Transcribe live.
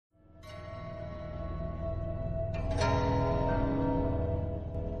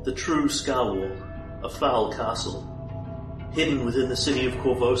The true Scarwall, a foul castle, hidden within the city of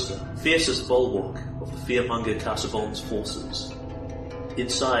Korvosa, fiercest bulwark of the fearmonger Casaubon's forces.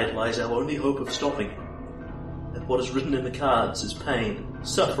 Inside lies our only hope of stopping him, and what is written in the cards is pain,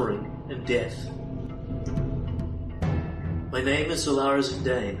 suffering, and death. My name is Solara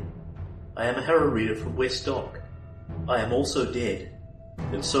Zindane. I am a hero reader from West Dock. I am also dead,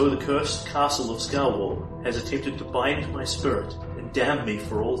 and so the cursed castle of Scarwall has attempted to bind my spirit and damn me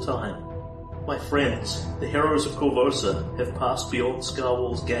for all time. My friends, the heroes of Korvosa, have passed beyond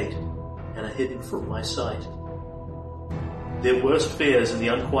Scarwall's gate and are hidden from my sight. Their worst fears and the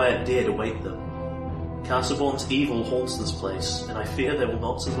unquiet dead await them. Casaubon's evil haunts this place, and I fear they will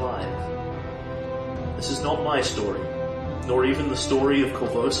not survive. This is not my story, nor even the story of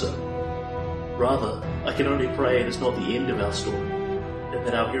Korvosa. Rather, I can only pray it is not the end of our story, and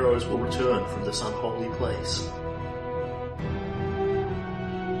that our heroes will return from this unholy place.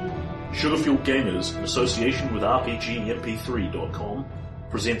 Sugarfuel Gamers, in association with RPGMP3.com,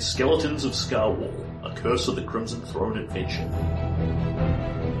 presents Skeletons of Scarwall, a Curse of the Crimson Throne adventure.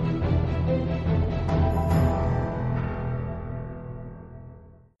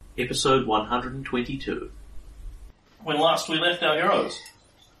 Episode 122. When last we left our heroes,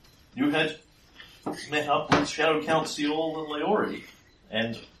 you had met up with Shadow Count Siol and Leori,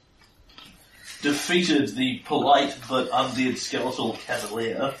 and defeated the polite but undead skeletal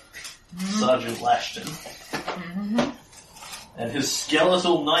cavalier, Sergeant Lashton, and his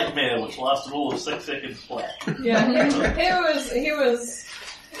skeletal nightmare, which lasted all of 6 seconds flat. Yeah, he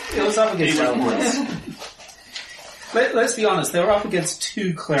was up against Let's be honest, they were up against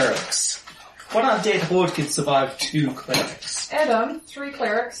 2 clerics. What undead horde can survive 2 clerics? Adam, 3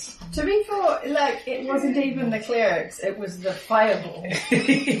 clerics. To be fair, it wasn't even the clerics, it was the fireball.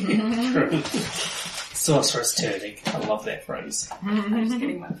 True. Sorceress turning. I love that phrase. I'm just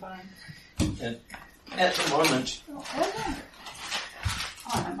getting my phone. And at the moment... Oh,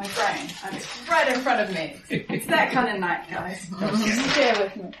 no, my brain. It's right in front of me. It's that kind of night, guys. Just bear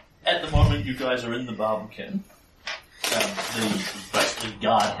with me. At the moment, you guys are in the Barbican, the basically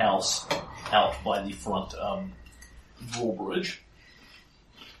guardhouse out by the front drawbridge,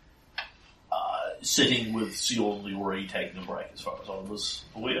 sitting with Siol and Leori taking a break, as far as I was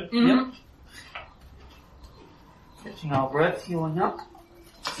aware. Mm-hmm. Yep. Catching our breath, you are not.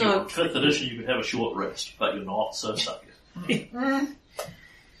 So, 5th edition, you could have a short rest, but you're not, so suck it.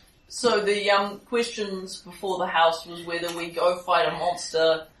 So the questions before the house was whether we go fight a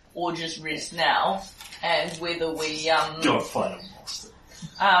monster or just rest now, and whether we go fight a monster,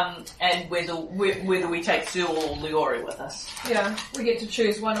 and whether we take Siol or Leori with us. Yeah, we get to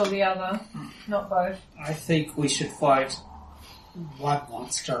choose one or the other, not both. I think we should fight one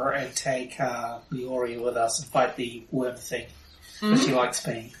monster and take Leori with us and fight the worm thing. Because she likes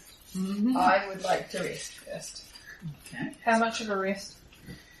pain. Mm-hmm. I would like to rest first. Okay. How much of a rest?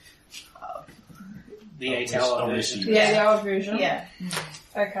 The 8-hour version. The 8-hour version? Yeah.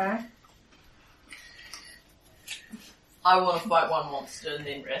 Okay. I want to fight one monster and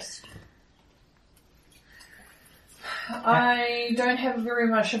then rest. I don't have very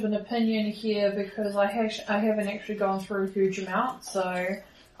much of an opinion here because I haven't actually gone through a huge amount, so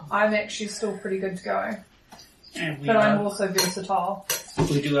I'm actually still pretty good to go. But I'm also versatile.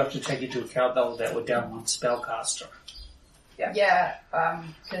 We do have to take into account, though, that we're down one spellcaster. Yeah,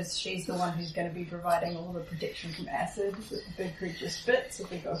 because she's the one who's going to be providing all the protection from acid with the big creature spits if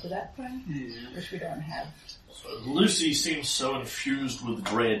we go for that thing, which we don't have. So Lucy seems so infused with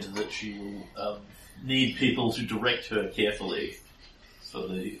dread that she will need people to direct her carefully. So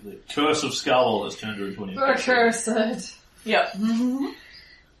the curse of Scarwall has turned her into an The cursed. Yep. Mm-hmm.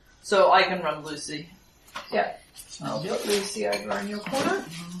 So I can run Lucy. Yep. I'll put Lucy over in your corner.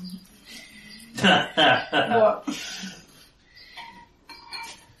 What?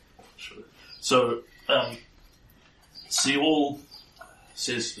 Sure. So, Siol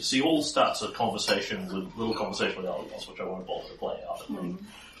starts a little conversation with Elagos, which I won't bother to play out,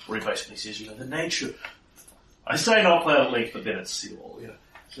 where he basically says, the nature, I say not play out length, but then it's Siol,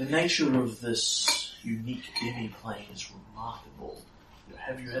 the nature of this unique demi-plane is remarkable.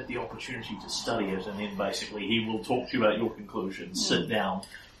 Have you had the opportunity to study it? And then basically he will talk to you about your conclusions, sit down,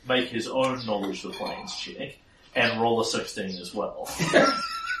 make his own knowledge of the planes check, and roll a 16 as well.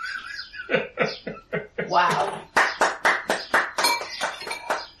 Wow.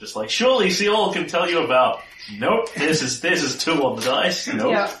 Just like, surely Siol can tell you about, nope, this is 2 on the dice,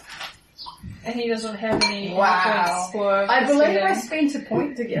 nope. Yep. And he doesn't have any Wow. points for I believe spending. I spent a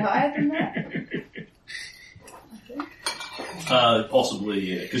point to get higher than that. Possibly,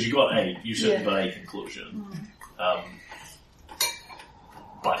 yeah, because you got 8. You said you got 8 conclusion.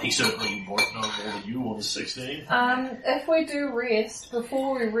 But he certainly won't know more than you on the 16. If we do rest,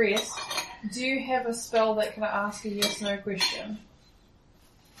 before we rest, do you have a spell that can ask a yes/no question?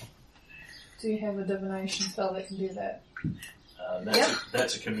 Do you have a divination spell that can do that?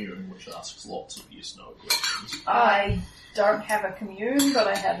 That's a commune which asks lots of yes/no questions. I don't have a commune, but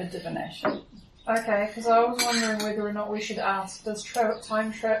I have a divination. Okay, because I was wondering whether or not we should ask, does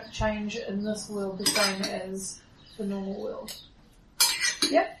time change in this world the same as the normal world?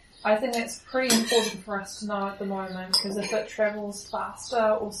 Yep. I think that's pretty important for us to know at the moment, because if it travels faster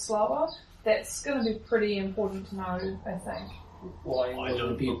or slower, that's going to be pretty important to know, I think. Why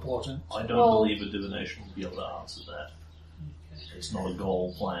would it be important? I don't believe a divination will be able to answer that. It's not a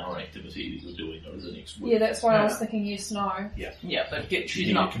goal, plan, or activity that you're doing over the next week. Yeah, that's why I was thinking yes/no. Yeah, but she's You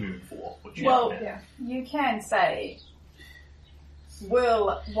need not. a commune for. Which Well, Yeah. you can say,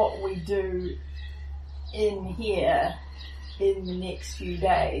 will what we do in here in the next few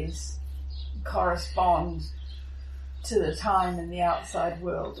days correspond to the time in the outside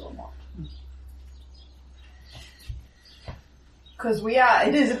world or not? Because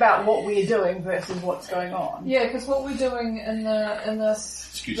it is about what we're doing versus what's going on. Yeah, because what we're doing in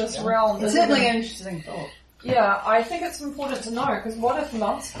this me. realm It's is certainly an interesting thought. Yeah, I think it's important to know, because what if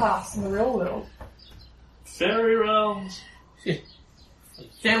months pass in the real world? Fairy realms.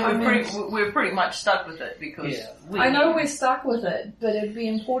 Then we're pretty much stuck with it because I know we're stuck with it, but it'd be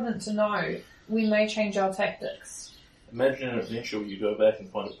important to know we may change our tactics. Imagine an adventure where you go back and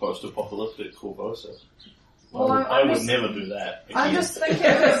find a post-apocalyptic Corvosa. Well, I would never do that. I'm just thinking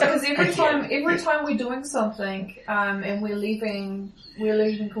because every time we're doing something and we're leaving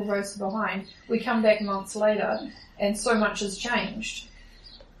Corvosa behind, we come back months later and so much has changed.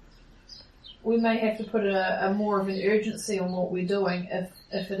 We may have to put a more of an urgency on what we're doing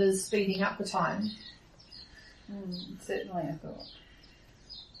if it is speeding up the time. Certainly a thought.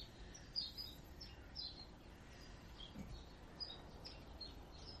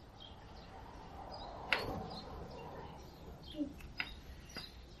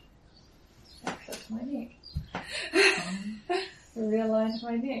 That's my neck. Realigned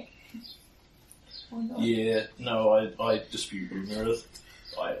my neck. Why not? Yeah, no, I dispute you, Meredith.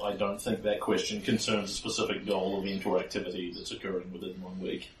 I don't think that question concerns a specific goal, event, or activity that's occurring within 1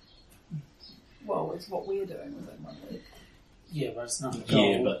 week. Well, it's what we're doing within 1 week. Yeah, but it's not a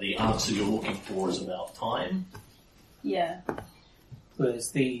goal. Yeah, but the answer you're looking for is about time. Yeah.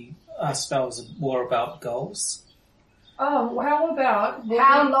 Whereas our spells are more about goals. Oh, how about...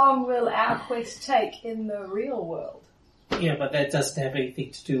 How long will our quest take in the real world? Yeah, but that doesn't have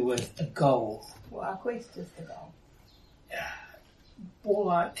anything to do with a goal. Well, our quest is the goal. Or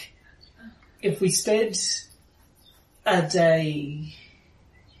like, if we spend a day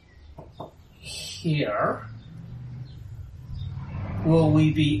here, will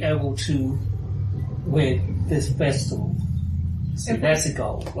we be able to win this festival? So that's a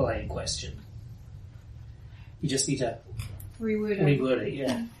goal-related question. You just need to reword it,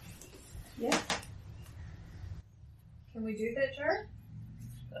 yeah. Yeah. Can we do that, Jared?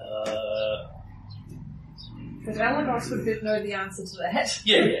 Because Alagos would know the answer to that.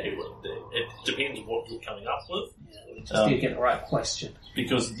 Yeah, it depends what you're coming up with. We just need to get the right question.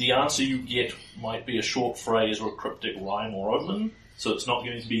 Because the answer you get might be a short phrase or a cryptic rhyme or omen, so it's not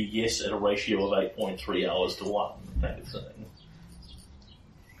going to be yes at a ratio of 8.3 hours to 1, kind of thing.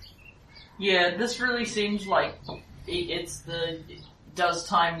 Yeah, this really seems like does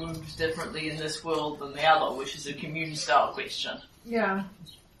time move differently in this world than the other, which is a commune style question. Yeah.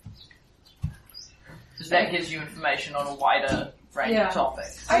 Because that gives you information on a wider range of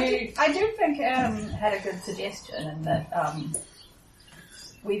topics. I do think Adam had a good suggestion in that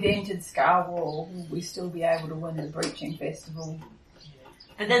we've entered Scarwall, will we still be able to win the Breaching Festival?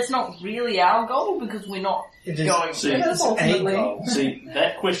 But that's not really our goal because we're not going See, to. It is ultimately. See,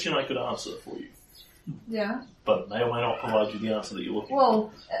 that question I could answer for you, Yeah. but it may or may not provide you the answer that you're looking for.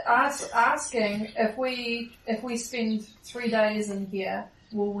 Well, asking if we spend 3 days in here,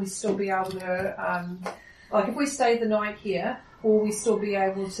 will we still be able to, like if we stay the night here, will we still be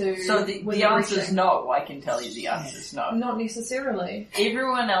able to... So the answer is no, I can tell you the answer is no. Not necessarily.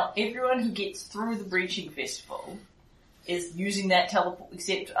 Everyone who gets through the Breaching Festival is using that teleport,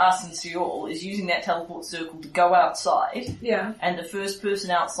 except us and Seol, is using that teleport circle to go outside, Yeah. and the first person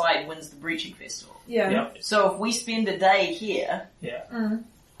outside wins the Breaching Festival. Yeah. Yep. So if we spend a day here,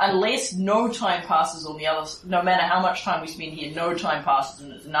 unless no time passes on the other, no matter how much time we spend here, no time passes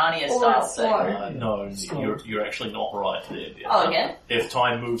and it's Narnia Or style it's thing. slow. No, you're actually not right there, dear. Oh, yeah? If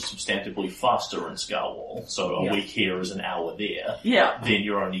time moves substantively faster in Scarwall, so a week here is an hour there, Yeah. then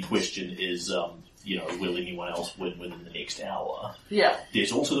your only question is, will anyone else win within the next hour? Yeah.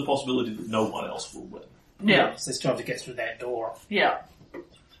 There's also the possibility that no one else will win. Yeah. So it's time to get through that door. Yeah.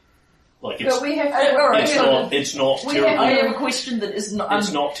 Like it's, But we have it's not I terribly, have a question that is not...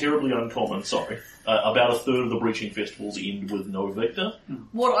 it's not terribly uncommon, sorry. About a third of the breaching festivals end with no victor.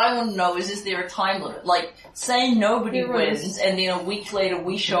 What I want to know is there a time limit? Like, say nobody There wins, is. and then a week later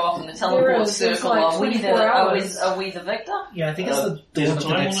we show up in the There teleport is. There's circle. like Are we 24 hours. are we the victor? Yeah, I think it's the There's dawn a of the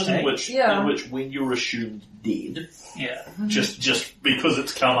time next limit day. in which when you're assumed dead, Yeah. just because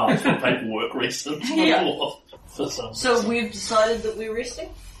it's come up for paperwork reasons Yeah. before, for some So reason. we've decided that we're resting?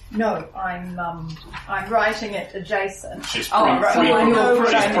 No, I'm writing it adjacent. She's Oh, right.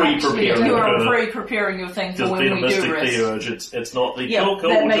 pre-preparing You are her. pre-preparing your thing for Just when being a we do mystic rest. theurge. It's not the Yeah, cool, that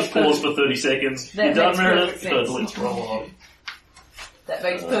we'll makes just pause perfect- for 30 seconds. that You done, makes Meredith? perfect Good, sense. let's roll on. That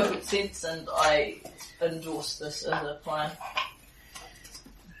makes perfect sense, and I endorse this as a plan.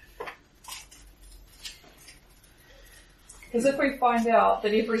 Because if we find out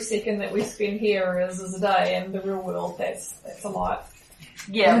that every second that we spend here is a day in the real world, that's a lot.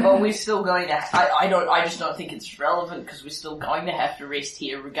 Yeah, but we're still going to. I just don't think it's relevant because we're still going to have to rest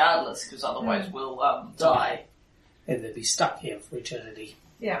here regardless, because otherwise we'll die. And they'd be stuck here for eternity.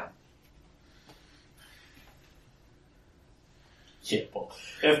 Yeah. Yeah, well,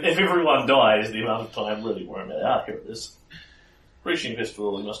 if everyone dies, the amount of time really won't matter. Ah, here it is. Reaching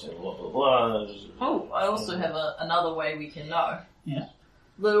festival, you must have blah blah blah. Oh, I also have another way we can know. Yeah.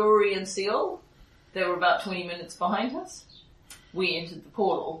 Leori and Seal, they were about 20 minutes behind us. We entered the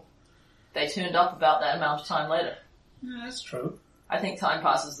portal. They turned up about that amount of time later. Yeah, that's true. I think time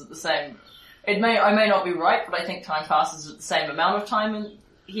passes at the same... I may not be right, but I think time passes at the same amount of time in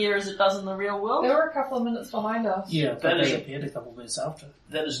here as it does in the real world. They were a couple of minutes behind us. Yeah, but That is they a- appeared a couple of minutes after.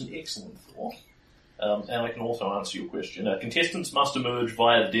 That is an excellent thought. And I can also answer your question. Contestants must emerge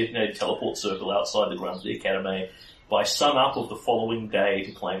via the designated teleport circle outside the grounds of the Academy by sun-up of the following day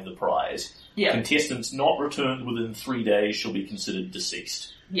to claim the prize. Yeah. Contestants not returned within 3 days shall be considered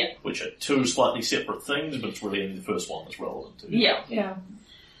deceased. Yeah. Which are two slightly separate things, but it's really only the first one that's relevant to. Yeah. Yeah.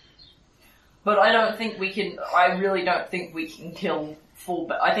 But I really don't think we can kill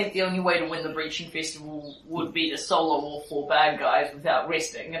I think the only way to win the Breaching Festival would be to solo all 4 bad guys without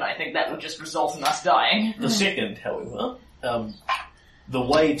resting, and I think that would just result in us dying. The second, however, the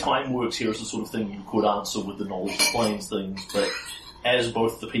way time works here is the sort of thing you could answer with the knowledge explains things, but as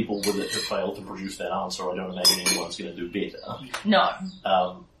both the people with it have failed to produce that answer, I don't imagine anyone's going to do better. No.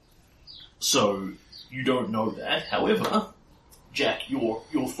 So, you don't know that. However, Jack, your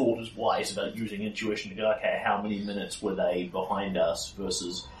thought is wise about using intuition to go, okay, how many minutes were they behind us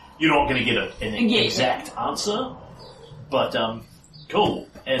versus... You're not going to get an exact answer, but, cool.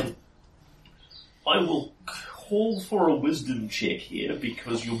 And I will call for a wisdom check here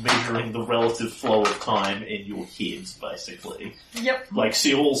because you're measuring the relative flow of time in your heads, basically. Yep. Like,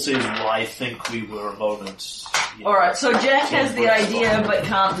 Seol says, well, I think we were a moment... Alright, so Jack has the idea but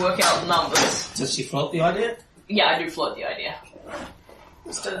can't work out the numbers. Does she float the idea? Yeah, I do float the idea.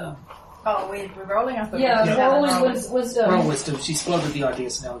 Oh, we're rolling up a Yeah, bit. rolling wisdom. Roll wisdom. She's floated the idea,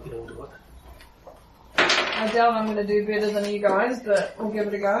 so now we can all do it. I doubt I'm going to do better than you guys, but we'll give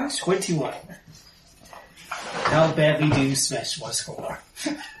it a go. 21. How badly do you smash my score?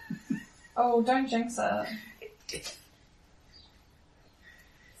 Oh, don't jinx it.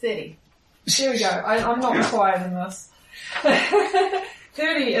 30. Here we go. I'm not required in this.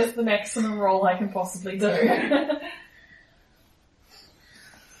 30 is the maximum roll I can possibly do.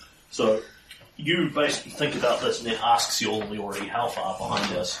 So, you basically think about this and then ask Seol and Leori how far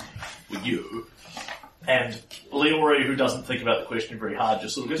behind us were you. And Leori, who doesn't think about the question very hard,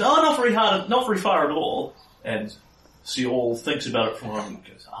 just sort of goes, oh, not very far at all. And Seol thinks about it for a moment and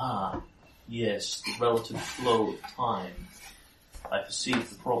goes, yes, the relative flow of time. I perceive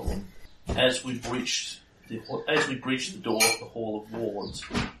the problem. As we breached the door of the Hall of Wards,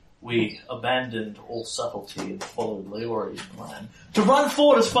 we abandoned all subtlety and followed Leori's plan to run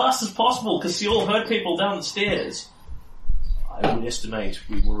forward as fast as possible because Seol heard people down the stairs. I would estimate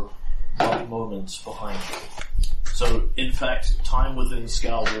we were 1 moment behind you. So, in fact, time within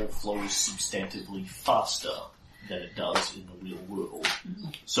Scalwall flows substantively faster than it does in the real world.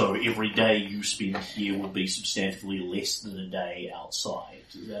 So every day you spend here will be substantively less than a day outside.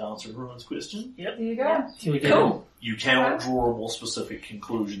 Does that answer everyone's question? Yep. There you go. Here we go. Cool. You cannot draw a more specific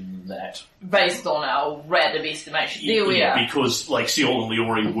conclusion than that. Based on our random estimation. There we are. Because, like, Seol and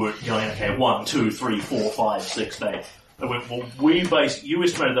Leori weren't going, okay, 1, 2, 3, 4, 5, 6, they went, well, you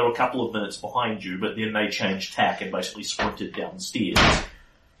estimated they were a couple of minutes behind you, but then they changed tack and basically sprinted down the stairs.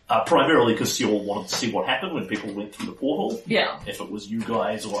 Primarily because you all wanted to see what happened when people went through the portal. Yeah. If it was you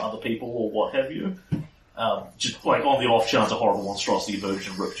guys or other people or what have you. Just like on the off chance a horrible monstrosity emerged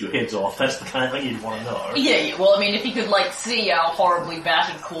and ripped your heads off, that's the kind of thing you'd want to know. Yeah. Well, I mean, if you could, like, see our horribly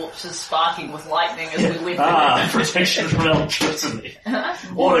battered corpses sparking with lightning as we went through protection from electricity. Or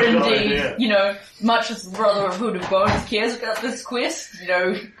What a good indeed, idea. you know, much as the Brotherhood of Bones cares about this quest, you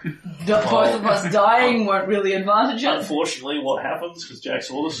know, both of us dying won't really advantage us. Unfortunately, what happens, because Jack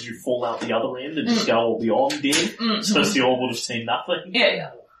saw this, is you fall out the other end and your skull will be on dead, so you all would have seen nothing. Yeah.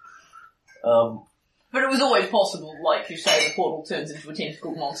 But it was always possible, like you say, the portal turns into a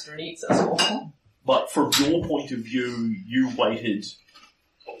tentacled monster and eats us all. But from your point of view, you waited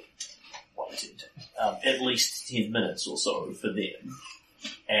at least 10 minutes or so for them,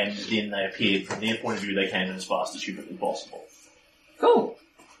 and then they appeared. From their point of view, they came in as fast as humanly possible. Cool.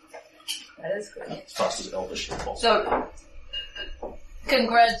 That is good. As fast as elvishly possible. So,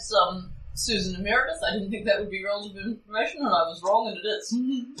 congrats, Susan Emeritus. I didn't think that would be relevant information, and I was wrong, and it is.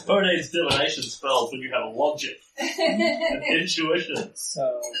 Codename's divination spells when you have logic and intuition.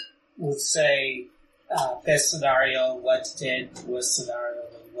 So, we'll say best scenario 1 to 10, worst scenario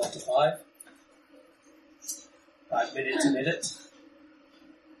 1 to 5. 5 minute to minute.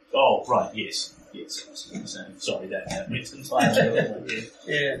 Oh, right, yes. Yes, I was going to say. Sorry, that went entirely.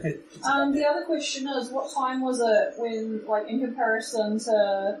 Yeah. The other question is, what time was it when, like, in comparison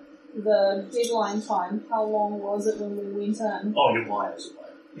to the deadline time, how long was it when we went in? Oh, you're miles away.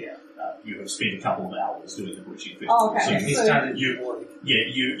 Yeah. You have spent a couple of hours doing the Breaching Festival. Oh, okay. So He started in the morning.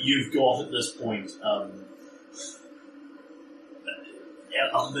 you've got at this point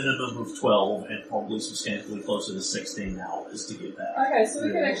a minimum of 12 and probably substantially closer to 16 hours to get back. Okay, so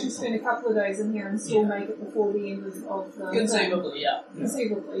we could actually spend a couple of days in here and still make it before the end of the... Conceivably, yeah.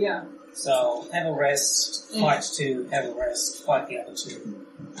 Conceivably, yeah. So, have a rest, fight 2, have a rest, fight the other 2.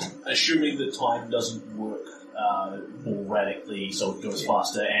 Assuming that time doesn't work more radically, so it goes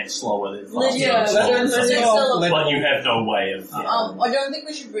faster and slower than faster. Yeah, but you have no way of... I don't think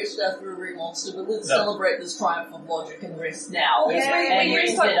we should rest after every monster, but let's celebrate this triumph of logic and rest now. Yeah, we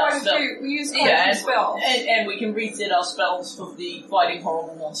used quite a few spells. And we can reset our spells for the fighting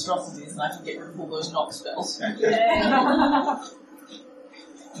horrible monstrosities, and I can get rid of all those knock spells. Yeah.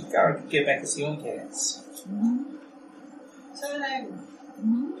 Gotta get back to see your cats.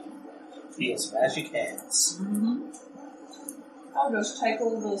 Feels magic hands. I'll just take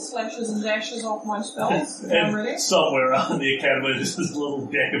all the slashes and dashes off my spells. I'm ready. Somewhere around the academy, there's this little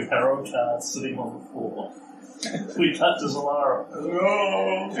deck of tarot cards sitting on the floor. We cut to Zalara.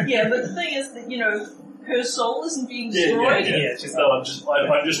 Oh. Yeah, but the thing is that, you know, her soul isn't being destroyed.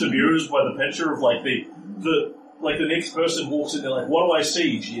 I'm just amused by the picture of like the next person walks in, they're like, what do I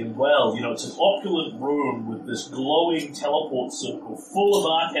see, Jim? Well, you know, it's an opulent room with this glowing teleport circle full of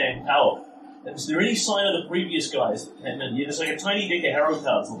arcane power. And is there any sign of the previous guys that came in? Yeah, there's like a tiny deck of harrow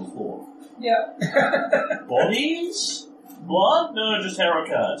cards on the floor. Yeah. Bodies? Blood? No, just harrow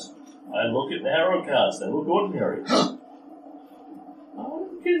cards. I look at the harrow cards, they look ordinary. I'm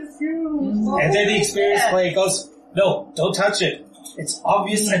confused. And then the experienced player goes, no, don't touch it. It's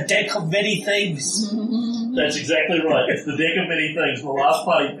obvious a deck of many things. That's exactly right. It's the deck of many things. The last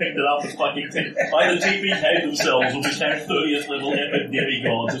party picked it up and fucking either TPK'd themselves or became 30th level epic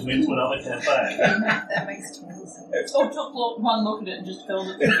demigods and went to another campaign. That makes total sense. Or took one look at it and just filled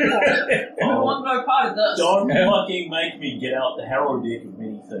it with water. We want no part of this. Don't fucking make me get out the Harrow deck of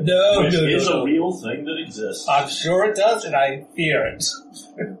many things. No, which no, is no. a real thing that exists. I'm sure it does, and I fear it.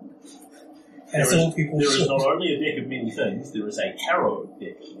 As all people There is should. not only a deck of many things, there is a Harrow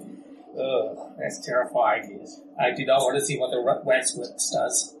deck of many things. Ugh, that's terrifying. Yes. I do not want to see what the Waxwitz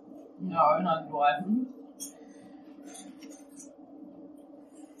does. No, not do I.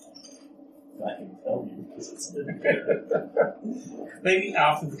 I can tell you, because it's Maybe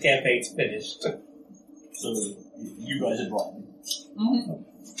after the campaign's finished. So, you guys are right. Mm-hmm.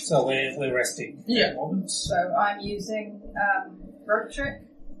 So we're resting. Yeah. At the moment. So I'm using rope trick,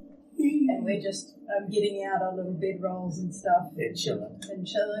 and we're just getting out our little bedrolls and stuff They're chilling. and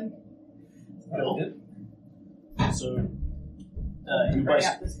chilling. Cool. So, you Bring guys...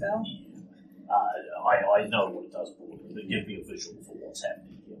 up the spell. I know what it does, but give me a visual for what's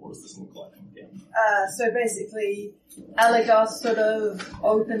happening here. What does this look like? Yeah. So basically, Alagos sort of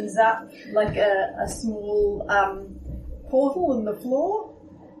opens up like a small portal in the floor,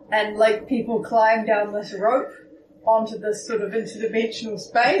 and like people climb down this rope onto this sort of interdimensional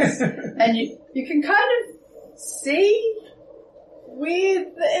space, and you can kind of see weird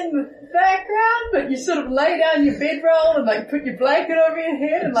in the background, but you sort of lay down your bedroll and like put your blanket over your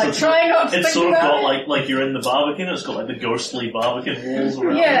head and like try not to think It's sort of about got it. like you're in the Barbican, it's got like the ghostly Barbican walls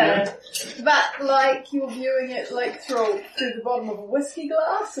around Yeah, but like you're viewing it like through the bottom of a whiskey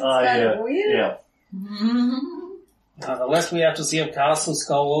glass. It's kind of weird. Yeah. The less we have to see of Castle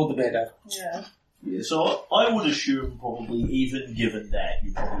Skullwall, the better. Yeah. Yeah, so I would assume probably even given that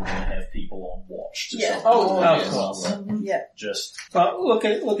you probably want to have people on watch to Yeah. something Oh, like of this, course. rather than Yeah. just But look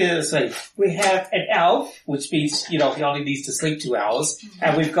at it this way. We have an elf, which means, he only needs to sleep 2 hours,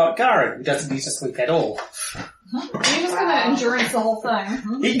 and we've got Garen, who doesn't need to sleep at all. You're just gonna endurance the whole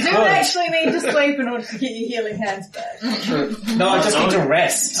thing. He You could. don't actually need to sleep in order to get your healing hands back. No, I just need to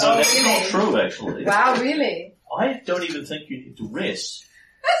rest. No, that's not true actually. Wow, really? I don't even think you need to rest.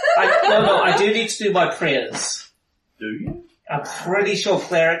 I do need to do my prayers. Do you? I'm pretty sure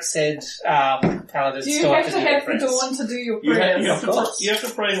Cleric said, Paladins Do you still have to do have their the prayers. dawn to do your You prayers? have, Of course. you have to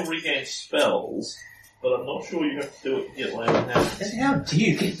pray to regain spells, but I'm not sure you have to do it to get land hands. And how do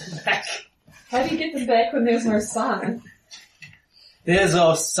you get them back? How do you get them back when there's no sun? There's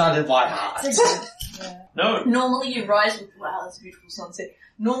a sun in my heart. No, Normally you rise with, wow, that's a beautiful sunset.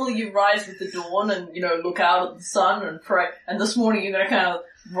 Normally you rise with the dawn and, look out at the sun and pray. And this morning you're going to kind of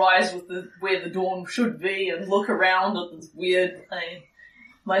rise with where the dawn should be and look around at this weird thing.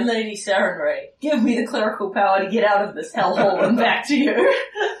 My lady Sarenrae, give me the clerical power to get out of this hellhole and back to you.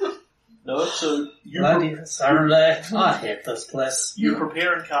 no, so you Bloody Saturday, I hate this place. you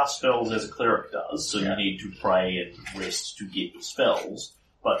prepare and cast spells as a cleric does, so you need to pray and rest to get your spells,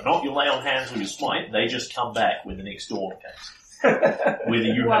 but not your lay on hands or your smite, they just come back when the next dawn comes. Whether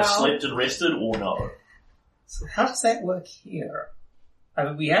you Wow. have slept and rested or no. So how does that work here? I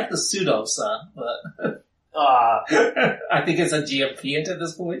mean, we have the pseudo-sun, but I think it's a GMP at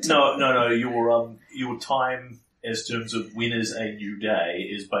this point. No, your time as terms of when is a new day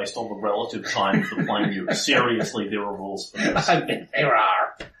is based on the relative time for the plane you're seriously, there are rules for this. I bet there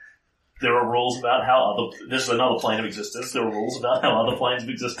are. There are rules about how this is another plane of existence, there are rules about how other planes of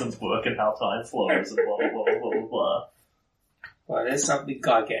existence work and how time flows and blah, blah, blah, blah, blah, blah. Well, there's something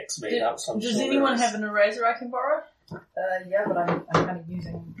Gygax made up, so I'm Does sure anyone there is. have an eraser I can borrow? Yeah, but I'm kind of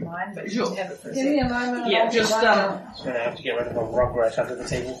using mine, but you can have it for a Give me second. a moment. and Yeah, I'll just, be right I'm gonna have to get rid of a rugrat under the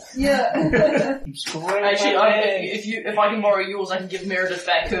table. Yeah. Actually, if I can borrow yours, I can give Meredith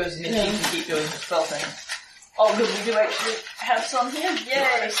back hers and then she can keep doing the spell thing. Oh good, we do actually have some here?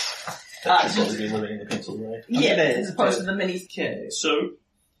 Yes! That's what we've been living in the pencil, right? Yeah, Okay. as opposed to the minis. Okay, so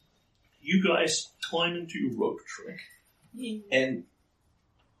you guys climb into your rope trick, and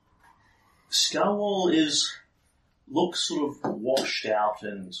Scarwall looks sort of washed out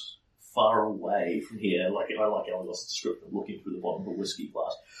and far away from here. I like Elagos' description of looking through the bottom of a whiskey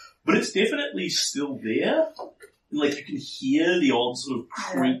glass, but it's definitely still there. Like you can hear the odd sort of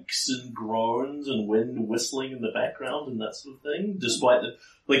creaks and groans and wind whistling in the background and that sort of thing. Despite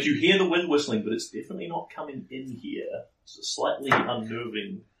you hear the wind whistling, but it's definitely not coming in here. It's a slightly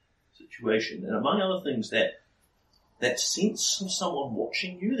unnerving situation. And among other things, that sense of someone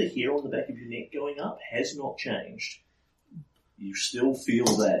watching you, the hair on the back of your neck going up, has not changed. You still feel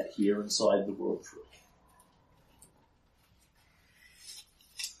that here inside the rope trick.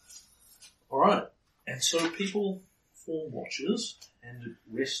 Alright. And so people form watches and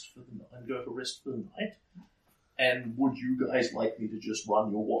go to rest for the night. And would you guys like me to just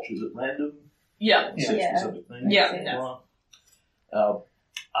run your watches at random? Yeah. Say Yeah. specific things? Yeah.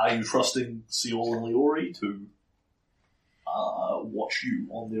 Are you trusting Seol and Leori to watch you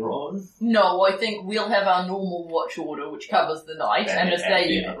on their own? No, I think we'll have our normal watch order, which covers the night, and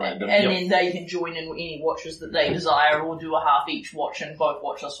then they can join in any watches that they desire, or do a half each watch and both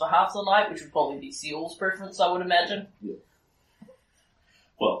watch us for half the night, which would probably be Seal's preference, I would imagine. Yeah.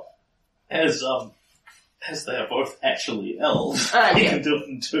 Well, as they are both actually elves, you can do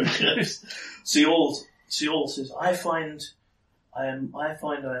them too. Seol says, I find I am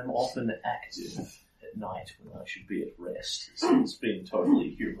often active at night when I should be at rest. It's being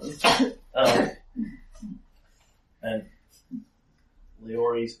totally human. And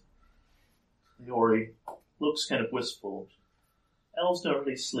Leori looks kind of wistful. Elves don't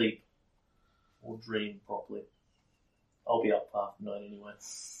really sleep or dream properly. I'll be up after 9 anyway.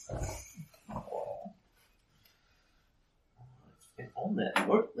 And on that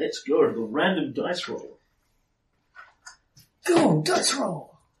note, let's go to the random dice roll. Go, dice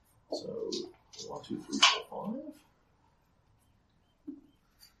roll! So, 1, 2, 3, 4, 5.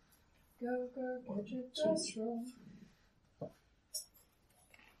 Go, get your dice roll.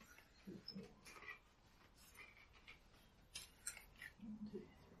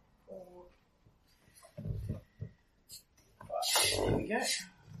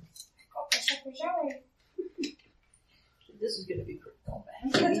 This is going to be pretty combat.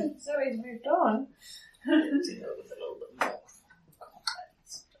 Zoe's moved on.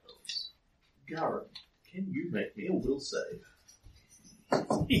 Garen, can you make me a will save?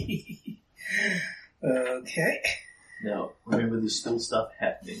 Okay. Now, remember there's still stuff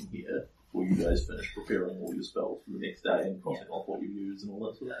happening here before you guys finish preparing all your spells for the next day and crossing off what you use and all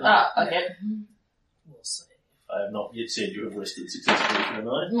that sort of stuff. Okay. We'll see. I have not yet said you have rested successfully for the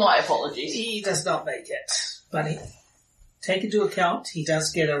night. My apologies. He does not make it. But take into account, he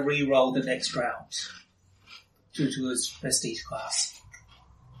does get a re-roll the next round. Due to his prestige class.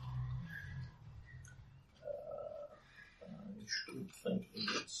 I should think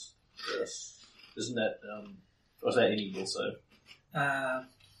it's this. Isn't that, was that any will save?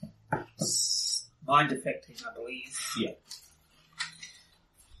 Mind affecting, I believe. Yeah.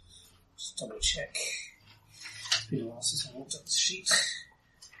 Just double check. Peter Ross is on the sheet.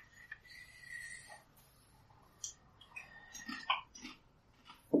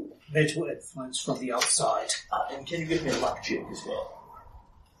 Mental influence from the outside. And can you give me a luck check as well?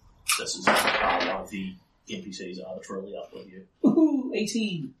 This is one of the NPCs arbitrarily up with you. Woohoo!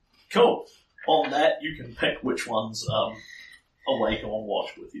 18. Cool. On that, you can pick which one's awake on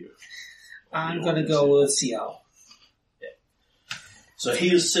watch with you. I'm going to go with CL. Yeah. So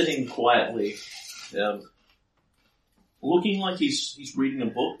he is sitting quietly, looking like he's reading a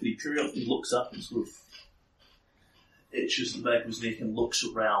book, but he periodically looks up and sort of itches the back of his neck and looks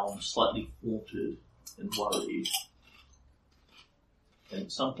around, slightly haunted and worried. And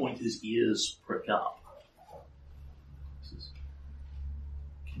at some point his ears prick up. He says,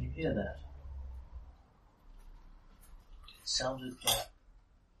 "Can you hear that? It sounded like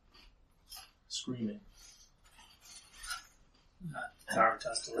screaming." Garen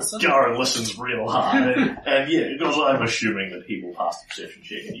has to listen. Garen listens real hard, and yeah, because I'm assuming that he will pass the perception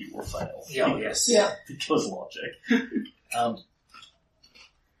check and you will fail. Oh, yes. Yeah. Because logic.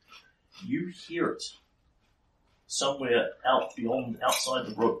 You hear it somewhere outside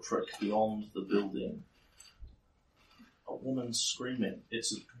the rope trick, beyond the building. A woman screaming.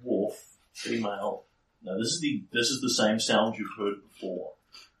 It's a dwarf, female. No, this is the same sound you've heard before.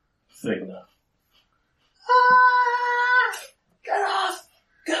 Figna.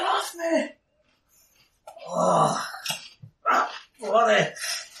 Get off me! Oh.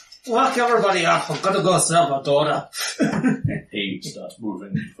 Walk everybody up. I'm going to go serve my daughter. He starts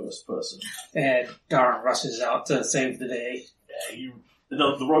moving in first person. And Garen rushes out to save the day. Yeah,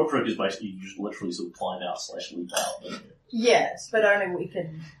 the rope trick is basically you just literally sort of climb out / leap out, don't you? Yes, but only we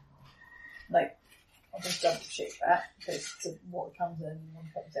can, I'll just double check that, because what comes in and what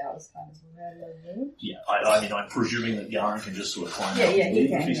comes out is kind of a random. Yeah, I mean, I'm presuming that Garen can just sort of climb out Yeah, and he leave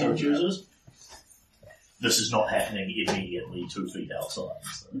can, if he so yeah. chooses. This is not happening immediately 2 feet outside.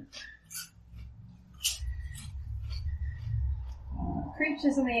 So.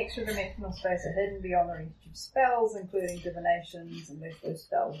 Creatures in the extra-dimensional space are hidden beyond the reach of spells, including divinations, unless those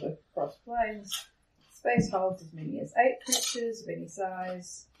spells work across planes. Space holds as many as 8 creatures of any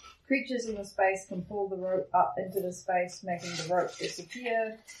size. Creatures in the space can pull the rope up into the space, making the rope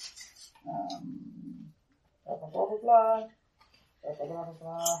disappear. Blah, blah, blah, blah, blah. Blah, blah, blah, blah,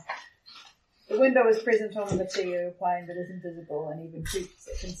 blah. The window is present on the material plane that is invisible, and even creatures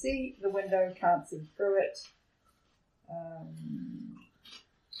that can see the window can't see through it.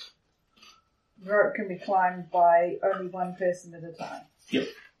 The rope can be climbed by only one person at a time. Yep.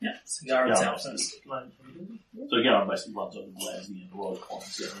 Yeah, so Garen's Garen out first. So Garen basically runs over, grabs the end of the rope,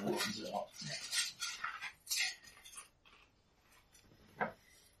 climbs it, and runs out.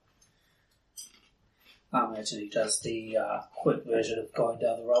 I imagine he does the quick version of going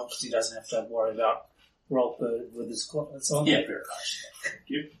down the rope because he doesn't have to worry about rope with his gauntlets on. Yeah, very much. Thank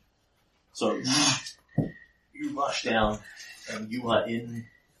you. So you rush down, and you are in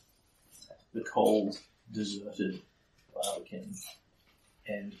the cold, deserted Barbican,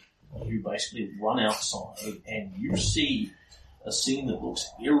 and you basically run outside, and you see a scene that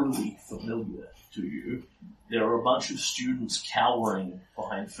looks eerily familiar to you. There are a bunch of students cowering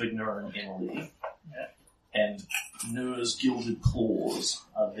behind Figna and Emily, and Nur's gilded claws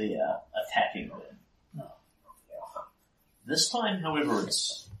are there attacking them. This time, however,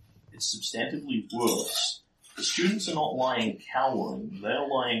 it's substantively worse. The students are not lying cowering, they're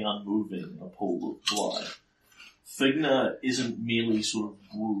lying unmoving in a pool of blood. Figna isn't merely sort of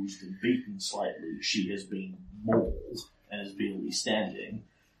bruised and beaten slightly, she has been mauled and is barely standing.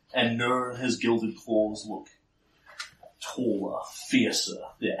 And Nur and his gilded claws look taller, fiercer,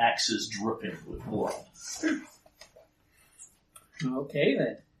 their axes dripping with blood. Okay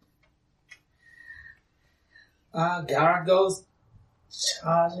then. Garen goes,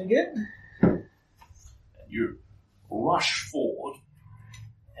 Charge again. And you rush forward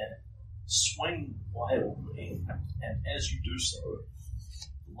and swing wildly, and as you do so,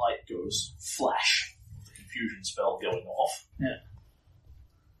 the light goes flash, the confusion spell going off. Yeah.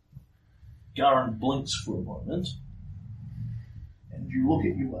 Garen blinks for a moment, and you look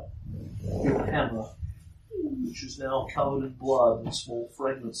at your hammer, which is now covered in blood and small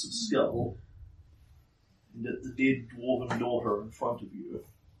fragments of skull, and at the dead dwarven daughter in front of you.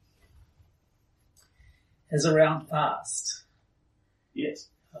 Has a round passed? Yes.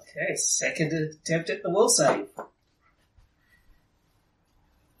 Okay, second attempt at the will save.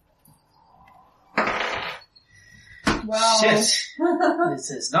 Wow. Shit. This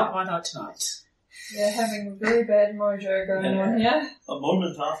is not my night tonight. You're having a very bad mojo going on here. A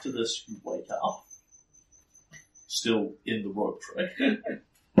moment after this, you wake up, still in the rope trick,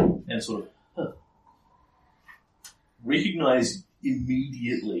 and sort of recognize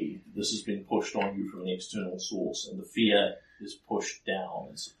immediately this has been pushed on you from an external source, and the fear is pushed down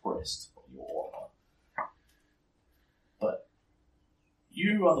and suppressed by your aura. But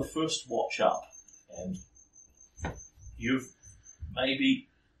you are the first to watch up, and you've maybe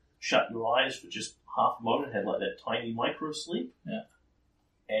shut your eyes for just half a moment, had like that tiny micro sleep. Yeah.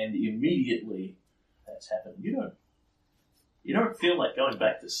 And immediately that's happened. You don't feel like going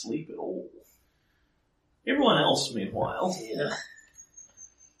back to sleep at all. Everyone else, meanwhile,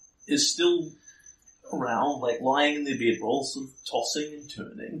 is still around, like lying in their bedrolls, sort of tossing and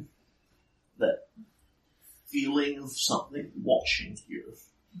turning. That feeling of something watching you.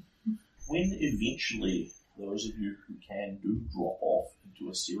 When eventually those of you who can do drop off into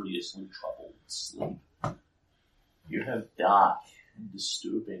a seriously troubled sleep, you have dark and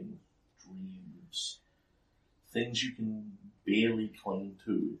disturbing dreams. Things you can barely cling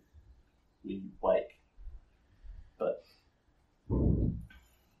to when you wake. But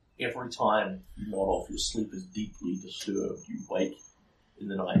every time you nod off, your sleep is deeply disturbed. You wake in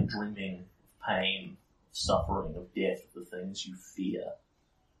the night dreaming of pain, of suffering, of death, of the things you fear.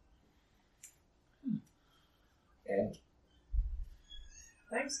 And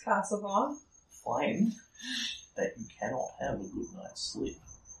Thanks, Casavon. find that you cannot have a good night's sleep.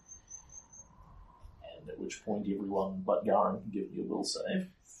 And at which point everyone but Garen can give you a will save.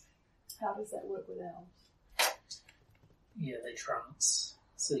 How does that work with elves? Yeah, they trance.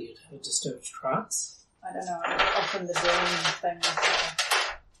 So you'd have a disturbed trance. I don't know, often the dream thing.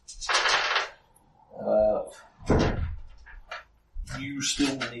 You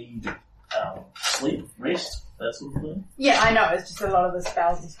still need sleep, rest, that sort of thing? Yeah, I know, it's just a lot of the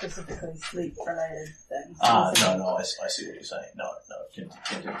spells are specifically sleep-related things. No, I see what you're saying. No,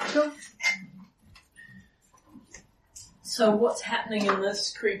 continue. Cool. So what's happening in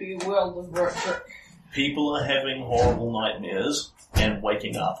this creepy world of rope trick? People are having horrible nightmares and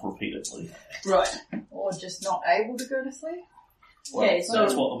waking up repeatedly. Right. Or just not able to go to sleep. Well, Okay, so-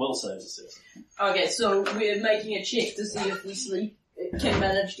 that's what the will save says. Okay, so we're making a check to see if we can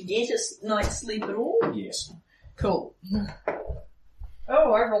manage to get a night's sleep at all? Yes. Cool.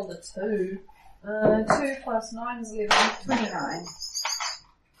 Oh, I rolled a 2. 2 plus 9 is 11. 29.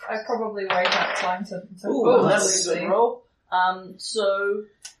 I probably wake up time to Ooh, roll that was a good roll. So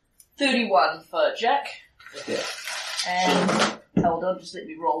 31 for Jack. Okay. And hold on, just let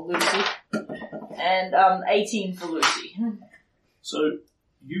me roll Lucy. And 18 for Lucy. So,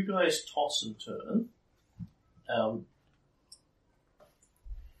 you guys toss and turn.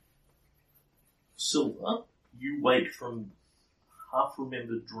 Silver, you wake from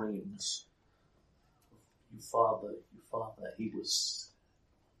half-remembered dreams. Your father, he was...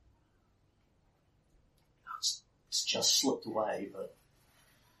 It's just slipped away, but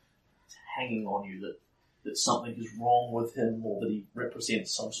it's hanging on you that something is wrong with him, or that he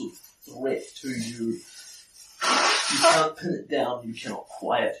represents some sort of threat to you. You can't pin it down, you cannot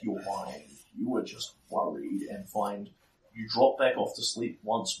quiet your mind. You are just worried and find you drop back off to sleep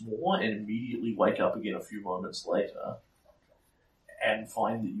once more and immediately wake up again a few moments later and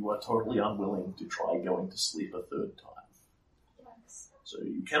find that you are totally unwilling to try going to sleep a third time. Thanks. So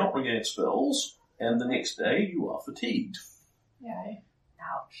you cannot regain spells, and the next day you are fatigued. Yay.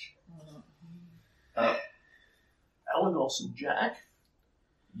 Ouch. Alagos and Jack,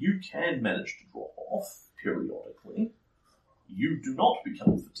 you can manage to drop off periodically. You do not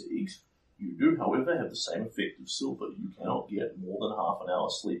become fatigued. You do, however, have the same effect of Silver. You cannot get more than half an hour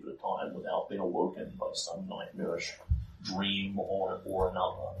sleep at a time without being awoken by some nightmarish dream or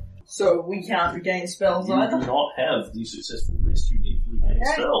another. So we can't regain spells You either? do not have the successful rest you need to regain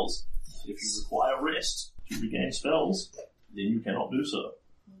spells. If you require rest to regain spells, then you cannot do so.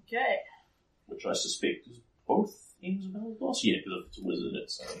 Okay. Which I suspect is both Ends of Elagos? Yeah, because if it's a wizard,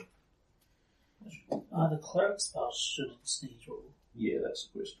 it's The cleric spell shouldn't need roll. yeah, that's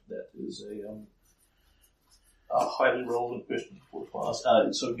a question. That is a highly relevant question for class.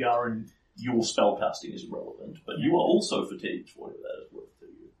 So Garen, your spellcasting is irrelevant, but you are also fatigued for whatever that is worth to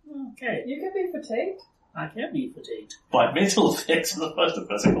you. Okay, You can be fatigued. I can be fatigued. By mental effects as opposed to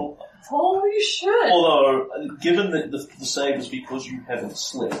physical. Holy shit! Although, given that the save is because you haven't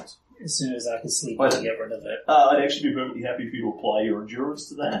slept, As soon as I can sleep, But- I'll get rid of it. I'd actually be perfectly happy for you to apply your endurance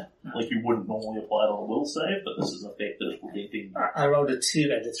to that. Like you wouldn't normally apply it on a will save, but this is an effect that is preventing. I rolled a 2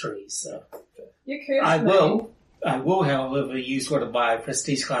 and a 3, so... You cursed I me. will, however, use one of my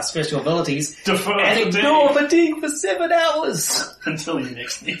prestige class special abilities Defer and fatigue ignore fatigue for 7 hours! until you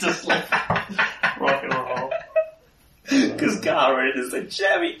next need to sleep. Rock and roll. Because Garen is a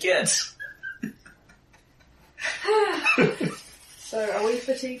jammy kid. So are we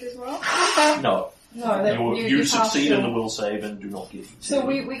fatigued as well? No. No, that You you succeed can't in the do- will save and do not get So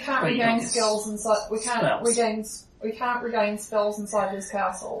we can't Wait, regain no, skills inside. We can't spells. regain spells inside this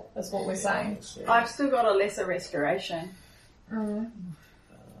castle. Is what we're saying. I've still got a lesser restoration.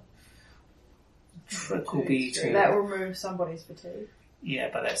 Trick will be to... That will remove somebody's fatigue. Yeah,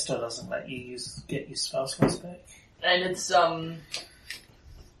 but that still doesn't let you get your spell slots back. And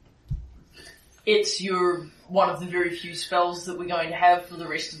it's your one of the very few spells that we're going to have for the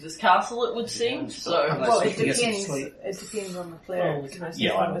rest of this castle, it would seem. So, Unless Well, we it can get some depends. sleep. It depends on the cleric.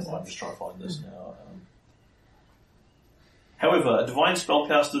 Yeah, I'm just trying to find this now. However, a divine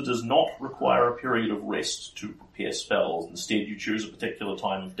spellcaster does not require a period of rest to prepare spells. Instead, you choose a particular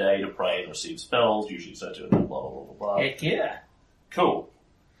time of day to pray and receive spells, usually such as blah, blah, blah, blah. Heck yeah. Cool.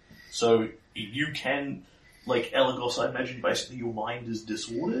 So, you can, like Elagos, I imagine basically your mind is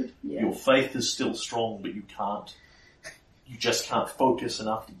disordered. Yeah. Your faith is still strong, but you just can't focus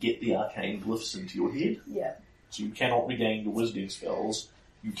enough to get the arcane glyphs into your head. Yeah. So you cannot regain your wizarding spells.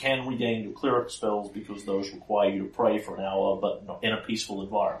 You can regain your cleric spells because those require you to pray for an hour, but not in a peaceful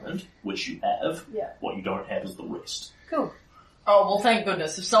environment, which you have. Yeah. What you don't have is the rest. Cool. oh well, thank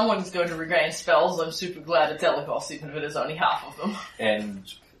goodness. If someone's going to regain spells, I'm super glad it's Elagos, even if it is only half of them.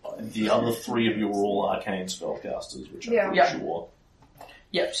 And the other 3 of you are all arcane spellcasters, which I'm Yeah. pretty Yeah. sure.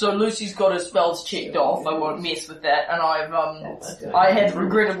 Yep, so Lucy's got her spells checked off. I won't mess with that. And That's good. I had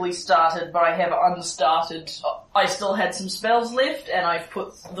regrettably started, but I have unstarted. I still had some spells left, and I've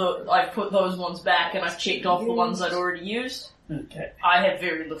put those ones back, and I've checked off the ones I'd already used. Okay. I have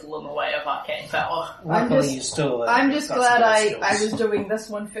very little in the way of arcane power. Luckily, just- you still... I'm just got glad some I skills. was doing this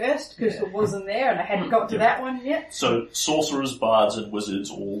one first because it wasn't there and I hadn't got to that one yet. So sorcerers, bards, and wizards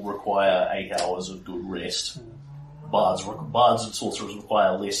all require 8 hours of good rest. Bards and sorcerers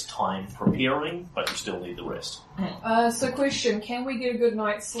require less time preparing, but you still need the rest. So question, can we get a good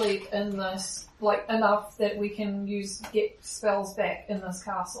night's sleep in this, like enough that we can get spells back in this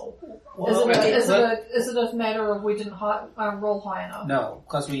castle? Well, Is it a matter of we didn't roll high enough? No,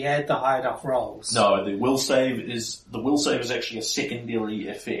 because we had the high enough rolls. No, the will save is actually a secondary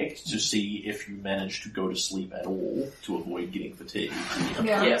effect to see if you manage to go to sleep at all to avoid getting fatigued.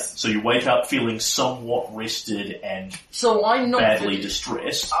 Yeah. Yes. So you wake up feeling somewhat rested and So I'm not badly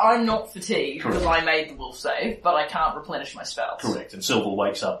distressed. I'm not fatigued because Correct. I made the will save, but I can't replenish my spells. Correct. And Silver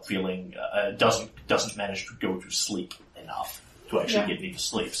wakes up feeling doesn't manage to go to sleep enough to actually get any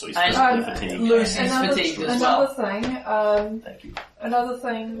sleep, so he's And, physically fatigued. Lucy's and- fatigued as well. Thank you. Another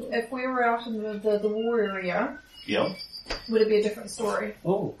thing, if we were out in the war area, Yeah. would it be a different story?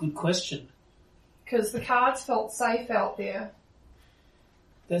 Oh, good question. Because the cards felt safe out there.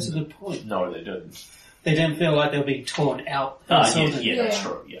 That's a good point. No, they didn't. They didn't feel like they were being torn out. Yeah, So that's Yeah.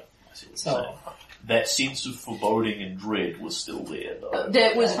 true. Yeah. I see what you're So, saying. That sense of foreboding and dread was still there, though.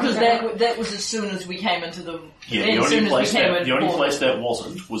 That was because that was as soon as we came into the. Yeah, as soon as we came in the only for- place that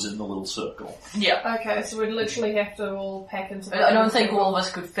wasn't was in the little circle. Yeah. Okay, so we'd literally have to all pack into the... I don't think all of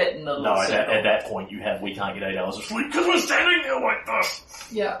us could fit in the little No, circle. at that point we can't get 8 hours of sleep because we're standing there like this.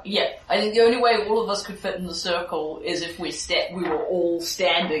 Yeah. Yeah, I think the only way all of us could fit in the circle is if we were all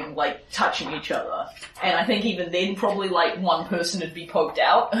standing, like, touching each other. And I think even then, probably, like, one person would be poked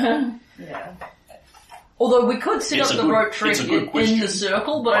out. Yeah. Although we could set It's up a the good- rope trick it's a good in question. the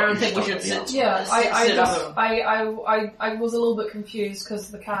circle, but I don't think we should sit. Yeah, I sit up. was a little bit confused because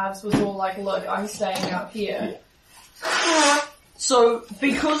the cards was all like, look, I'm staying out here. So,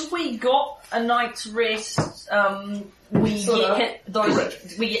 because we got a night's rest, we Sort of. get hit those.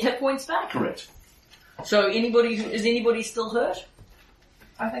 Correct. We get hit points back. Correct. So, is anybody still hurt?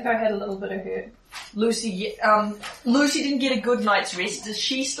 I think I had a little bit of hurt. Lucy didn't get a good night's rest. Does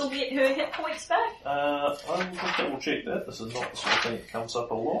she still get her hit points back? I will double check that. This is not the sort of thing that comes up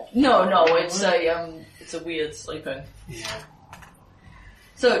a lot. No, it's a weird sleeping. Yeah.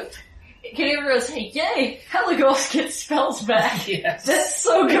 So, can everyone say, yay, Helagos gets spells back? Yes. That's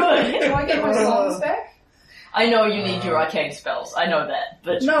so good! Do I get my songs back? I know you need your arcane spells, I know that,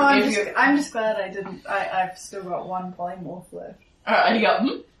 but... No, I'm just glad I didn't, I've still got one polymorph left. Alright, and you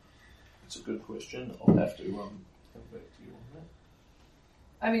go, It's a good question. I'll have to come back to you on that.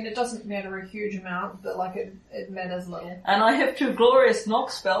 I mean, it doesn't matter a huge amount, but like it matters little. And I have 2 glorious knock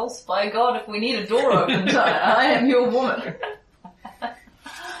spells. By God, if we need a door opened, I am your woman.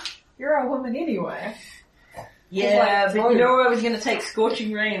 You're a woman anyway. Yeah, Like, but you know I was going to take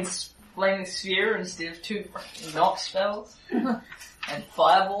Scorching Ray and Flaming Sphere instead of 2 knock spells? And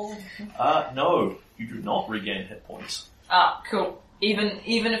Fireball? No, you do not regain hit points. Ah, cool. Even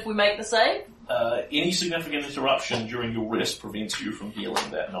if we make the save? Any significant interruption during your rest prevents you from healing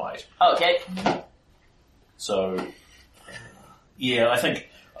that night. Okay. So, I think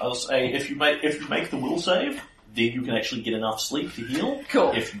I'll say if you make the will save, then you can actually get enough sleep to heal.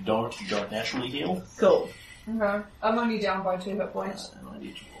 Cool. If you don't naturally heal. Cool. Okay. I'm only down by 2 hit points. And I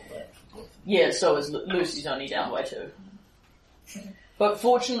need to roll that for both. Yeah, so is Lucy's only down by 2. But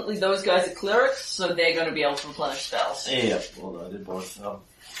fortunately those guys are clerics, so they're going to be able to replenish spells. Yeah, well, they're both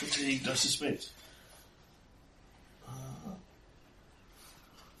fatigued, I suspect.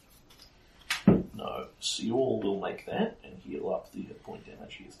 No, so you all will make that and heal up the hit point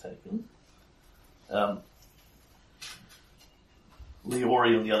damage he has taken.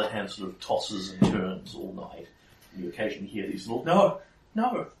 Leori, on the other hand, sort of tosses and turns all night. And you occasionally hear these little, no,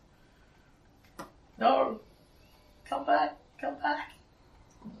 come back.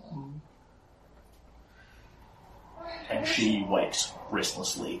 And she wakes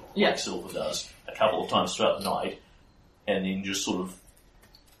restlessly, like Silver does, a couple of times throughout the night, and then just sort of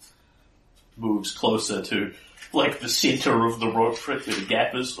moves closer to, like, the centre of the rope trick where the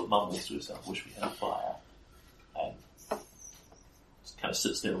gap is, but mumbles to herself, wish we had fire. And just kind of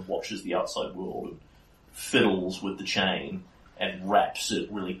sits there and watches the outside world and fiddles with the chain and wraps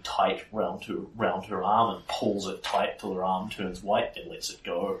it really tight round her arm and pulls it tight till her arm turns white, then lets it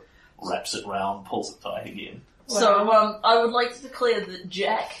go, wraps it round, pulls it tight again. So, I would like to declare that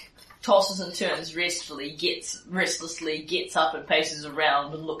Jack tosses and turns restlessly, gets up and paces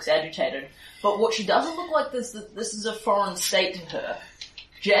around and looks agitated. But what she doesn't look like this is a foreign state to her.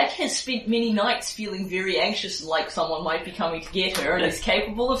 Jack has spent many nights feeling very anxious, like someone might be coming to get her, and is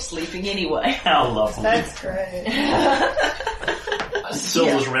capable of sleeping anyway. How lovely. That's great.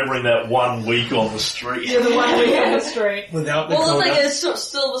 Silver's remembering that 1 week on the street. Yeah, the 1 week on the street. Without the Well, the thing coda. is,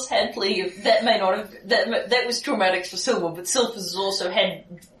 Silver's had plenty of, that may not have, that was traumatic for Silver, but Silver's also had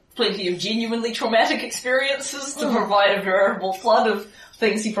plenty of genuinely traumatic experiences to provide a veritable flood of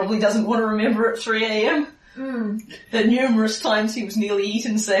things he probably doesn't want to remember at 3 a.m. The numerous times he was nearly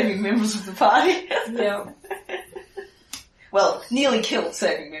eaten saving members of the party. Yeah. Well, nearly killed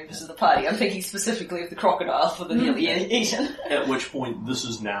saving members of the party. I'm thinking specifically of the crocodile for the nearly eaten. At which point, this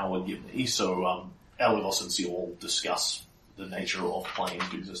is now a gimme, so Elagos and Seal discuss the nature of playing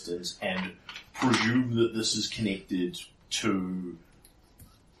into existence and presume that this is connected to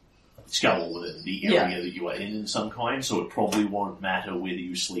Skull within the area that you are in some kind, so it probably won't matter whether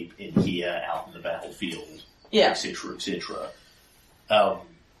you sleep in here, out in the battlefield, etc., etc.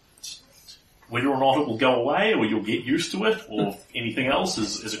 Whether or not it will go away, or you'll get used to it, or anything else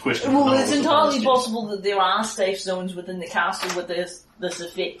is a question. Well, it's entirely possible that there are safe zones within the castle where this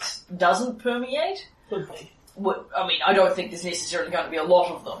effect doesn't permeate. Could be. I mean, I don't think there's necessarily going to be a lot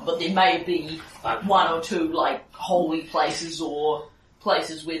of them, but there may be 1 or 2, like, holy places or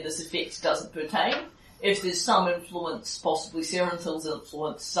places where this effect doesn't pertain. If there's some influence, possibly Serenthil's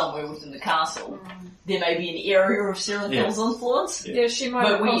influence, somewhere within the castle, there may be an area of Serenthil's influence. Yeah, she might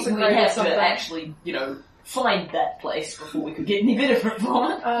But have we consecrated have something. to actually, find that place before we could get any benefit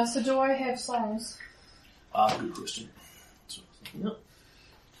from it. So do I have songs? Good question.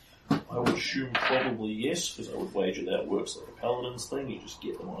 I would assume probably yes, because I would wager that works like a paladin's thing, you just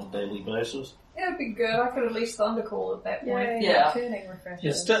get them on a daily basis. Yeah, it'd be good. I could at least Thundercall at that point. Yeah. Turning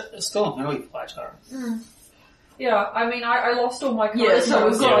refreshers. Yeah, still a melee plateau. Yeah, I mean, I lost all my charisma. Yeah, so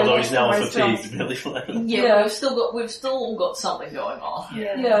we've got- Although he's now my fatigued, spells. really flat. Yeah. We've still all got something going on.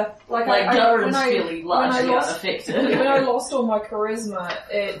 Yeah, like Durham's when feeling largely lost, unaffected. when I lost all my charisma,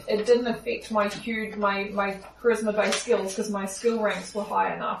 it didn't affect my charisma-based skills because my skill ranks were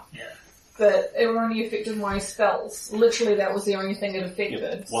high enough. Yeah. But it only affected my spells. Literally, that was the only thing it affected.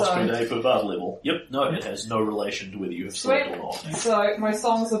 Yep. Once per day per bard level. Yep, no, it has no relation to whether you have slept or not. So my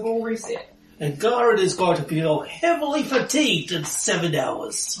songs have all reset. And Garrett is going to feel heavily fatigued in 7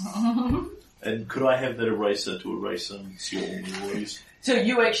 hours. And could I have that eraser to erase some your memories? So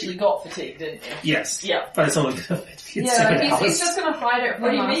you actually got fatigued, didn't you? Yes. Yeah. But it's only going to be in 7 hours. He's just going to hide it from What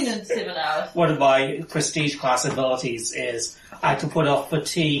do you us. mean in 7 hours? One of my prestige class abilities is I can put off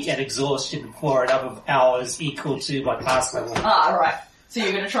fatigue and exhaustion for a number of hours equal to my class level. Ah, right. So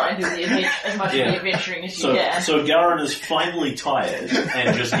you're going to try and do as much of the adventuring as you can. So Garen is finally tired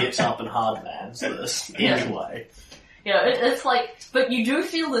and just gets up and hardmans this anyway. You know, it's like, but you do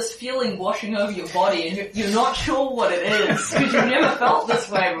feel this feeling washing over your body, and you're not sure what it is, because you've never felt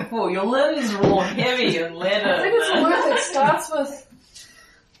this way before. Your limbs are all heavy and leather. I think it's a word that starts with...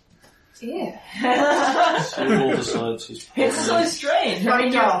 Yeah. Cyril decides his It's so strange. I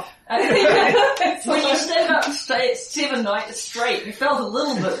mean, when you stayed up 7 nights straight, you felt a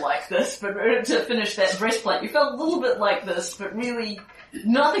little bit like this, but to finish that breastplate, you felt a little bit like this, but really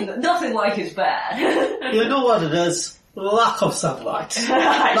nothing like as bad. You know what it is? Lack of sunlight.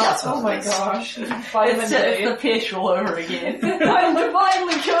 Oh my gosh. It's the Pesh all over again. I'm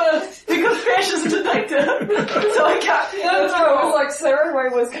divinely cursed because Pesh is detective, so I can't. No, it was like Saraway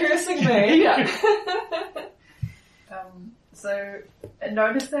was cursing me. Yeah. So,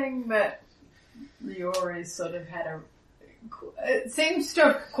 noticing that Leori's sort of had it seems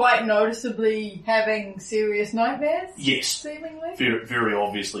to quite noticeably having serious nightmares. Yes. Seemingly. Very, very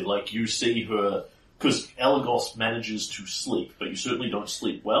obviously, like you see her, because Elagos manages to sleep, but you certainly don't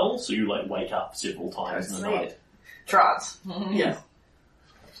sleep well, so you like wake up several times in the night. Trance. Yeah.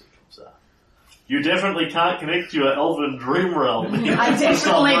 So, you definitely can't connect to your elven dream realm. I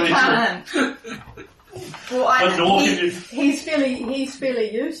definitely can't. Well, he's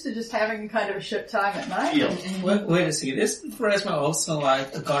fairly used to just having kind of a shit time at night. Yeah. Wait a second, isn't Pharasma also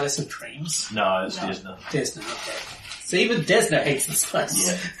like the goddess of dreams? No, it's Desna. Desna, okay. So even Desna hates this place.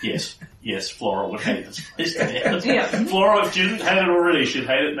 Yeah. Yes, Flora would hate this place. Yeah. Flora, if she didn't hate it already, she'd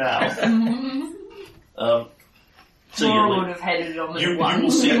hate it now. So Flora would have hated it on the one. You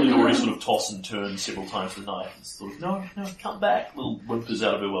will see Leori sort of toss and turn several times a night. And sort of, no, come back. Little whimpers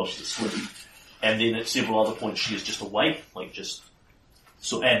out of her while she's asleep. And then at several other points she is just awake,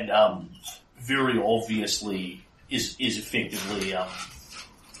 very obviously is effectively,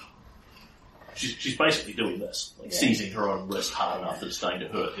 she's basically doing this, seizing her own wrist hard enough that it's starting to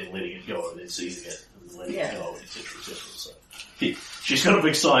hurt, then letting it go, and then seizing it, and then letting it go, etc., etc. So, she's got a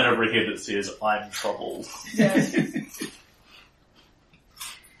big sign over her head that says, I'm troubled. Yes.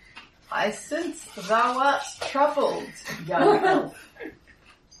 I sense thou art troubled, young elf.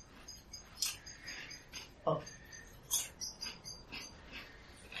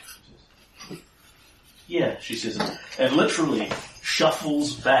 Yeah, she says, and literally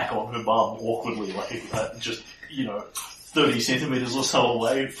shuffles back on her bum awkwardly, like 30 centimeters or so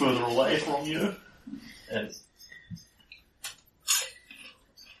further away from you, and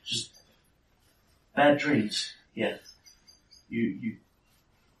just bad dreams. Yeah,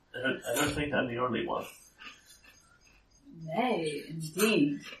 I don't think I'm the only one. Nay,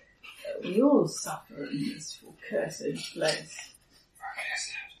 indeed, we all suffer in this cursed place,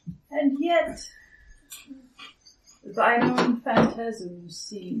 and yet. Thine own phantasms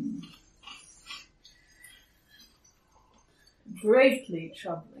seem greatly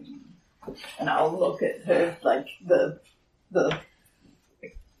troubling. And I'll look at her, like, the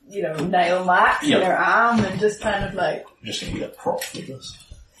nail marks in her arm and just kind of like... I'm just going to get a prop for this.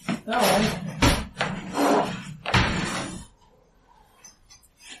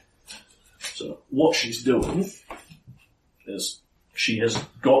 So, what she's doing is she has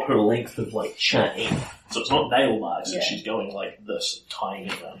got her length of, chain. So it's not nail marks, she's going like this and tying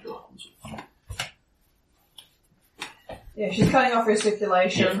it around her arms. Yeah, she's cutting off her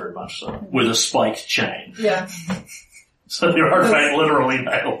circulation. Yeah, very much so. With a spiked chain. Yeah. So there are literally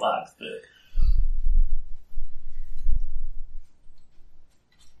nail marks there.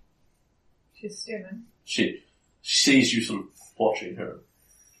 She's stimming. She sees you sort of watching her.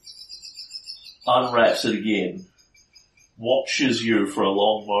 Unwraps it again. Watches you for a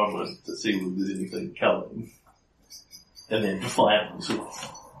long moment to see whether there's anything coming. And then defiantly sort of...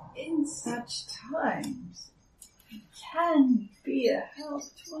 In such times, it can be a help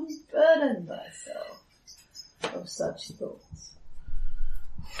to unburden thyself of such thoughts.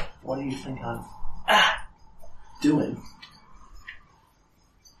 What do you think I'm doing? You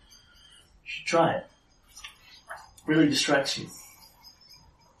should try it. Really distracts you.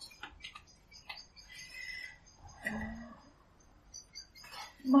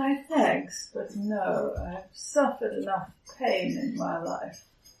 My thanks, but no, I've suffered enough pain in my life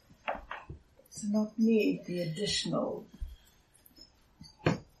to not need the additional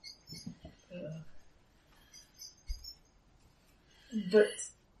But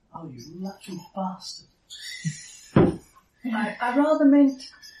Oh, you lucky bastard. I rather meant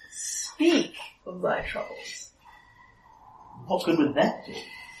speak of thy troubles. What good would that do?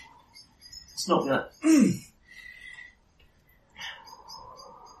 It's not gonna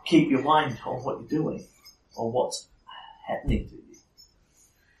keep your mind on what you're doing, or what's happening to you.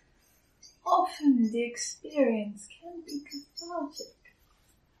 Often the experience can be cathartic.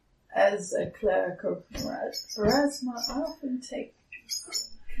 As a cleric of Pharasma, I often take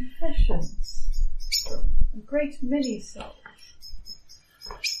confessions from a great many souls.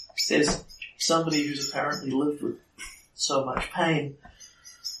 Says somebody who's apparently lived with so much pain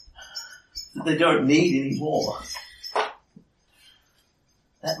that they don't need any more.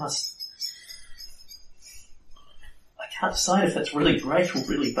 That must... I can't decide if that's really great or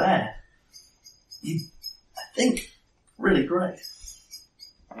really bad. I think really great.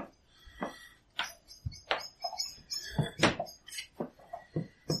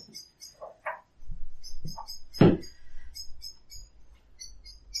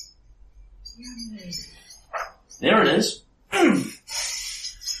 Young lady. There it is. I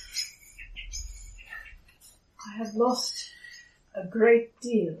have lost a great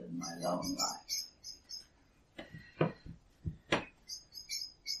deal in my long life.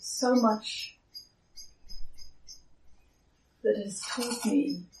 So much that has taught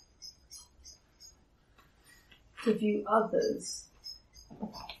me to view others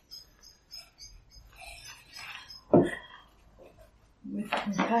with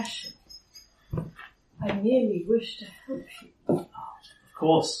compassion. I merely wish to help you. Of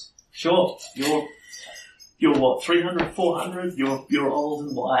course. Sure. You're what, 300, 400? You're old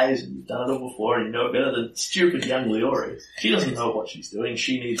and wise and you've done it all before and you know better than stupid young Leori. She doesn't know what she's doing.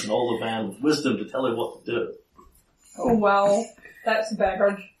 She needs an older man with wisdom to tell her what to do. Oh wow, that's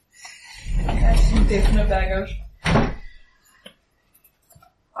baggage. That's some definite baggage.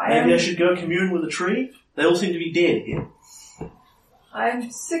 Maybe I should go commune with a tree? They all seem to be dead here.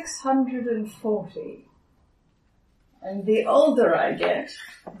 I'm 640. And the older I get,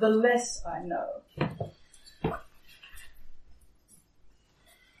 the less I know.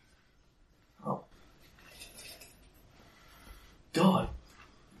 Oh. God.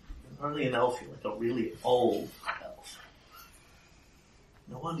 You're only an elf, you're like a really old elf.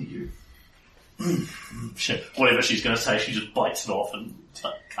 No wonder you... Whatever she's going to say, she just bites it off and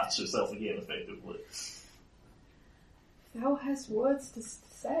cuts herself again, effectively. Thou hast words to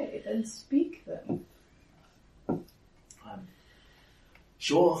say, then speak them. I'm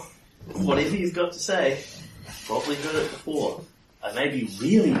sure, whatever you've got to say, I've probably heard it before. I may be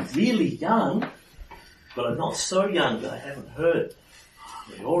really, really young, but I'm not so young that I haven't heard.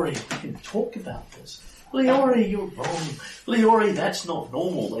 Leori, we can talk about this. Leori, you're wrong. Leori, that's not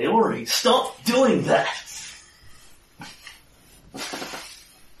normal. Leori, stop doing that.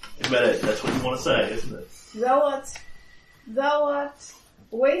 That's what you want to say, isn't it? Thou art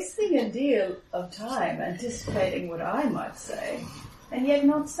wasting a deal of time anticipating what I might say, and yet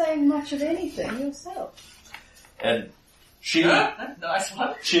not saying much of anything yourself. And she, nice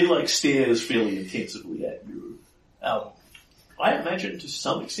one. She stares fairly intensively at you. I imagine to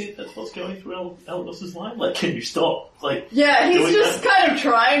some extent that's what's going through Elvis's mind. Can you stop? Yeah, he's just kind of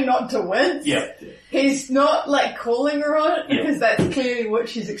trying not to wince. Yeah. He's not calling her on it because that's clearly what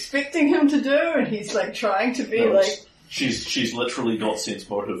she's expecting him to do, and he's trying to be She's literally got sense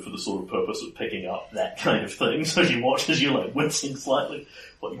motive for the sort of purpose of picking up that kind of thing. So she watches you wincing slightly.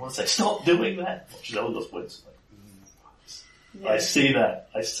 What you want to say? Stop doing that. Watches Elvis wince. I see that.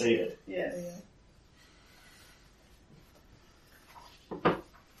 I see it. Yeah.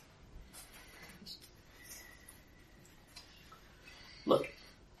 Look,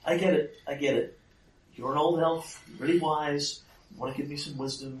 I get it. You're an old elf, you're really wise, you want to give me some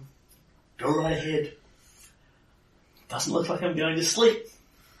wisdom. Go right ahead. Doesn't look like I'm going to sleep.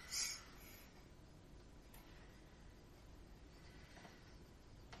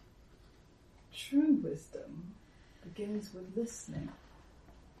 True wisdom begins with listening.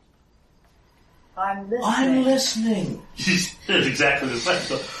 I'm listening. She's exactly the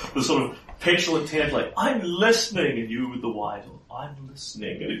same. The sort of petulant tend, I'm listening, and you with the wide, I'm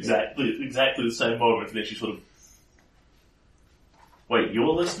listening, at exactly the same moment, and then she sort of, wait, you're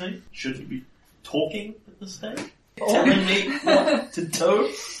listening? Shouldn't you be talking at this stage? Telling me what to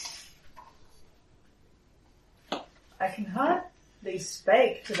do? I can hardly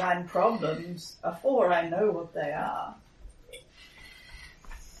speak to thine problems afore I know what they are.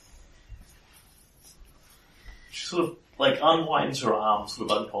 She sort of unwinds her arms sort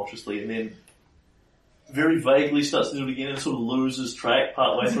of unconsciously and then very vaguely starts to do it again and sort of loses track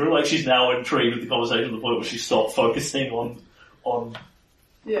partway through. She's now intrigued with the conversation to the point where she stopped focusing on on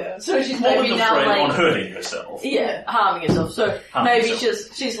Yeah. So she's more maybe than now afraid like... on hurting herself. Yeah, harming herself. So Harming maybe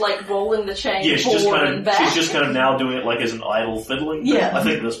herself. she's like rolling the chain Yeah, forward and back. she's just kind of now doing it like as an idle fiddling. Yeah. I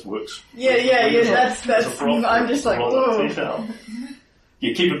think this works. Yeah, that's, It's a rock. I'm just like, Roll it whoa. out.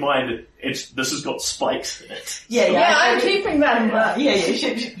 Yeah, keep in mind, this has got spikes in it. Yeah, I'm keeping that in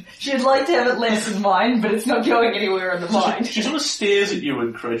mind. She'd like to have it less in mind, but it's not going anywhere in the mind. She sort of stares at you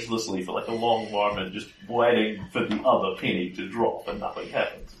incredulously for like a long moment, just waiting for the other penny to drop, and nothing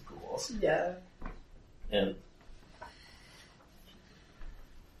happens, of course. Yeah. And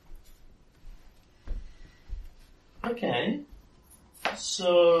okay,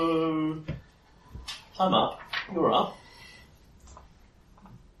 so I'm up. You're up.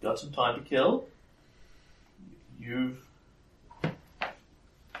 Got some time to kill. You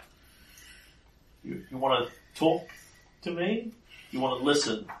want to talk to me? You want to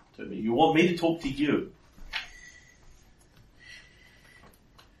listen to me? You want me to talk to you?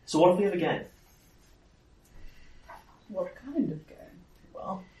 So what if we have a game? What kind of game?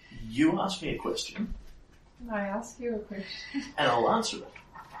 Well, you ask me a question, I ask you a question. and I'll answer it.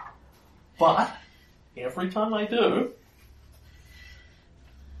 But every time I do,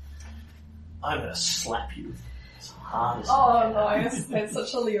 I'm going to slap you as hard as I Oh, nice. That's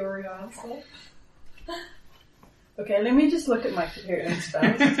such a Leori answer. Okay, let me just look at my healing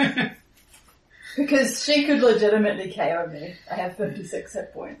spells. Because she could legitimately KO me. I have 56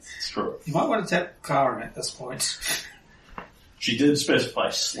 hit points. It's true. You might want to tap Karen at this point. She did specify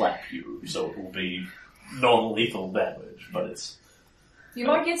slap you, so it will be non-lethal damage, but it's... You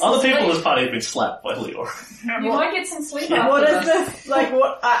might get some Other sleep. people in this party have been slapped by Leo. You might get some sleep after What is this. this? Like,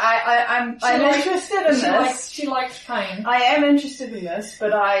 what? I'm interested in this. She likes pain. I am interested in this,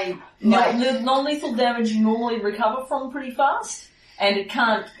 but I like. The non-lethal damage you normally recover from pretty fast, and it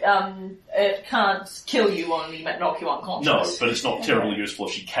can't kill you, only knock you unconscious. No, but it's not terribly useful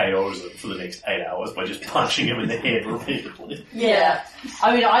if she KOs him for the next 8 hours by just punching him in the head repeatedly. Yeah.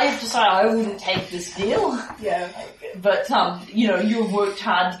 I mean, I have to say I wouldn't take this deal. Yeah. But, you've worked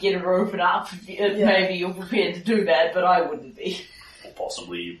hard to get her open up. Maybe you're prepared to do that, but I wouldn't be. Or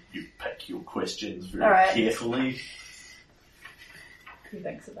possibly you pick your questions very All right. carefully. Who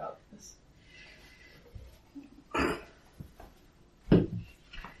thinks about this?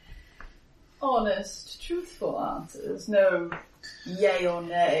 Honest, truthful answers. No yay or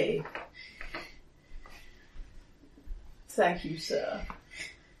nay. Thank you, sir.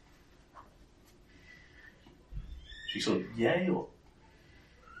 She sort of, yay or...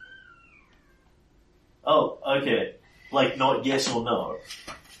 Oh, okay. Like, not yes or no.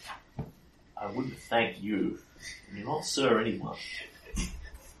 I wouldn't thank you. You're not sir anyone.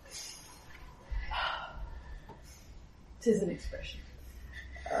 Tis an expression.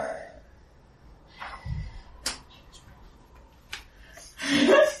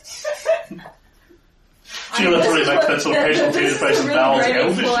 She literally makes that sort of patient This is face a and really bows great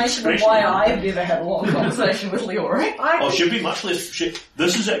elvish explanation of expression. why I've never had a long conversation with Leori. Oh, she'd be much less...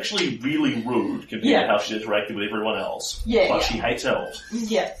 this is actually really rude compared Yeah. to how she interacted with everyone else. Yeah, But yeah. she hates elves.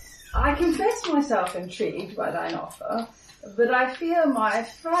 Yeah. I confess myself intrigued by thine offer, but I fear my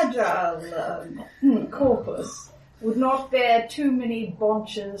fragile corpus would not bear too many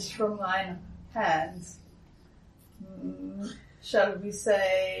bonches from thine hands. Shall we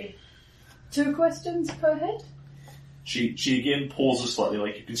say 2 questions per head? She again pauses slightly,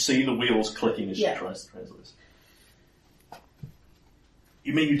 like you can see the wheels clicking as she Yeah. tries to translate this.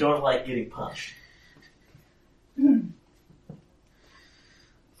 You mean you don't like getting punched?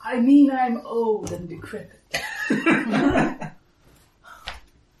 I mean I'm old and decrepit.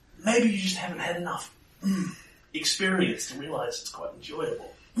 Maybe you just haven't had enough experience to realise it's quite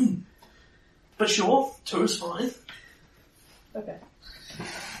enjoyable. But sure, 2 is fine. Okay.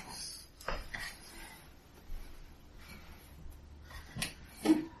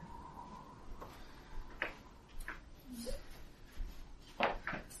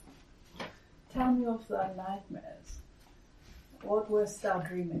 Tell me of thy nightmares. What wast thou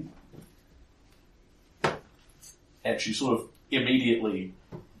dreaming? And she sort of immediately,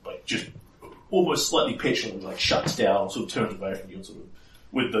 like, just almost slightly petulantly, like, shuts down, sort of turns away from you, and sort of,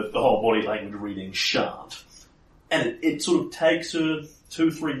 with the whole body language reading, shan't. And it sort of takes her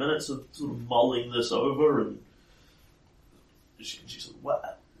 2-3 minutes of sort of mulling this over, and she's sort of,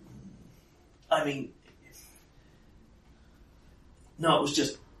 what? I mean, no, it was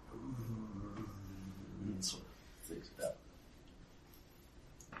just, sort of thinks about.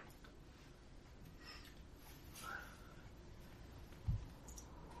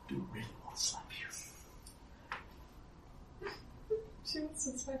 Do really want to slap you. She wants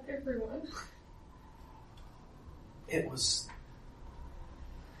to slap everyone. It was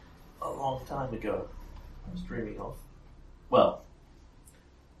a long time ago I was dreaming of. Well,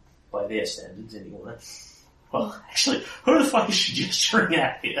 by their standards anyway. Well, actually, who the fuck is she gesturing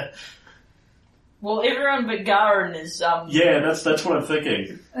at here? Well, everyone but Garen is, Yeah, that's what I'm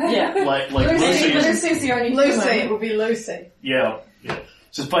thinking. yeah. Like Lucy. Lucy's the only Lucy, human. it would be Lucy. Yeah.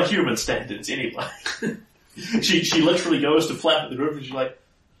 So it's by human standards anyway. she literally goes to flap at the group and she's like,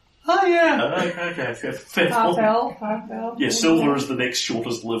 oh yeah, okay, fair Half point. elf. Yeah, Silver is the next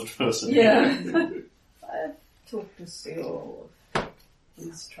shortest lived person. Yeah. I've talked to Seal of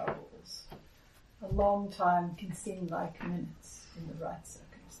his troubles. A long time can seem like minutes in the right circumstances.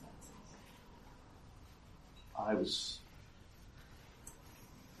 I was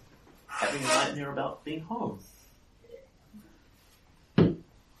having a nightmare about being home.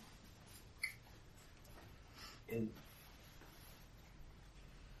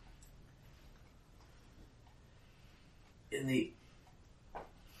 In the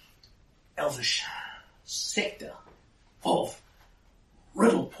Elvish sector of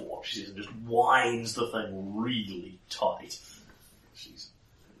Riddleport, she says, and just winds the thing really tight. She's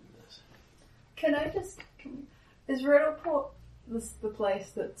Is Riddleport the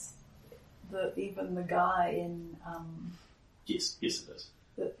place that's even the guy in Yes it is.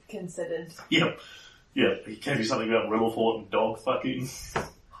 that considered Yeah, he gave you something about Riddleport and dog fucking.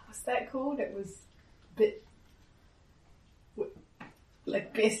 what's that called? It was a bit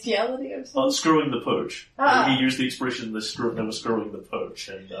like bestiality or something. Screwing the pooch. Ah. He used the expression they were screwing the pooch,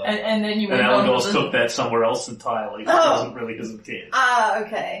 and And then you went on Alagos with took that somewhere else entirely. That wasn't really his intent.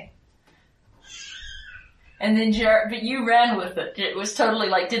 Okay. And then Jared, but you ran with it. It was totally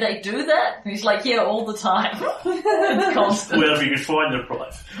like, did they do that? And he's like, yeah, all the time. It's constant. Wherever you could find the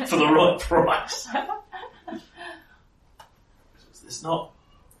right for the right price. There's not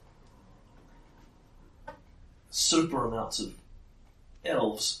super amounts of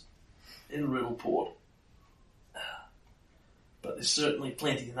elves in Riddleport, but there's certainly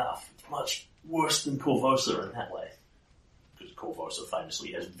plenty enough. It's much worse than Corvosa in that way. Because Corvosa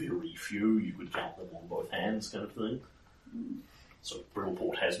famously has very few, you could count them on both hands kind of thing. So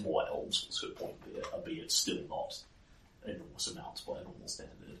Riddleport has more elves, was her point there, albeit still not enormous amounts by a normal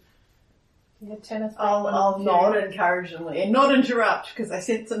standard. Yeah, tennis. I'll nod encouragingly and not interrupt because I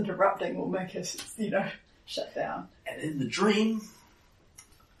sense interrupting will make us, shut down. And in the dream,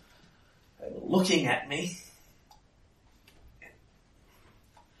 they were looking at me,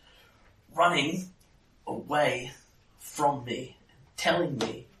 running away from me, and telling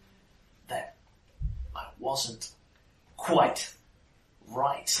me that I wasn't quite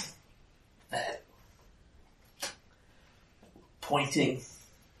right, that pointing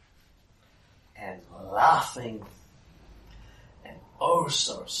and laughing and oh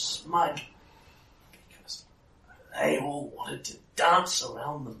so smug because they all wanted to dance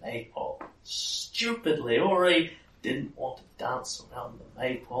around the maypole. Stupidly, Ori didn't want to dance around the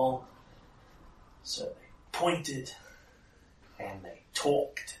maypole, so they pointed and they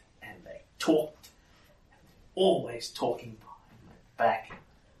talked and they talked and they're always talking behind my back.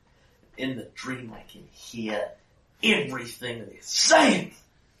 In the dream I can hear everything they're saying.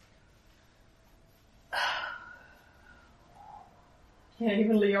 Yeah,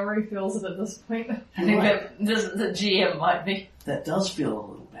 even Leori feels it at this point. I think that the GM might be. That does feel a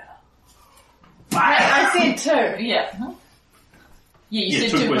little better. I said two. Yeah. Yeah, you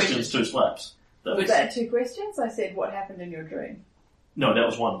said two two questions, two slaps. Was that two questions? I said what happened in your dream. No, that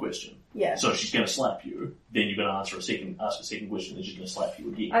was one question. Yeah. So she's going to slap you, then you're going to ask a second question, then she's going to slap you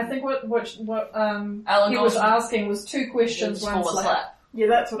again. I think what he Alagos was asking was two questions, one full of slap. Yeah,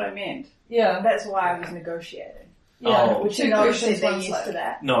 that's what I meant. Yeah, That's why I was negotiating. yeah. Oh. Which Two you know questions, said they're one used slap. to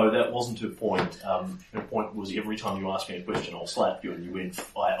that. No, that wasn't her point. Her point was every time you ask me a question, I'll slap you, and you went,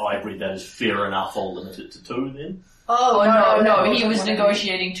 I read that as fair enough, I'll limit it to two then. Oh, no, he that was wasn't what I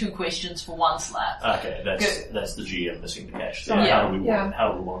negotiating two questions for one slap. Okay, that's the GM missing the cash. So Yeah.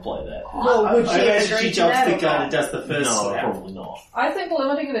 How do we want to play that? Well, would she I imagine agree she to jumps that the or gun not? and does the first No, slap. probably not. I think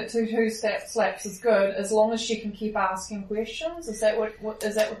limiting it to two slaps is good, as long as she can keep asking questions. Is that what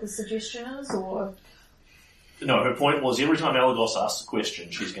the suggestion is, or? No, her point was every time Alagos asks a question,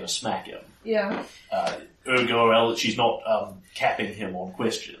 she's going to smack him. Yeah. Ergo, she's not capping him on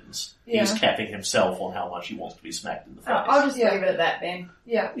questions. Yeah. He's capping himself on how much he wants to be smacked in the face. I'll just Yeah. leave it at that then.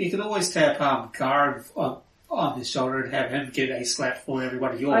 Yeah. You can always tap Garen on his shoulder and have him get a slap for every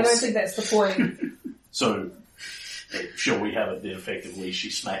one of yours. I don't think that's the point. So, shall we have it then effectively she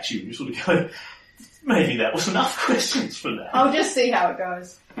smacks you and you sort of go, maybe that was enough questions for now. I'll just see how it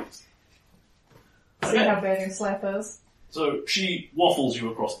goes. See how bad your slap is. So she waffles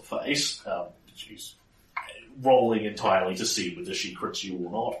you across the face. She's rolling entirely to see whether she crits you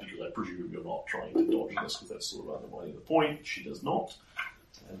or not, because I presume you're not trying to dodge this, because that's sort of undermining the point. She does not.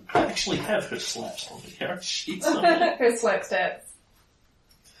 And I actually have her slaps on the character sheet somewhere. Her slap stats.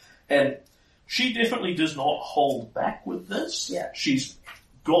 And she definitely does not hold back with this. Yeah. She's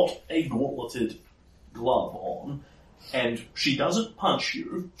got a gauntleted glove on, and she doesn't punch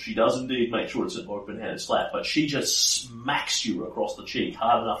you. She does indeed make sure it's an open-handed slap, but she just smacks you across the cheek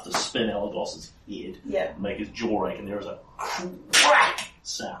hard enough to spin Elagos's head Yeah. and make his jaw ache, and there is a crack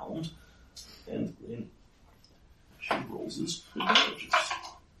sound. And then she rolls his damages.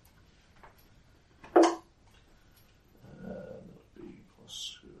 That would be plus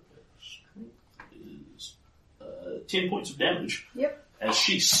strength is 10 points of damage. Yep. As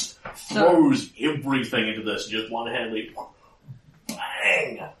she throws everything into this, just one-handedly,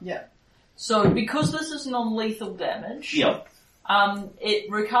 bang! Yeah. So, because this is non-lethal damage, Yep.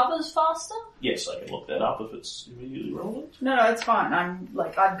 It recovers faster? Yes, I can look that up if it's immediately relevant. No, it's fine.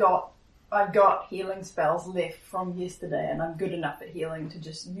 I've got healing spells left from yesterday, and I'm good enough at healing to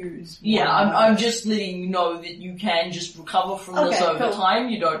just use. Yeah, one. I'm just letting you know that you can just recover from this over cool. time.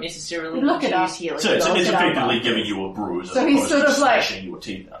 You don't necessarily Look need it to up. use healing. So it's Look it up effectively after. giving you a bruise as So he's opposed sort to of like- slashing your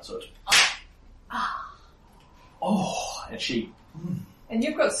teeth out. So it's, oh, and she... And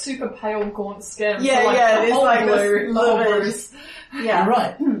you've got super pale gaunt skin. Yeah, so like yeah, the it is whole like blue, this the whole livid- bruise. Yeah. You're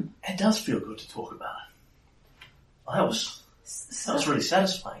right. It does feel good to talk about it. That was really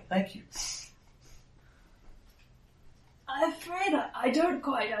satisfying. Thank you. I'm afraid I don't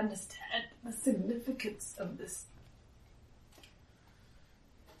quite understand the significance of this.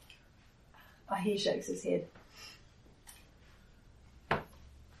 He shakes his head.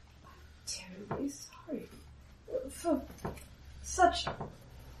 Terribly sorry for such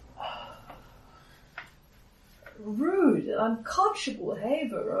rude and unconscionable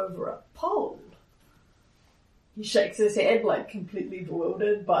behavior over a pole. He shakes his head, like completely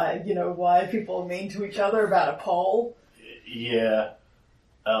bewildered by, why people are mean to each other about a pole. Yeah.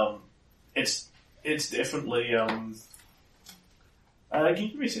 It's definitely, can you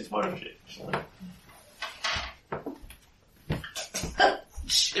give me a sense motive check?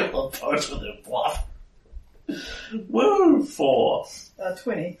 She'll approach with her bluff. Woo! 4.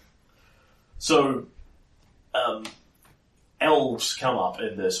 20. So, elves come up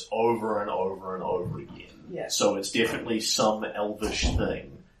in this over and over and over again. Yeah. So it's definitely some elvish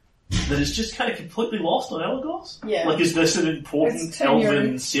thing that is just kind of completely lost on Elagos. Yeah. Like, is this an important It's tenure.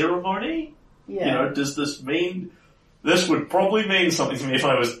 elven ceremony? Yeah. Does this mean... This would probably mean something to me if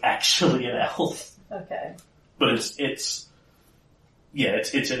I was actually an elf. Okay. But it's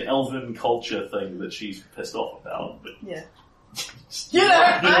an elven culture thing that she's pissed off about. But Yeah. you're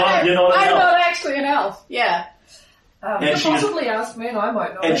not an I'm elf. not actually an elf. Yeah. And You could she is- possibly ask me and I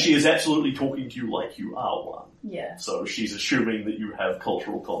might know. And she is absolutely talking to you like you are one. Yeah. So she's assuming that you have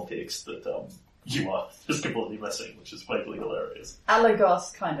cultural context that you are just completely missing, which is vaguely hilarious.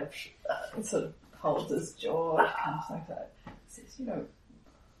 Alagos kind of sort of holds his jaw, kind of like that. Says,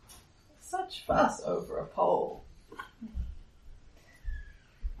 such fuss over a pole.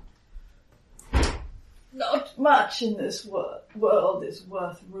 Not much in this world is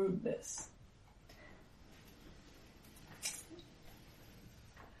worth rudeness.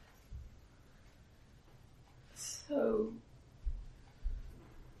 So,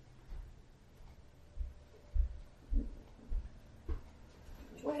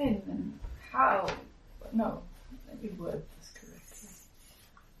 when and how? No, let me word this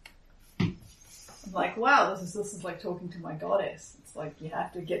correctly. I'm like, wow, this is like talking to my goddess. It's like you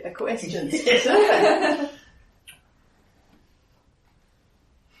have to get the questions specific.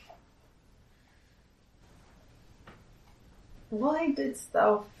 Why didst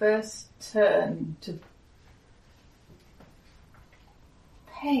thou first turn to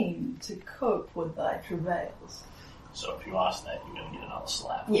pain to cope with thy travails? So if you ask that, you're going to get another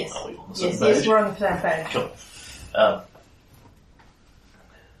slap. Yes. Are we on the same Yes, page? we're on the same page. Cool.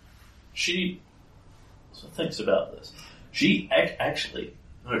 She thinks about this. She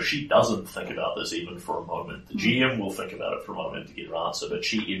she doesn't think about this even for a moment. The GM will think about it for a moment to get her answer, but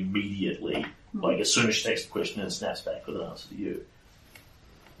she immediately, like as soon as she takes the question and snaps back with an answer to you.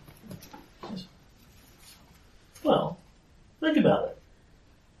 She says, well, think about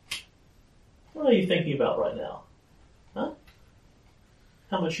it. What are you thinking about right now? Huh?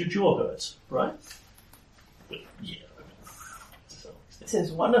 How much your jaw hurts, right? But, yeah. This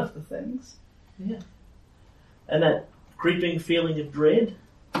is one of the things. Yeah. And that creeping feeling of dread,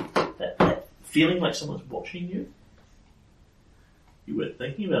 that feeling like someone's watching you, you weren't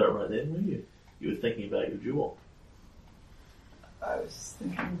thinking about it right then, were you? You were thinking about your jaw. I was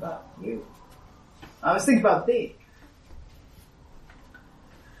thinking about you. I was thinking about the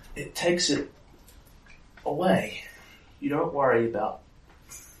It takes it away. You don't worry about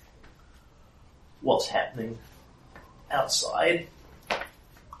what's happening outside,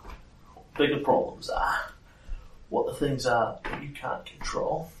 what bigger problems are, what the things are that you can't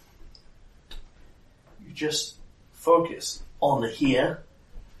control. You just focus on the here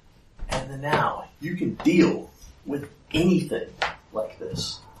and the now. You can deal with anything like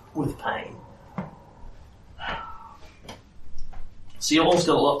this with pain. Sion's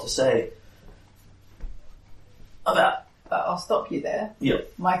got a lot to say about... I'll stop you there.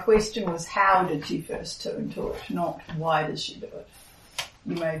 Yep. My question was, how did she first turn to it, not why does she do it?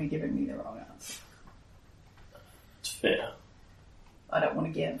 You may be giving me the wrong answer. It's fair. I don't want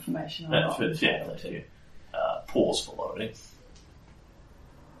to get information I'm That's not entitled to. Pause for loading.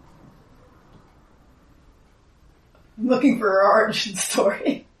 I'm looking for her origin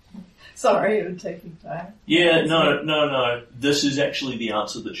story. Sorry, it would take me time. Yeah, no. This is actually the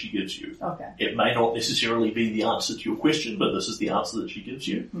answer that she gives you. Okay. It may not necessarily be the answer to your question, but this is the answer that she gives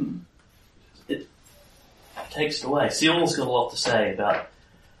you. It takes it away. Sion's got a lot to say about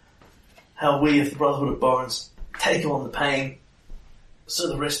how we of the Brotherhood of Bones take on the pain so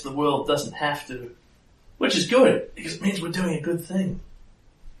the rest of the world doesn't have to. Which is good, because it means we're doing a good thing.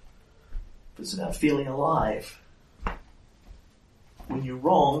 It's about feeling alive. When you're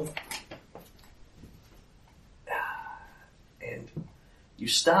wrong, and you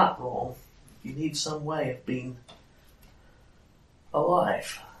start wrong, you need some way of being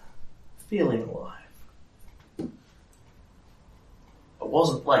alive, feeling alive. It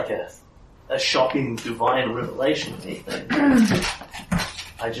wasn't like a shocking divine revelation or anything.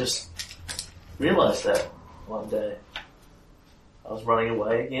 I just realized that one day. I was running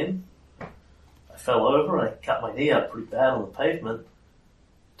away again. I fell over, I cut my knee up pretty bad on the pavement.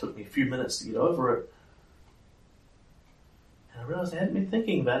 Took me a few minutes to get over it. And I realized I hadn't been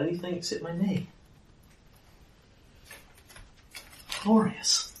thinking about anything except my knee.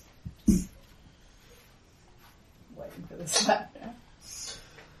 Glorious. Waiting for the slap now.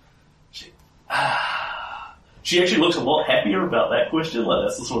 She actually looks a lot happier about that question. Like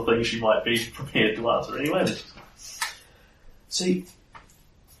that's the sort of thing she might be prepared to answer anyway. See,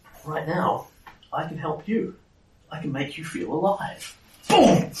 right now, I can help you. I can make you feel alive.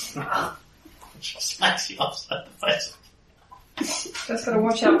 Boom! She smacks you upside the face. Just gotta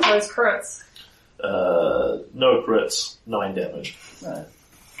watch out for those crits. No crits, 9 damage. Right.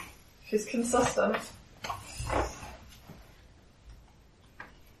 She's consistent.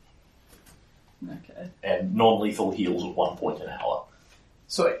 Okay. And non-lethal heals at 1 point an hour.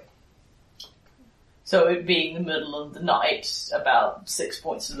 Sweet. So it being the middle of the night, about 6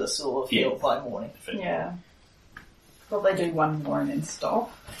 points of this sort of heal by morning. Yeah. Probably do one more and then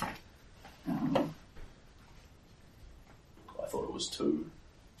stop. I thought it was 2.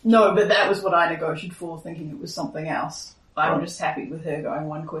 No, but that was what I negotiated for, thinking it was something else. I'm just happy with her going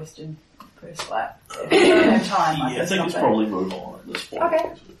one question per slap. If we don't have time, I think it's probably move on at this point. Okay.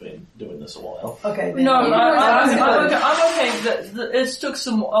 Because we've been doing this a while. Okay, then. No, I'm always okay. It took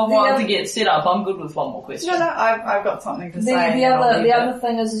a while to get set up. I'm good with one more question. No, I've got something to say. The other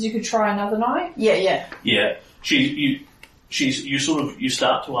thing is you could try another night. Yeah. Yeah. You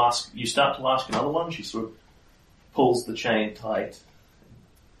start to ask another one. She sort of pulls the chain tight.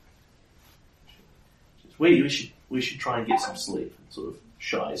 We should try and get some sleep, and sort of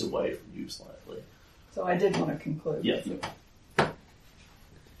shies away from you slightly. So I did want to conclude. Yeah.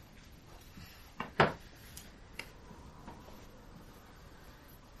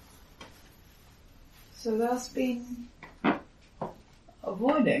 So that's been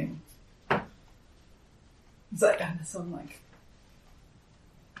avoiding. Is that kind of sound like?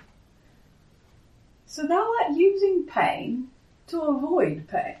 So they're like using pain to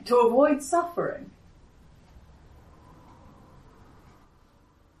avoid suffering.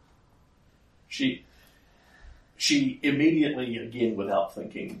 She immediately, again without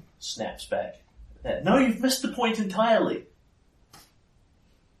thinking, snaps back. No, you've missed the point entirely.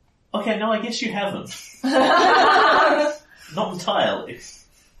 Okay, no, I guess you haven't. Not entirely.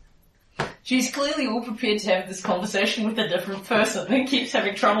 She's clearly all prepared to have this conversation with a different person and keeps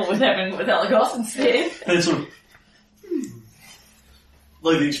having trouble with having with Elagos instead. And it's sort of,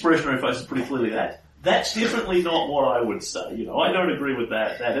 like the expression on her face is pretty clearly that. That's definitely not what I would say, I don't agree with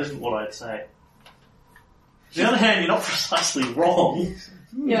that. That isn't what I'd say. On the other hand, you're not precisely wrong.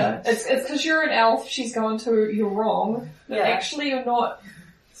 Yeah, it's because you're an elf, she's going to, you're wrong. But Yeah. actually you're not.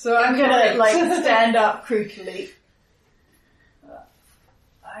 So I'm gonna stand up creakily.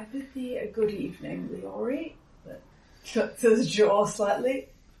 I bid thee a good evening, Leori. But shuts his jaw slightly.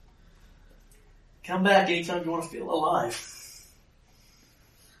 Come back anytime you want to feel alive.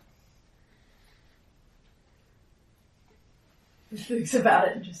 He thinks about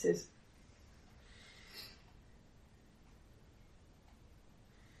it and just says,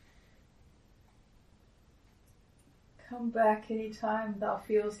 come back anytime thou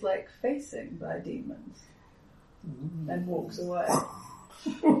feels like facing thy demons. And walks away.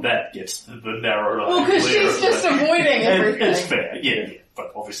 That gets the narrow eye. Well, because she's just avoiding everything. It's fair, yeah.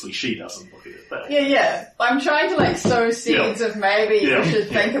 But obviously she doesn't look at it that way. Yeah. I'm trying to like sow seeds of maybe you should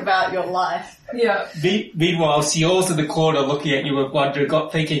think about your life. Yeah. Meanwhile, Sio's in the corner looking at you with wonder,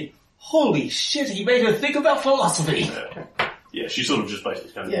 thinking, holy shit, he made her think about philosophy. Yeah, she sort of just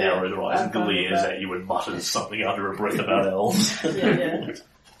basically kind of narrows her eyes and glares at you and mutters something under her breath about elves. Yeah.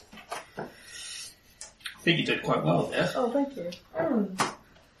 I think you did quite well there. Oh, thank you.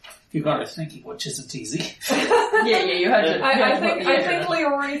 You got her thinking, which isn't easy. You had to. I think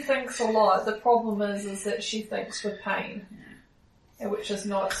Leori thinks a lot. The problem is that she thinks with pain, which is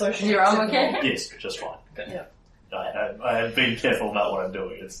not socially Your arm acceptable. okay? Yes, just fine. Yeah. I have been careful about what I'm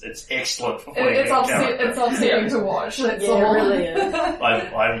doing. It's excellent for putting It's upsetting to watch. That's all. It really is.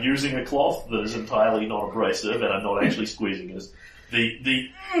 I'm using a cloth that is entirely not abrasive, and I'm not actually squeezing it. The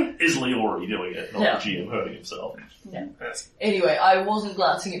is Leori doing it, not the GM hurting himself. Yeah. Anyway, I wasn't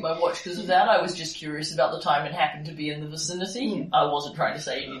glancing at my watch because of that. I was just curious about the time it happened to be in the vicinity. I wasn't trying to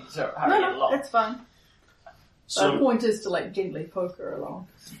say you need to hurry it along. That's fine. So the point is to like gently poke her along.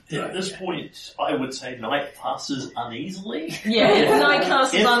 at this point, I would say night passes uneasily. Yeah, if night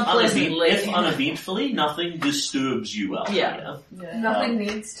passes unpleasantly. If uneventfully, nothing disturbs you out Yeah. here. Nothing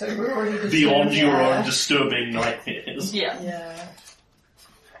needs to. We're already disturbed. Beyond your own disturbing nightmares. Yeah.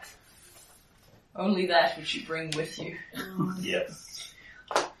 Only that which you bring with you. Yeah. Is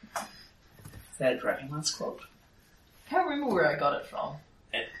that a Dragonlance quote? I can't remember where I got it from.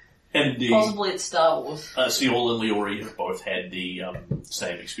 And Possibly it's Star Wars. Siol and Leori have both had the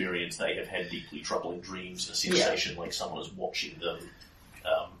same experience. They have had deeply troubling dreams, a sensation like someone is watching them.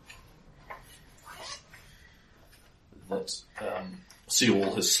 That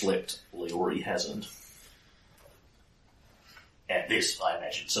Siol has slept, Leori hasn't. At this, I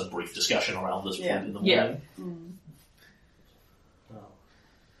imagine, some brief discussion around this point in the morning.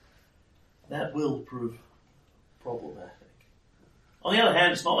 That will prove problematic. On the other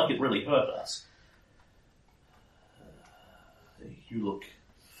hand, it's not like it really hurt us. You look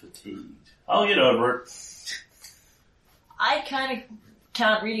fatigued. I'll get over it. I kind of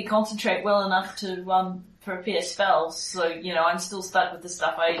can't really concentrate well enough to prepare spells, so, I'm still stuck with the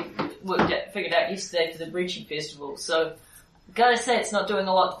stuff I figured out yesterday for the Breaching Festival, so gotta say it's not doing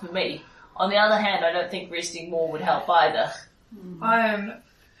a lot for me. On the other hand, I don't think resting more would help either. I am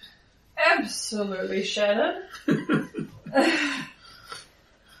absolutely shattered.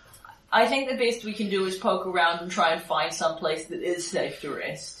 I think the best we can do is poke around and try and find some place that is safe to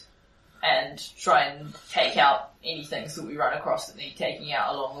rest. And try and take out any things that we run across that need taking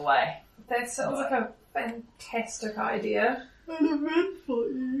out along the way. That sounds like a fantastic idea. An eventful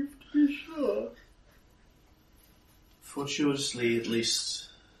eve, to be sure. Fortuitously, at least,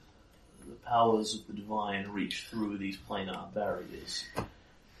 the powers of the divine reach through these planar barriers.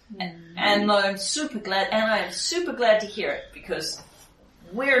 And I'm super glad, to hear it, because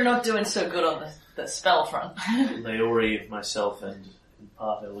we're not doing so good on the spell front. Leori, myself, and in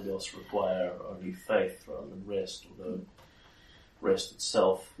part Elagos require only faith rather than rest, although rest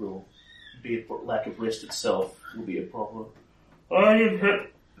itself will be lack of rest itself will be a problem. I am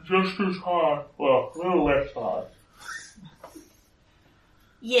hit just as hard. Well, a little less hard.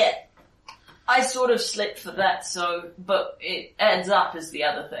 Yeah, I sort of slept for that, but it adds up is the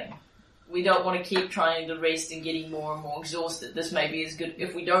other thing. We don't want to keep trying to rest and getting more and more exhausted. This may be as good,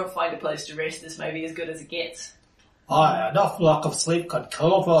 if we don't find a place to rest, this may be as good as it gets. Aye, enough lack of sleep can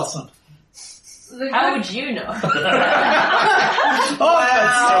kill a person. How would you know? That's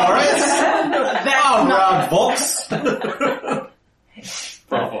round books.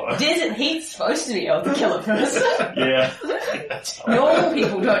 Bravo. Desert heat's supposed to be able to kill a person. Yeah. Normal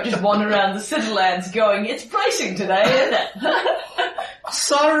people don't just wander around the Citylands going, it's bracing today, isn't it?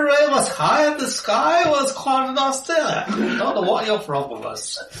 Sunray was high in the sky, was quite enough still. I don't know what your problem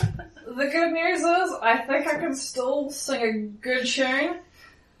was. The good news is, I think I can still sing a good tune.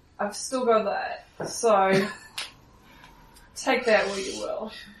 I've still got that. So, take that where you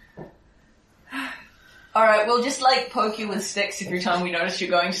will. Alright, we'll just poke you with sticks every time we notice you're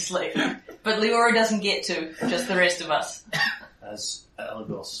going to sleep. But Leora doesn't get to, just the rest of us. As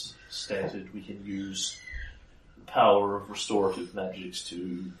Elagos stated, we can use the power of restorative magics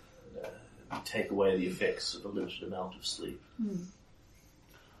to take away the effects of a limited amount of sleep.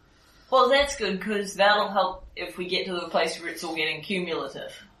 Well, that's good, because that'll help if we get to the place where it's all getting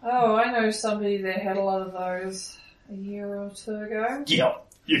cumulative. Oh, I know somebody that had a lot of those a year or two ago. Yep.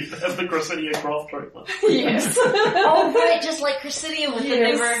 You have the Chryssia Croft treatment. Yes. Oh, right, just like Chryssia with the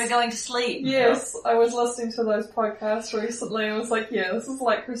Yes. never ever going to sleep. Yes, I was listening to those podcasts recently and I was like, yeah, this is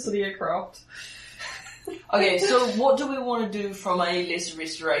like Chryssia Croft. Okay, so what do we want to do from a lesser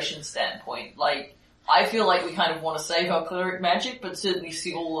restoration standpoint? Like, I feel like we kind of want to save our cleric magic, but certainly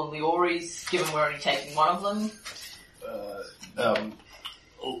Sigil and Leori's, given we're only taking one of them.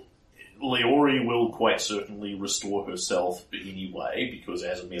 Leori will quite certainly restore herself anyway, because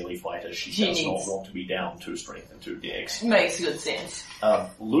as a melee fighter, she does not want to be down 2 strength and 2 dex. Makes good sense.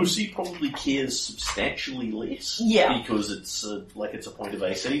 Lucy probably cares substantially less. Yeah. Because it's it's a point of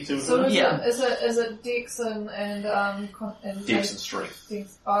AC to So her. is it Dex and Dex and strength.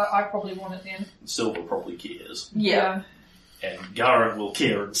 Dex? I probably want it then. Silver probably cares. Yeah. And Garen will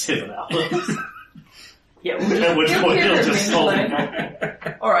care in 7 hours. Yeah, At which point he'll just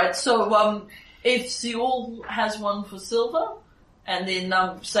stop. Alright, so, if Sigil has one for Silver, and then,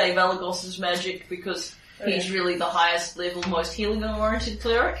 save Alagos's magic because he's really the highest level, most healing oriented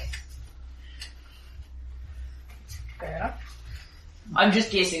cleric. Fair enough. I'm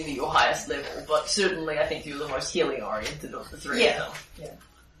just guessing that you're highest level, but certainly I think you're the most healing oriented of the three of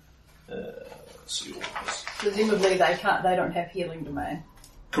them. Sigil. Presumably they don't have healing domain.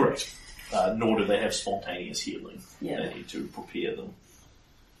 Correct. Nor do they have spontaneous healing. Yeah. They need to prepare them.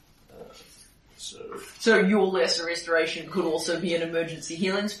 So your lesser restoration could also be an emergency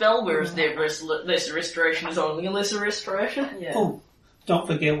healing spell, whereas their lesser restoration is only a lesser restoration? Yeah. Oh, don't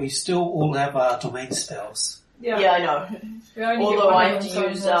forget we still all have our domain spells. Yeah, I know. Although I have to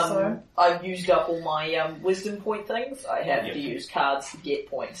use, also. I've used up all my wisdom point things, I have to use cards to get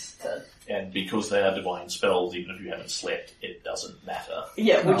points to... And because they are divine spells, even if you haven't slept, it doesn't matter.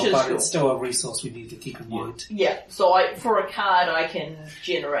 Yeah, which is but cool. It's still a resource we need to keep in mind. Yeah, so for a card I can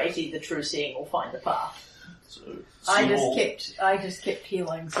generate either True Seeing or Find the Path. So, I just kept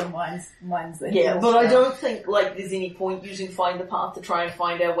healing, so mine's the Yeah, heal but I spell. don't think there's any point using Find the Path to try and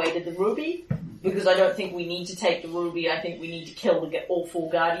find our way to the ruby, because I don't think we need to take the ruby. I think we need to kill all 4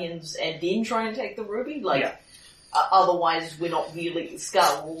 guardians and then try and take the ruby. Otherwise we're not really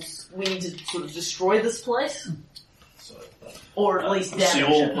skulls. We need to sort of destroy this place, or at least damage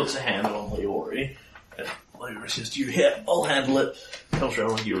Sigil it. puts a hand on Leori, and Leori says, I'll handle it. Comes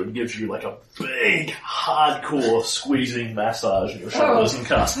around on you and gives you like a big, hardcore squeezing massage in your shoulders and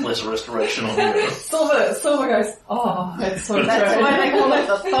casts Lesser Restoration on you. Silver goes, oh, that's so That's good. why they call it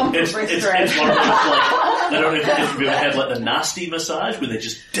the thump It's one of those, restoration. I don't know if you've ever had like the nasty massage where they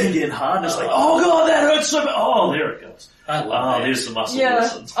just dig in hard and it's like, oh god, that hurts so bad. Oh, there it goes. I love that. There's the muscle Yeah.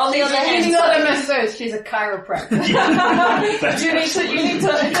 lessons. On the other hand, She's not a masseuse, she's a chiropractor.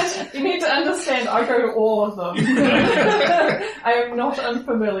 You need to understand I go to all of them. I am not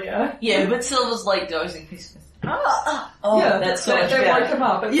unfamiliar. yeah, but Silver's like dozing. That's so that, much that better. woke him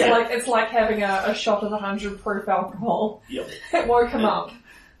up. Yeah. It's like having a shot of 100 proof alcohol. Yep. It woke him up.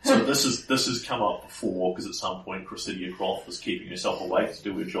 So this has come up before because at some point Chryssia Croft was keeping herself awake to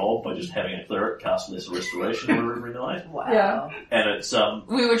do her job by just having a cleric cast Lesser Restoration on her every night. Wow. Yeah. And it's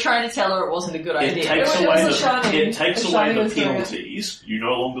We were trying to tell her it wasn't a good it idea. takes It away was a shiny. it takes A away shiny the was doing it. penalties. You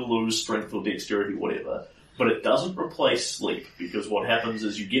no longer lose strength or dexterity, whatever. But it doesn't replace sleep, because what happens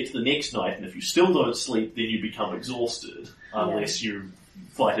is you get to the next night, and if you still don't sleep, then you become exhausted, unless you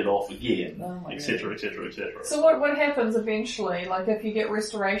fight it off again, etc., etc., etc. So what happens eventually? Like if you get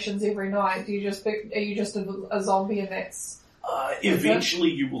restorations every night, are you just a zombie and that's...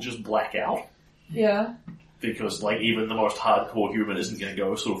 Eventually you will just black out, Yeah. because like even the most hardcore human isn't going to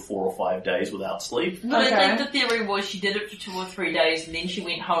go sort of 4 or 5 days without sleep. But Okay. I think the theory was she did it for 2 or 3 days, and then she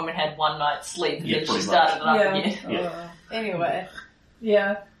went home and had one night's sleep, and Yeah, then she pretty started it up Yeah. again. Yeah. Anyway,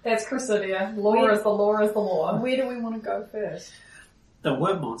 Yeah. That's Chryssia. Law is the law. where do we want to go first? The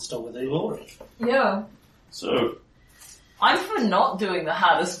worm monster with Elori. Yeah. So I'm for not doing the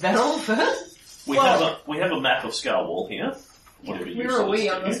hardest battle first. we have a map of Scarwall here. Whatever you Where are we see.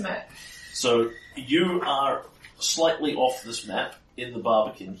 on this map? So you are slightly off this map in the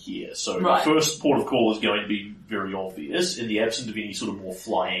Barbican here. So Right. the first port of call is going to be very obvious. In the absence of any sort of more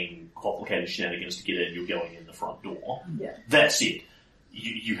flying, complicated shenanigans to get in, you're going in the front door. Yeah. That said,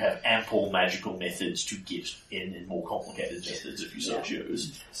 you have ample magical methods to get in more complicated methods if you so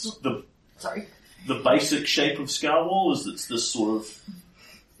choose. The basic shape of Scarwall is it's this sort of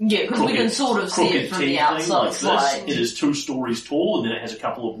Yeah, because we can sort of see crooked it from the T thing outside like side. this. It is 2 stories tall, and then it has a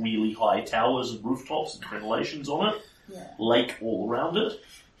couple of really high towers and rooftops and crenellations on it. Yeah. Lake all around it.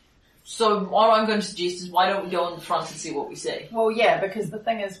 So what I'm going to suggest is why don't we go in the front and see what we see? Well, yeah, because the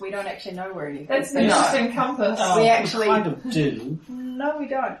thing is, we don't actually know where anything That's is. the interesting compass. We actually kind of do. No, we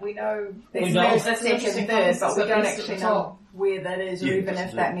don't. We know We there's know. first, That's an second, interesting third, compass but we that don't leads to actually the know top. where that is, or Yeah, even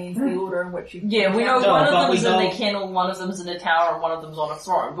if that means the order in which you. Yeah, we know No, one but of them's we in the know- kennel, one of them's in a tower, and one of them's on a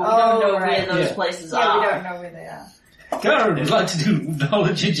throne. But we Oh, don't know right. where those Yeah. places Yeah, are. we don't know where they are. Garen would like to do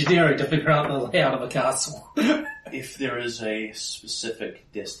knowledge engineering to figure out the layout of a castle. If there is a specific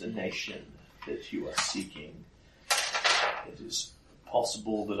destination that you are seeking, it is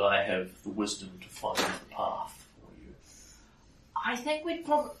possible that I have the wisdom to find the path for you. I think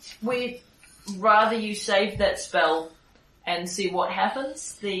we'd rather you save that spell and see what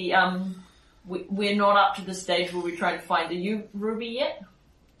happens. We're not up to the stage where we're trying to find the ruby yet.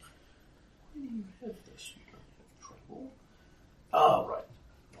 You have this, you don't have trouble. Oh, right.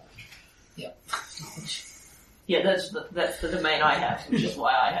 Yeah, that's the domain I have, which is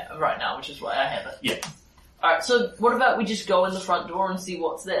why I have right now, which is why I have it. Yeah. Alright, so what about we just go in the front door and see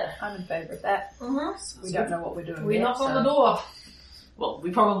what's there? I'm in favour of that. Mm-hmm. We don't know what we're doing. We yet, knock on so- the door. Well,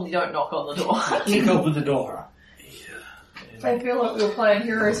 we probably don't knock on the door. Kick open the door. I feel like we were playing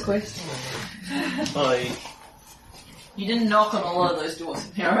Heroes Quest. You didn't knock on a lot of those doors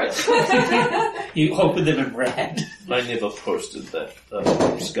in Heroes. You open them in red. I never posted that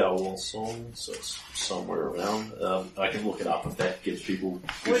Skywall song, so it's somewhere around. I can look it up if that gives people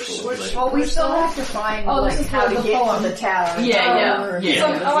useful information. Well, we still have to find Oh, this like is how the to get poem. to the tower. Yeah.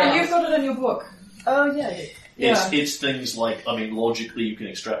 So, you've got it in your book. Oh yeah. Yeah. It's things like, I mean, logically you can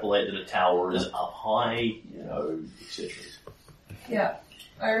extrapolate that a tower is up high, etc. Yeah.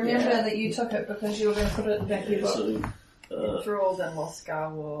 I remember that you took it because you were going to put it in the back of your book. So, Enthralled in Lost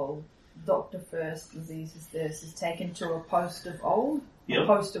Skywall, Dr. First Diseases this is taken to a post of old. Yep. A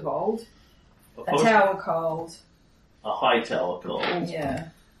post of old. a A tower called. high tower called, Yeah.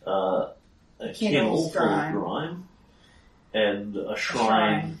 a Kennel kennel full of Shrine. grime, and a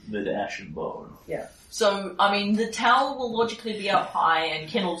shrine mid ashen bone. So, I mean, the tower will logically be up high and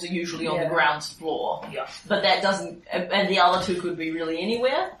kennels are usually on the Yeah. ground floor. Yeah. But that doesn't, and the other two could be really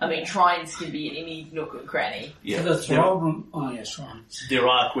anywhere. I mean, shrines can be in any nook and cranny. Yeah, The there, throne room. Oh, yes, right. there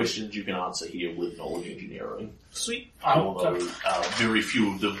are questions you can answer here with knowledge engineering. Sweet. Although very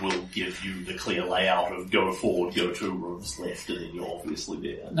few of them will give you the clear layout of go forward, go 2 rooms left, and then you're obviously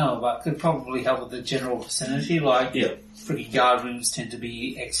there. No, but could probably help with the general vicinity, like Yeah. freaking guard rooms tend to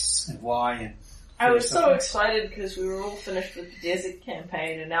be X and Y and... I was so excited because we were all finished with the desert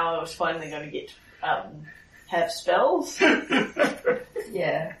campaign and now I was finally going to get to have spells.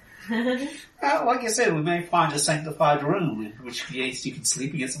 Yeah. Well, like I said, we may find a sanctified room, in which case you can sleep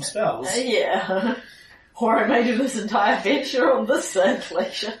and get some spells. Yeah. Or I may do this entire venture on this sand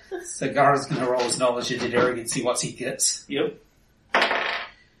glacier. So Gar's gonna roll his knowledge engineering and see what he gets. Yep.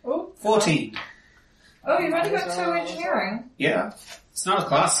 Oh, 14. oh, you've only got 2 engineering. Yeah. It's not a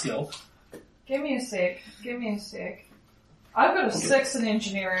class skill. Give me a sec. I've got a 6 in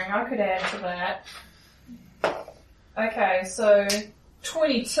engineering. I could add to that. Okay, so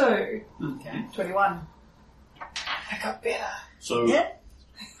 22. Okay. 21. I got better. So,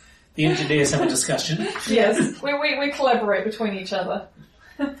 The engineers have a discussion. Yes, we collaborate between each other.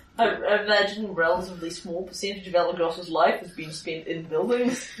 I imagine a relatively small percentage of Elagos's life has been spent in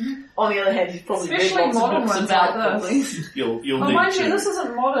buildings. On the other hand, he's probably read Especially lots of modern books ones about like this. buildings. you'll Oh, need mind to... you, this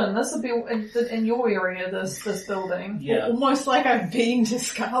isn't modern. This would be in your area, this building. Yeah. Almost like I've been to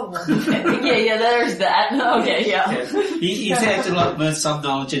Scotland. yeah, there's that. Okay, yeah. You have to learn some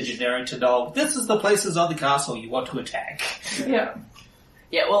knowledge engineering to know this is the places on the castle you want to attack. Yeah.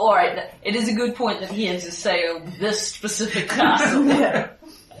 Yeah, well, alright. It is a good point that he has to say this specific castle. Yeah.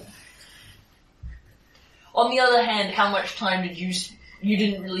 On the other hand, how much time did you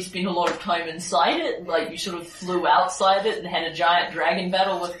didn't really spend a lot of time inside it? Like, you sort of flew outside it and had a giant dragon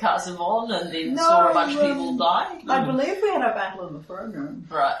battle with Carsavon and then No, saw a bunch of people die? I believe we had a battle in the throne room.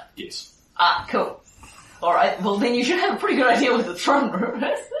 Right. Yes. Ah, cool. Alright, well then you should have a pretty good idea what the throne room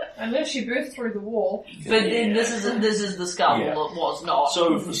is. Unless you burst through the wall. But then this is the skull Yeah. that was not.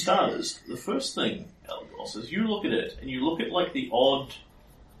 So, for starters, the first thing, Elagos, is you look at it, and you look at, like, the odd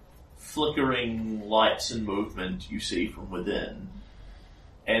flickering lights and movement you see from within,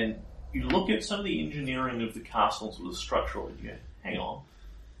 and you look at some of the engineering of the castles with the structural, and you go, hang on.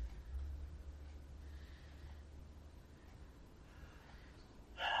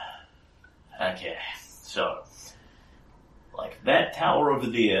 Okay, so, like, that tower over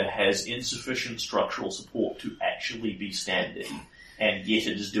there has insufficient structural support to actually be standing, and yet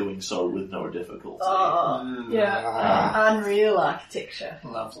it is doing so with no difficulty. Oh, Yeah. unreal architecture.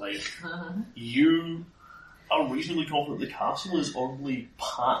 Lovely. You are reasonably confident the castle is only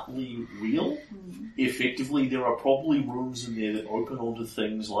partly real. Effectively, there are probably rooms in there that open onto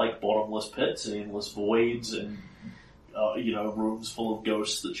things like bottomless pits and endless voids and, rooms full of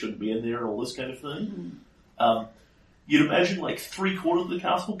ghosts that shouldn't be in there and all this kind of thing. You'd imagine like 3/4 of the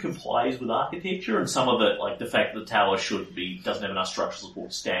castle complies with architecture, and some of it, like the fact that the tower doesn't have enough structural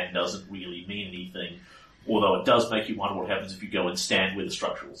support to stand, doesn't really mean anything. Although it does make you wonder what happens if you go and stand where the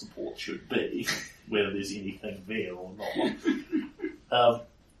structural support should be, whether there's anything there or not.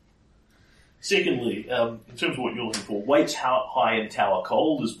 Secondly, in terms of what you're looking for, weights high and tower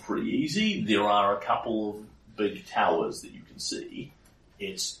cold is pretty easy. There are a couple of big towers that you can see.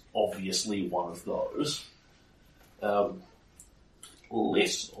 It's obviously one of those.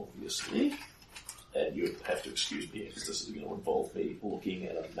 Less obviously, and you have to excuse me because this is going to involve me looking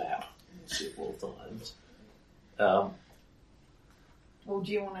at a map several times. Well,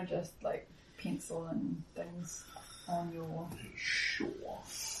 do you want to just like pencil in things on your... Sure.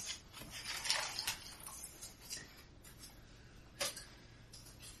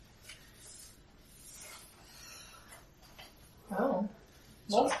 Oh.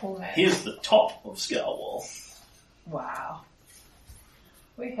 Multiple maps. Here's the top of Scarwall. Wow.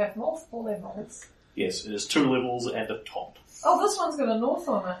 We have multiple levels. Yes, it has 2 levels and a top. Oh, this one's got a north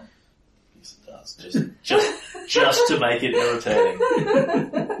on it. Yes, it does. Just to make it irritating.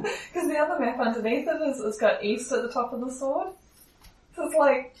 Because the other map underneath it's got east at the top of the sword. So it's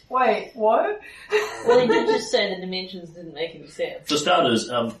like, wait, what? Well, he did just say the dimensions didn't make any sense. For starters,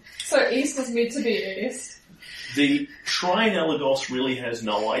 So east is meant to be east. the Shrine Elagos really has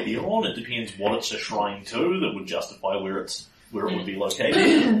no idea on. It depends what it's a shrine to that would justify where it would be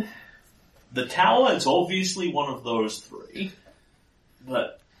located. The tower is obviously one of those 3,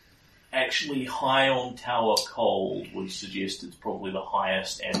 but actually high on tower cold would suggest it's probably the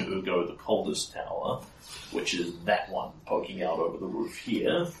highest and ergo the coldest tower, which is that one poking out over the roof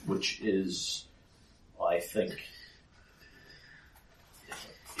here, which is, I think...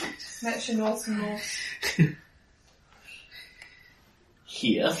 That's your north and north.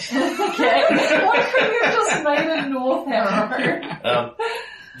 Here. Okay. Why couldn't you have just made a north arrow?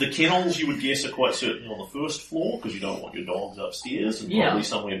 The kennels, you would guess, are quite certainly on the first floor, because you don't want your dogs upstairs, and probably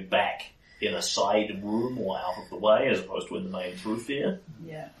somewhere back in a side room or out of the way, as opposed to in the main thoroughfare.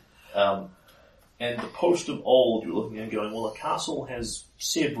 Yeah. And the post of old, you're looking at and going, well, the castle has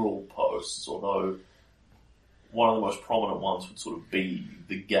several posts, although one of the most prominent ones would sort of be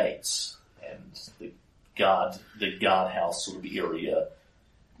the gates and the guardhouse sort of area,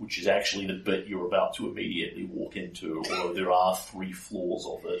 which is actually the bit you're about to immediately walk into, although there are 3 floors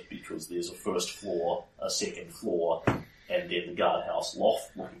of it, because there's a first floor, a second floor, and then the guardhouse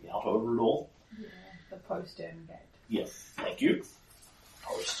loft looking out over it all. Yeah, the postern gate. Yeah, thank you.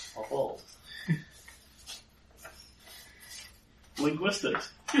 Post of old.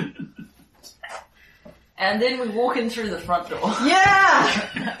 Linguistics. And then we walk in through the front door. Yeah!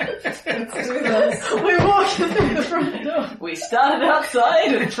 Let's do this. We walk in through the front door. We started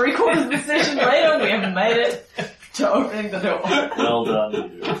outside, and 3/4 of the session later, we haven't made it to opening the door. Well done,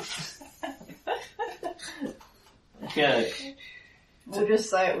 you. Okay. We'll just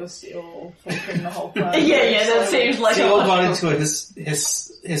say it was still talking the whole time. Yeah, that seems like So you all got logical. into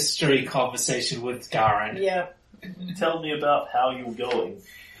a history conversation with Garin. Yeah. Tell me about how you're going.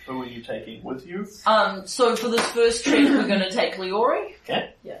 Who are you taking with you? So for this first trip, we're going to take Leori.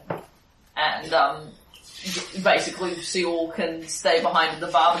 Okay. Yeah. And, basically Seal can stay behind the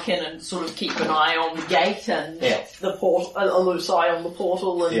Barbican and sort of keep an eye on the gate and the a loose eye on the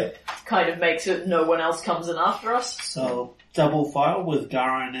portal and kind of make sure no one else comes in after us. So double file with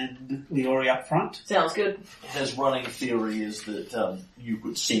Garin and Leori up front. Sounds good. His running theory is that you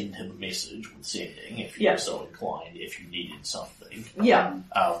could send him a message with sending if you were so inclined, if you needed something. Yeah.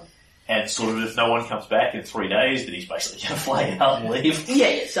 And sort of if no one comes back in 3 days, then he's basically going to fly out and leave.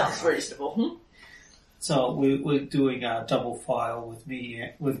 Yeah, sounds reasonable. So we're doing a double file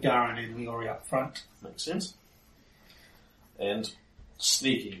with Garin and Leori up front. Makes sense. And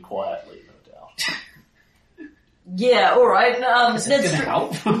sneaking quietly, no doubt. Yeah, alright. Is that That's gonna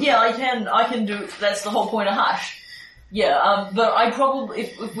help? Yeah, I can do, that's the whole point of Hush. Yeah, but I probably,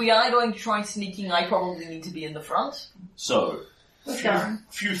 if we are going to try sneaking, I probably need to be in the front. So, Garin.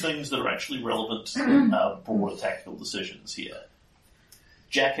 few things that are actually relevant to broader tactical decisions here.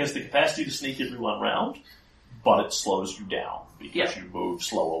 Jack has the capacity to sneak everyone round, but it slows you down because you move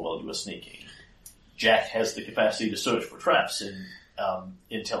slower while you are sneaking. Jack has the capacity to search for traps in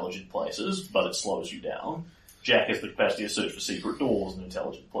intelligent places, but it slows you down. Jack has the capacity to search for secret doors in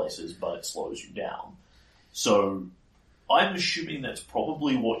intelligent places, but it slows you down. So, I'm assuming that's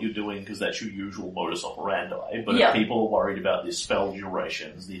probably what you're doing because that's your usual modus operandi, but Yeah. if people are worried about their spell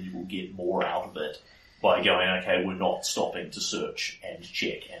durations, then you will get more out of it by going, okay, we're not stopping to search and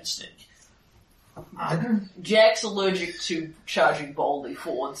check and sneak. Jack's allergic to charging boldly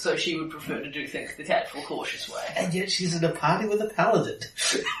forward, so she would prefer to do things the tactful, cautious way. And yet she's in a party with a paladin.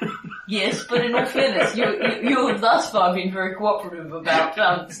 Yes, but in all fairness, you have thus far been very cooperative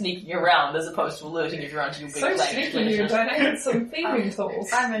about sneaking around as opposed to alerting everyone to your big So claim sneaky, explanation. you donated some thieving tools.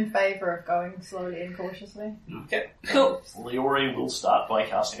 I'm in favour of going slowly and cautiously. Okay. Cool, Leori will start by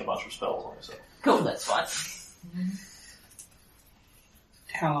casting a bunch of spells on herself. cool, that's fine.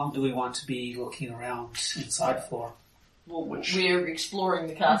 How long do we want to be looking around inside for? Well, Which- we're exploring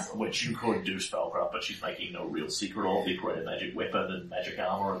the castle. Which you could do spellcraft, but she's making no real secret of. You create a magic weapon and magic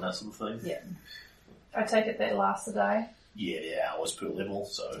armor and that sort of thing. Yeah. I take it that lasts a day. Yeah, hours per level,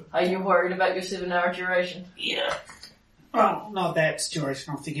 so... Are you worried about your 7-hour duration? Yeah. Well, not that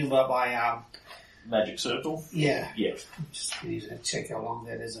duration. I'm thinking about my, Magic circle? yeah. Yeah. Just need to check how long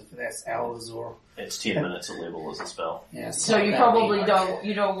that is, if that's hours or, It's 10 minutes a level as a spell. yeah. So you that'd be probably like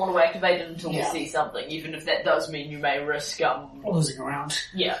don't want to activate it until Yeah. we see something, even if that does mean you may risk, losing around.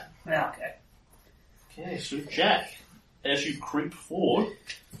 yeah. Yeah, okay. Okay, so Jack, as you creep forward,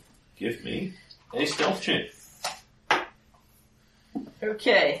 give me a stealth check.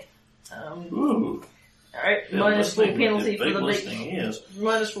 Okay. Ooh. Alright, Yeah, minus 4 listening with penalty your for big the big... listening ears.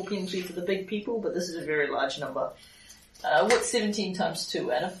 Minus 4 penalty for the big people, but this is a very large number. What's 17 times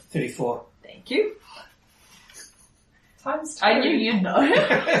 2, Anna? 34. Thank you. Times 2. I knew you'd know.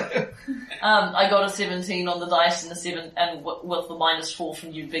 I got a 17 on the dice and with the minus 4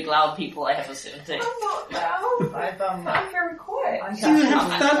 from you big loud people, I have a 17. I'm not loud. I'm very quiet. I'm You have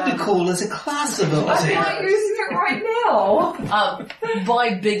casting Thundercall as a class I'm ability. not using it right now.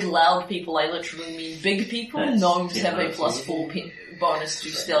 By big loud people, I literally mean big people. That's Gnomes have a 10 plus 4 bonus to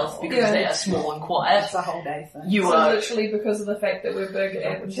stealth because Yeah. they are small and quiet. That's a whole day thing. You So are, literally because of the fact that we're big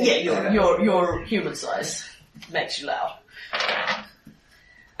and... yeah, you're human size. Makes you loud.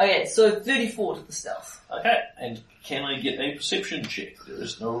 Okay, so 34 to the stealth. Okay, and can I get a perception check? There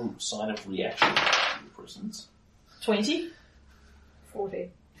is no sign of reaction to your presence. 20.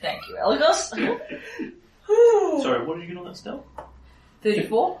 40. Thank you, Elagos. Sorry, what did you get on that stealth?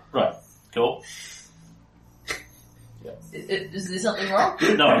 34. Right, cool. Is there something wrong?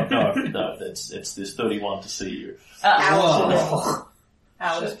 No, it's this 31 to see you. Whoa.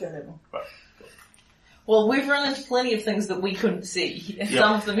 Hours per level. Well, we've run into plenty of things that we couldn't see.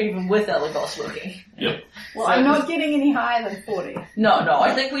 Some of them even with Elagos looking. Yep. Well, I'm not getting any higher than 40. No,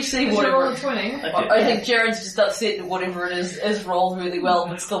 I think we see Because you're whatever. on 20. Okay. I think Jared's just upset that whatever it is rolled really well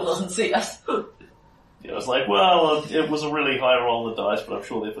but still doesn't see us. Yeah, I was like, well, it was a really high roll on the dice, but I'm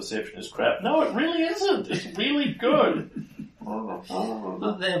sure their perception is crap. No, it really isn't. It's really good. Well,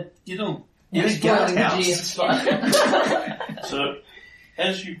 you know, You're you spoiling the house. GM's fun. So,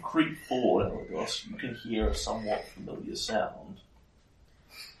 as you creep forward, Elagos, you can hear a somewhat familiar sound.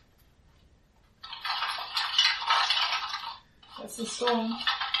 That's the storm.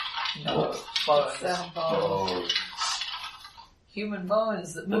 No, bones. Oh, Human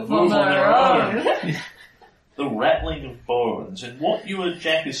bones that That move move on on their their own. the rattling of bones, and what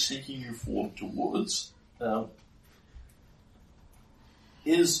Jack is seeking you forward towards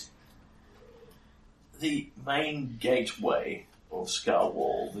is the main gateway of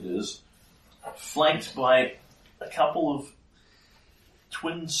Scarwall that is flanked by a couple of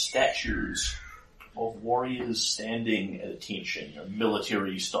twin statues of warriors standing at attention,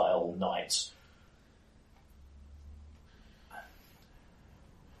 military-style knights.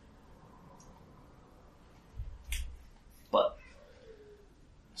 But,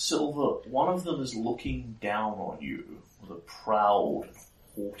 Silver, one of them is looking down on you with a proud and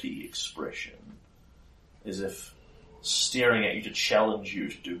haughty expression, as if staring at you to challenge you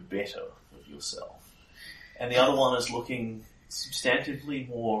to do better with yourself. And the other one is looking substantively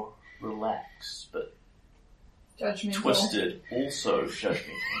more relaxed, but Judgmental. twisted, also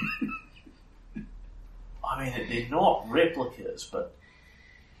judgmental. I mean, they're not replicas, but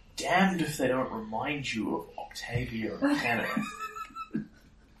damned if they don't remind you of Octavia and Kenneth.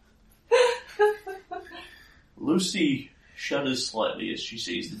 Lucy shudders slightly as she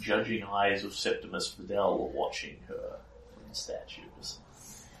sees the judging eyes of Septimus Fidel watching her from the statues.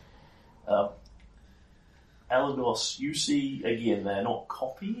 Elagos, you see, again, they're not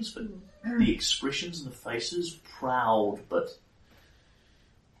copies, but the expressions in the faces, proud but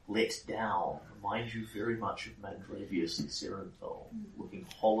let down, remind you very much of Mandravius and Serenthal, looking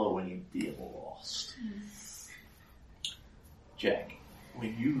hollow and empty and lost. Jack,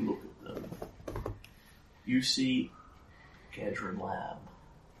 when you look at them, you see Gadrin Lamb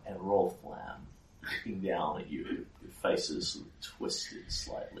and Rolf Lamb looking down at you, your faces sort of twisted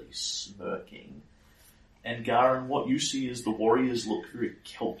slightly, smirking. And Garen, what you see is the warriors look very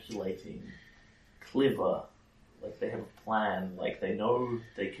calculating, clever, like they have a plan, like they know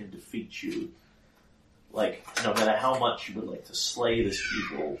they can defeat you. Like, no matter how much you would like to slay this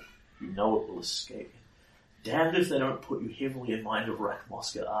evil, you know it will escape. Damned if they don't put you heavily in mind of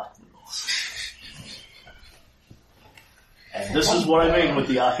Rakmoska Artemis. And this is what I mean with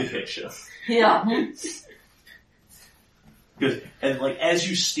the architecture. Yeah. Because, and like, as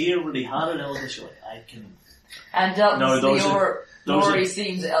you stare really hard at Elvis, you're like, I can... And Nori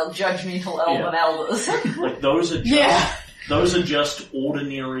seems judgmental elven elders. Like, those are just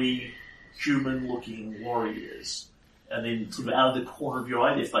ordinary human-looking warriors. And then sort of out of the corner of your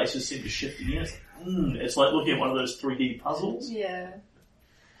eye, their faces seem to shift again. It's like looking at one of those 3D puzzles. Yeah.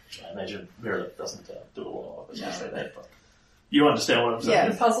 I imagine Meredith doesn't do a lot of it, I say that, but you understand what I'm saying. Yeah,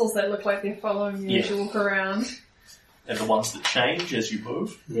 the puzzles that look like they're following you as you walk around. And the ones that change as you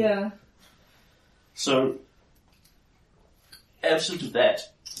move. Yeah. So, absent of that,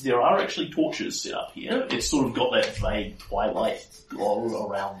 there are actually torches set up here. It's sort of got that vague twilight glow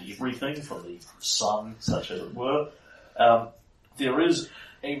around everything from the sun, such as it were. There is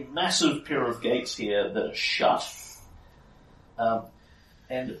a massive pair of gates here that are shut.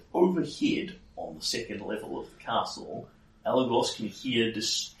 And overhead, on the second level of the castle, Elagos can hear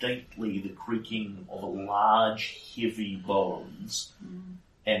distinctly the creaking of large, heavy bones.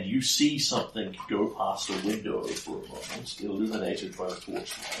 And you see something go past a window for a moment, illuminated by the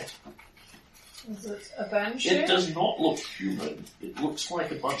torchlight. Is it a banshee? It does not look human. It looks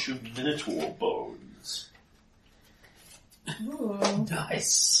like a bunch of minotaur bones. Ooh.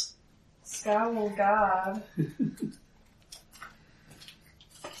 Nice. Scowl guard.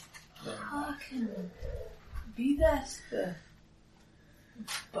 How can be that the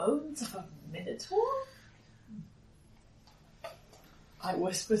bones of a minotaur? I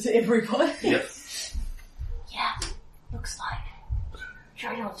whisper to everybody. Yep. Yeah, looks like.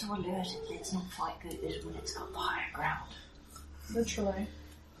 Try not to alert it. Let's not fight it when it's got the higher ground. Literally.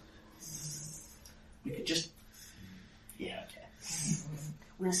 We could just... Yeah, okay.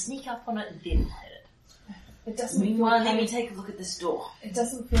 We'll sneak up on it and then hit it. It doesn't Meanwhile, let me take a look at this door. It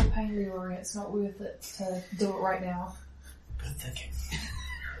doesn't feel painfully, Rory. It's not worth it to do it right now. Good thinking.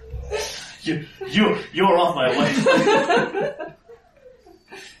 You're on my way.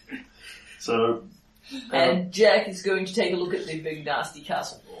 So... And Jack is going to take a look at the big nasty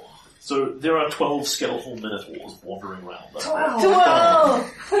castle door. So there are 12 skeletal minotaurs wandering around.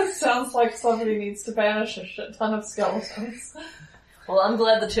 12! Sounds like somebody needs to banish a shit ton of skeletons. Well, I'm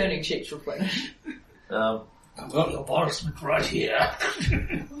glad the turning check's replenished. I've got your punishment right here.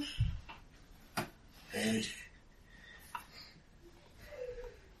 And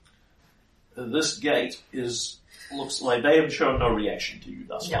this gate looks like they have shown no reaction to you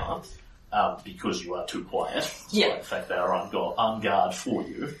thus far. Because you are too quiet. So in fact, they are on guard for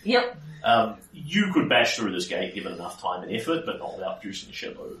you. Yep. You could bash through this gate given enough time and effort, but not without producing a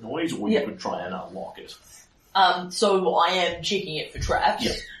shitload of noise, or you could try and unlock it. So I am checking it for traps.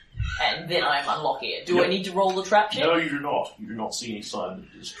 Yep. And then I'm unlocking it. Do I need to roll the trap check? No, you do not. You do not see any sign that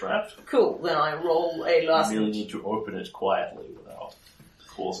it is trapped. Cool. Then I roll a last... You merely need to open it quietly without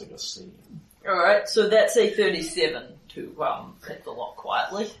causing a scene. Alright, so that's a 37 to hit the lock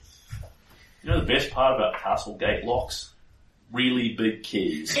quietly. You know the best part about castle gate locks? Really big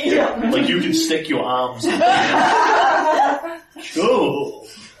keys. Yeah. Like you can stick your arms in. Cool.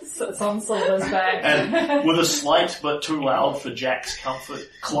 So some silver's back. And with a slight but too loud for Jack's comfort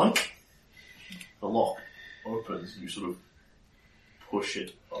clunk, the lock opens. You sort of push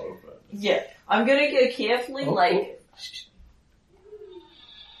it open. Yeah. I'm gonna go carefully,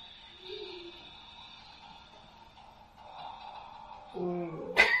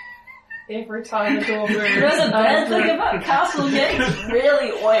 Ooh. Every time the door moves. There's a bad thing about castle gates, it's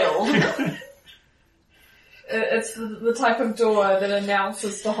really oiled. It's the type of door that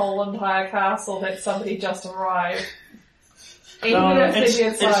announces the whole entire castle that somebody just arrived. Even if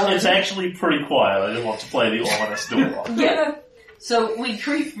it's actually pretty quiet. I didn't want to play the ominous door. Yeah. So we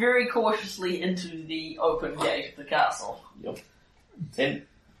creep very cautiously into the open gate of the castle. Yep. And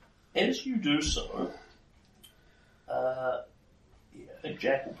as you do so, I think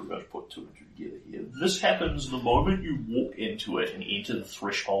Jack will pretty much put two and two together here. This happens the moment you walk into it and enter the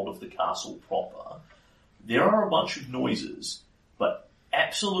threshold of the castle proper. There are a bunch of noises, but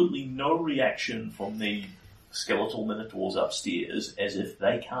absolutely no reaction from the skeletal minotaurs upstairs, as if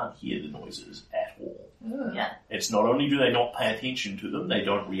they can't hear the noises at all. Yeah. It's not only do they not pay attention to them, they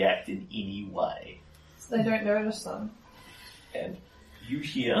don't react in any way. So they don't notice them. And you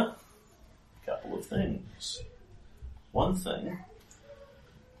hear a couple of things. One thing,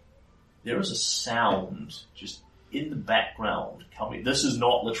 there is a sound just in the background coming. This is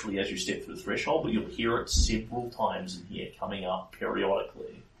not literally as you step through the threshold, but you'll hear it several times in here coming up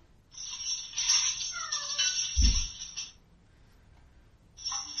periodically.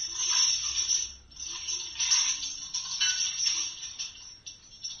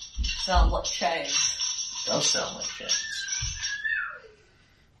 Sounds like chains. It does sound like chains.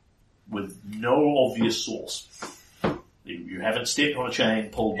 With no obvious source. You haven't stepped on a chain,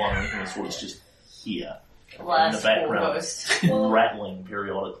 pulled one, or anything of the sort. It's just here. In the background. Rattling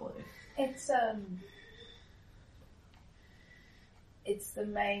periodically. It's the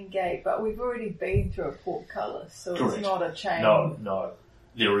main gate, but we've already been through a portcullis, so Correct. It's not a chain. No.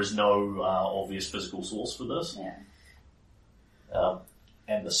 There is no obvious physical source for this. Yeah.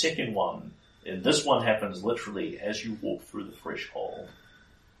 And the second one, and this one happens literally as you walk through the threshold,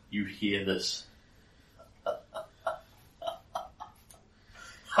 you hear this.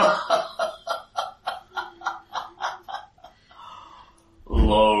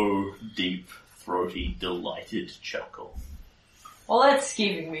 Low, deep, throaty, delighted chuckle. Well, that's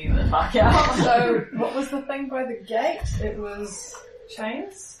giving me the fuck out. So, what was the thing by the gate? It was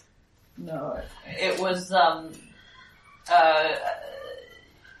chains? No. It was,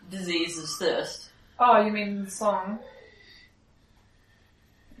 disease is thirst. Oh, you mean the song?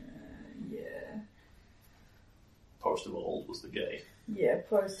 Yeah. Post of old was the gate. Yeah,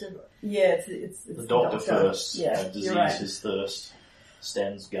 it's The doctor first, Yeah, disease you're right. is thirst,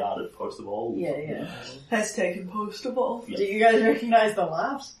 stands guard at post of old. Yeah. Has taken post of all. Yeah. Do you guys recognize the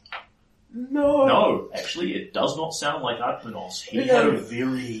laughs? No. No, actually it does not sound like Archmanos. He had a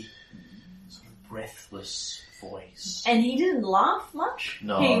very sort of breathless voice. And he didn't laugh much?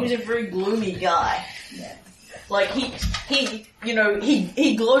 No. He was a very gloomy guy. Yeah. Like,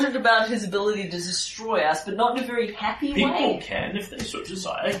 he gloated about his ability to destroy us, but not in a very happy People way. can, if they so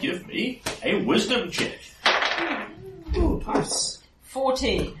desire, give me a wisdom check. Ooh, nice.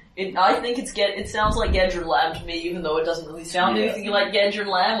 14. I think it sounds like Gadron Lamb to me, even though it doesn't really sound anything like Gadron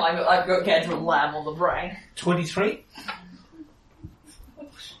Lamb. I've got Gadron Lamb on the brain. 23?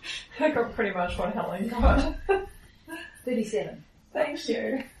 I got pretty much what Helen got. 37. Thank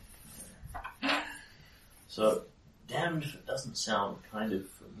you. So, damned if it doesn't sound kind of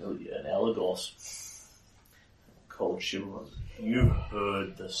familiar. And Elagos, cold shiver, you've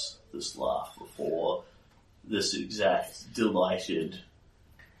heard this laugh before. This exact delighted,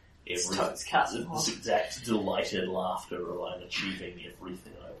 this exact delighted laughter of I'm achieving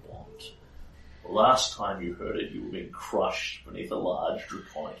everything I want. The last time you heard it, you were being crushed beneath a large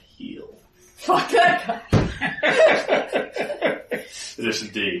draconic heel. Fuck that guy. It is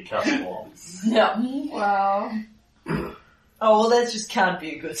indeed, Castle. Yeah. Wow. Oh, well, that just can't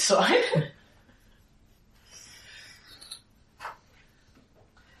be a good sign.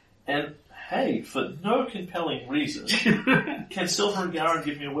 And hey, for no compelling reason, can Silver and Garen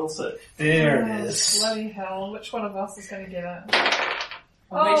give me a will save? There it is. Bloody hell. Which one of us is going to get it?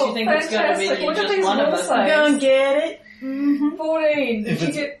 What makes you think it's going to be fantastic. Look at just these one of will us? saves. Go and get it. Mm-hmm. 14. Did If you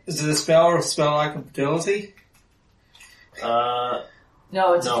it's, get... is it a spell or a spell-like ability?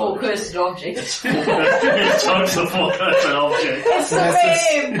 No, it's No. a full cursed object. It's a four-cursed object. It's the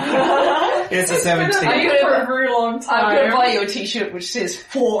same. It's a It's been 17. a thing for a very long I'm time. going to buy you a t-shirt which says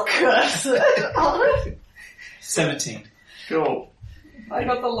 4 cursed. 17. Cool. I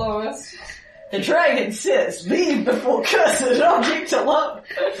got the lowest. The dragon says, leave the 4 cursed object alone.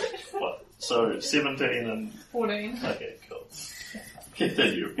 What? So 17 and 14. okay, cool.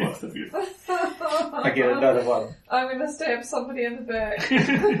 Continue, both of you. I get another one. I'm going to stab somebody in the back.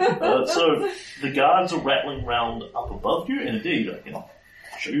 So the guards are rattling round up above you, and indeed, I can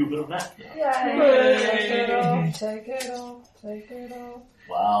show you a bit of map now. Take it off, take it off, take it off.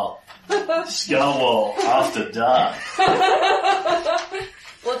 Wow. Skullwall after dark.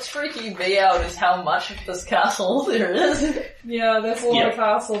 What's freaking me out is how much of this castle there is. Yeah, there's a lot of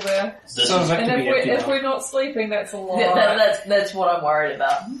castle there. This So is that And could be empty if now. we're not sleeping, that's a lot. That's what I'm worried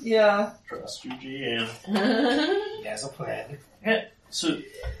about. Yeah. trust you, GM. There's a plan. Yeah, so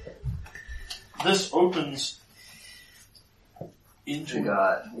this opens into We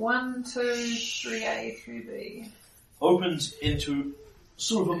got 1, 2, 3A, 3B. opens into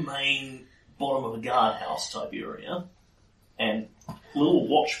sort of a main bottom of a guardhouse type area, and little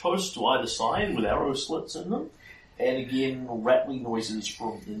watch posts to either side with arrow slits in them, and again rattling noises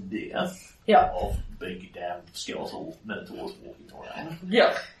from in there of big damn skeletal minotaurs walking around.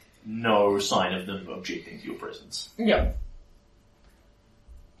 Yep. No sign of them objecting to your presence. Yep.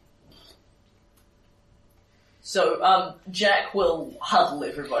 So, Jack will huddle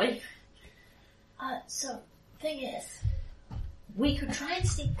everybody. So, thing is, we could try and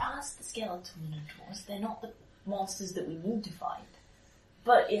sneak past the skeletal minotaurs. They're not the monsters that we need to fight.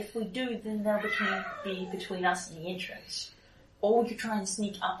 But if we do, then they'll be between us and the entrance. Or we could try and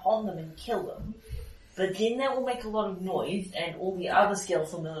sneak up on them and kill them. But then that will make a lot of noise, and all the other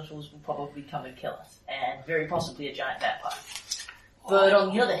skeletal minotaurs will probably come and kill us. And very possibly a giant vampire. But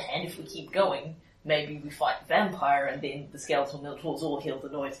on the other hand, if we keep going, maybe we fight the vampire and then the skeletal minotaurs all heal the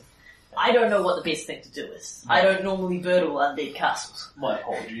noise. I don't know what the best thing to do is. I don't normally birdle undead castles. My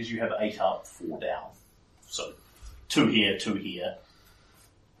apologies, you have 8 up, 4 down. So, 2 here, 2 here.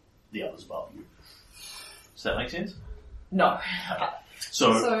 The others above you. Does that make sense? No.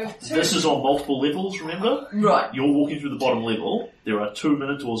 So this is on multiple levels, remember? Right. You're walking through the bottom level. There are 2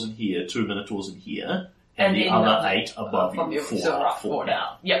 minotaurs in here, 2 minotaurs in here, and the other 8 above you. 4 up, 4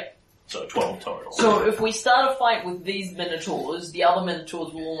 down. Yep. So 12 total. So if we start a fight with these minotaurs, the other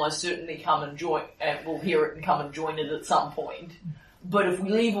minotaurs will almost certainly come and join, and will hear it and come and join it at some point. But if we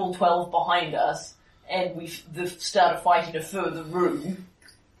leave all 12 behind us, and we start a fight in a further room,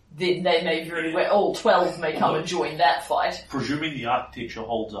 then they may very well, all 12 may come and join that fight. Presuming the architecture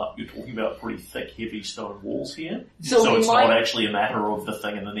holds up, you're talking about pretty thick, heavy stone walls here. So it's not actually a matter of the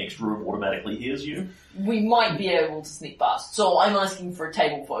thing in the next room automatically hears you. We might be able to sneak past. So I'm asking for a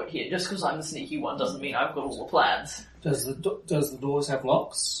table vote here. Just because I'm the sneaky one doesn't mean I've got all the plans. Does the doors have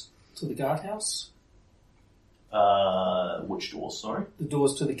locks to the guardhouse? Which doors, sorry? The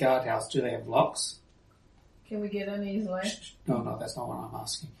doors to the guardhouse, do they have locks? Can we get in easily? No, that's not what I'm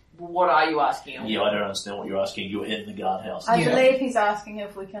asking. What are you asking? Yeah, I don't understand what you're asking. You're in the guardhouse. I believe he's asking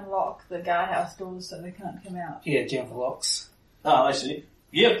if we can lock the guardhouse doors so they can't come out. Yeah, jam for locks. Ah, I see.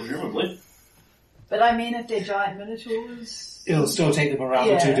 Yeah, presumably. But I mean, if they're giant minotaurs... It'll still take them a round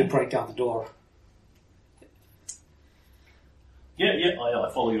or two to break down the door. Yeah,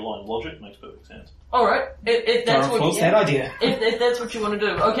 I follow your line of logic. Makes perfect sense. Alright, if that's what that idea. If that's what you want to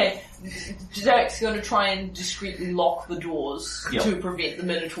do, okay. Jack's going to try and discreetly lock the doors to prevent the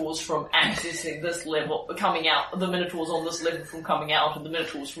minotaurs from accessing this level, coming out, the minotaurs on this level from coming out, and the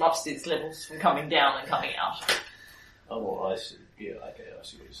minotaurs from upstairs levels from coming down and coming out. Oh, I see. Yeah, okay, I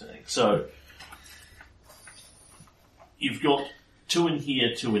see what you're saying. So, you've got 2 in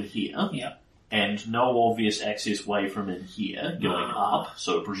here, 2 in here. Yeah. And no obvious access way from in here going up.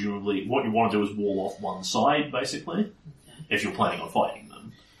 So presumably what you want to do is wall off one side, basically, if you're planning on fighting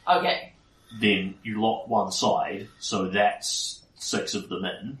them. Okay. Then you lock one side, so that's 6 of them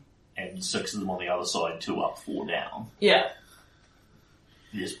in, and 6 of them on the other side, 2 up, 4 down. Yeah.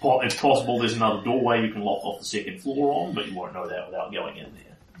 It's possible there's another doorway you can lock off the second floor on, but you won't know that without going in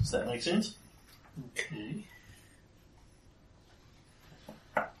there. Does that make sense? Okay.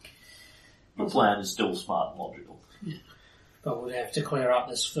 The plan is still smart and logical. Yeah. But we'd have to clear up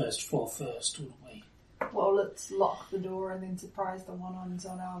this first floor first, wouldn't we? Well, let's lock the door and then surprise the one on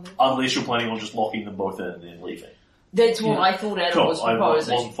our level. Unless you're planning on just locking them both in and then leaving. That's what I thought Adam was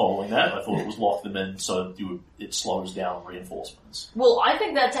proposing. I wasn't following that. I thought it was lock them in so it slows down reinforcements. Well, I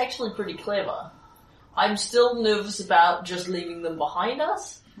think that's actually pretty clever. I'm still nervous about just leaving them behind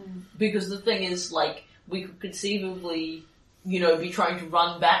us, because the thing is, like, we could conceivably... be trying to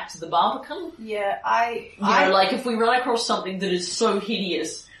run back to the Barbican. Yeah, like if we run across something that is so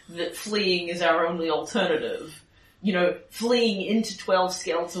hideous that fleeing is our only alternative, fleeing into 12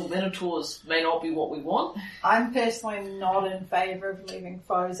 skeletal minotaurs may not be what we want. I'm personally not in favour of leaving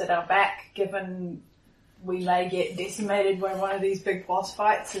foes at our back, given we may get decimated by one of these big boss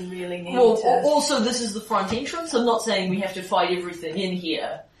fights and really need to... Also, this is the front entrance. I'm not saying we have to fight everything in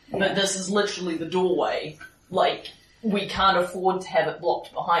here, but this is literally the doorway. Like... we can't afford to have it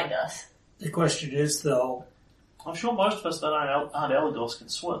blocked behind us. The question is, though... I'm sure most of us that aren't Elagos can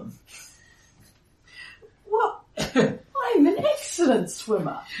swim. Well, I'm an excellent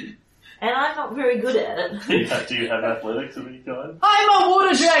swimmer. And I'm not very good at it. Do you have athletics of any kind? I'm a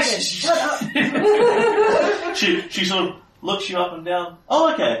water dragon! Shut up! She sort of looks you up and down.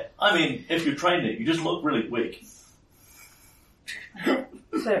 Oh, okay. I mean, if you're trained it, you just look really weak.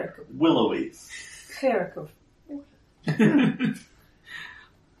 Clerical. Willowy. Clerical.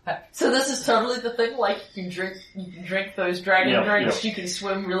 So this is totally the thing, like you can drink those dragon drinks, you can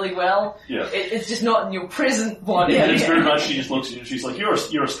swim really well. Yeah. It's just not in your present body. Yeah, it's very much, she just looks at you and she's like, you're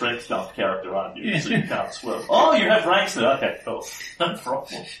a strength stuff character, aren't you? So you can't swim. Oh, you have ranks there. Okay, cool. No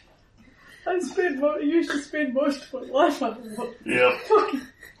problem. I used to spend most of my life underwater. Yeah.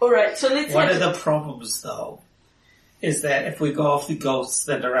 Alright, so let's One of the problems, though, is that if we go off the ghosts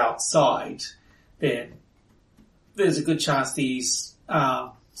that are outside, then there's a good chance these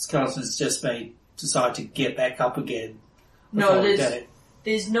skeletons just may decide to get back up again. No, we did it.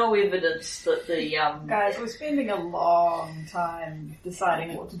 there's no evidence that the Guys, we're spending a long time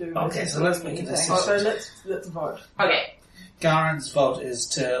deciding what to do. Okay, so let's make a decision. So let's vote. Okay, Garen's vote is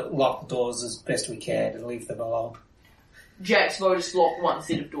to lock the doors as best we can and leave them alone. Jack's vote is to lock one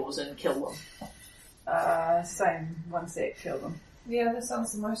set of doors and kill them. Same. One set, kill them. Yeah, that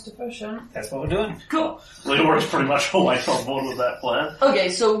sounds the most efficient. That's what we're doing. Cool. Leore's pretty much always on board with that plan. Okay,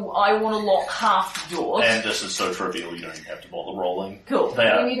 so I want to lock half the doors. And this is so trivial you don't even have to bother rolling. Cool. They Do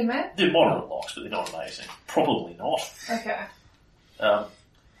you are, need a map? they're moderate locks, but they're not amazing. Probably not. Okay.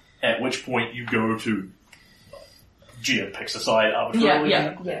 At which point you go to... Gia picks a side arbitrarily.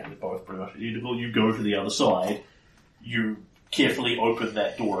 Yeah. They're both pretty much identical. You go to the other side. You carefully open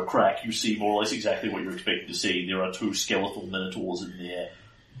that door a crack. You see more or less exactly what you're expecting to see. There are two skeletal minotaurs in there,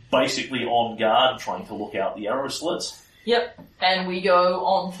 basically on guard, trying to look out the arrow slits. Yep, and we go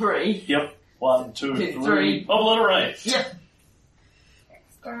on 3. Yep. 1, 2, Two, 3. three. Obliterate. Yep.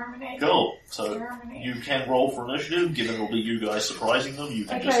 Exterminate. Cool. So Exterminate. you can roll for initiative, given it'll be you guys surprising them. You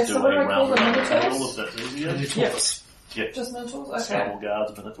can Okay, just so do what a do I call round the around the minotaurs? table if that's easier. Minotaurs. Yep. Just Minotaurs? Okay. Scuttle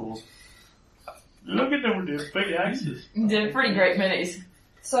guards, minotaurs. Look at them with their big axes. They're pretty great minis.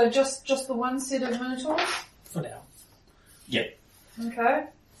 So just the one set of Minotaurs? For now. Yep. Okay.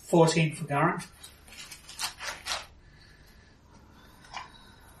 14 for Garen.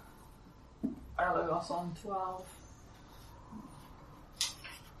 Alagos on 12.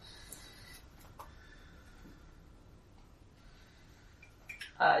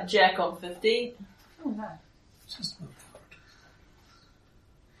 Jack on 15. Oh no. Just move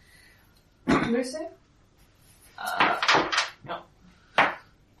Lucy? No.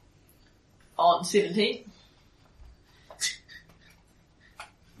 On 17.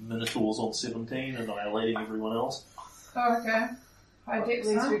 Minotaurs on 17, annihilating everyone else. Oh, okay. High At Dex,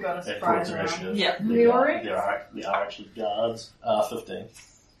 least huh? we got a At surprise Court's round. initiative. Yeah. Leori? They are actually guards. 15.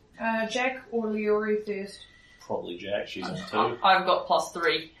 Jack or Leori first? Probably Jack, she's on 2. I've got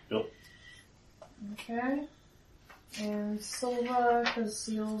 +3. Okay. And Silver, because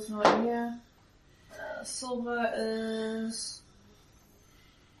Seal's not here. Silver is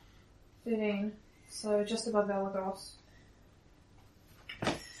 13, so just above Elagos.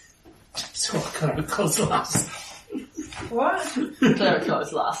 So close last. What? Cleric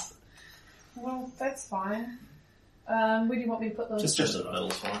goes last. Well, that's fine. Where do you want me to put them? Just in the middle,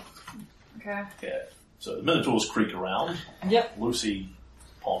 is fine. Okay. Yeah. So the Minotaurs creak around. Yep. Lucy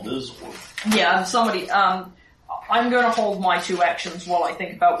ponders. Yeah, somebody, I'm going to hold my 2 actions while I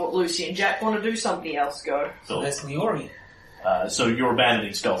think about what Lucy and Jack want to do. Somebody else go. So, That's Leori. so you're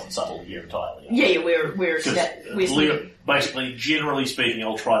abandoning stealth and subtle here entirely. Yeah, we're Basically, generally speaking,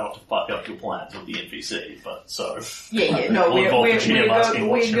 I'll try not to fuck up your plans with the NPC, but so... no, We'll involve the GM asking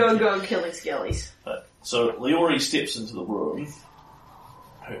what we're you go killing skellies. But, so Leori steps into the room,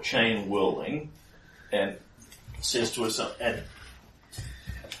 her chain whirling, and says to herself, and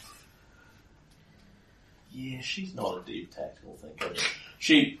yeah, she's not a deep tactical thinker.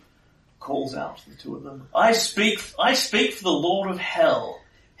 She calls out to the two of them, I speak for the Lord of Hell.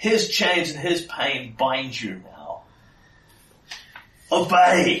 His chains and his pain bind you now.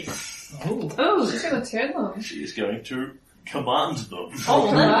 Obey! Oh, She's gonna turn them. She is going to command them. oh,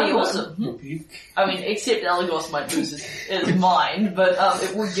 well, that'd be awesome. Rebuke. I mean, except Elagos might lose his mind, but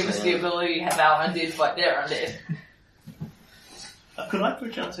it would give us the ability to have our undead fight their undead. Could I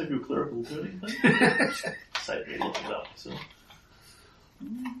perchance have your clerical turning thing? Save me looking it up. So.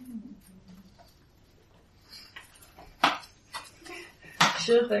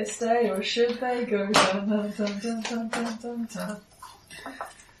 Should they stay or should they go? Dun, dun, dun, dun, dun, dun, dun, dun.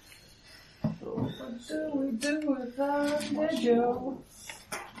 What do we do without the Joe?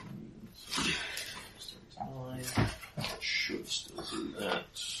 Should still do that.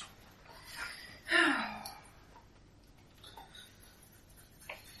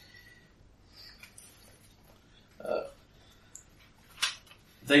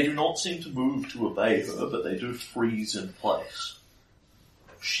 They do not seem to move to obey her, but they do freeze in place,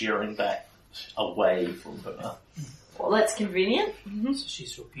 shearing back away from her. Well, that's convenient. So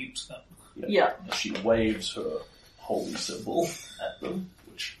she's rebuked them. Yeah. She waves her holy symbol at them,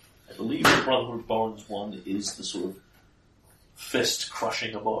 which I believe the Brotherhood of Bones one is the sort of fist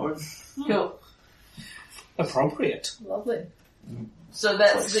crushing a bone. Cool. Appropriate. Lovely. So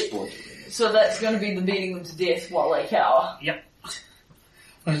that's It's like the, exploiting. so that's going to be the beating them to death while they cower. Yep.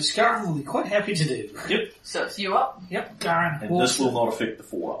 Which Garen will be quite happy to do. Yep. So it's you up? Yep, Garen And walks this will not affect the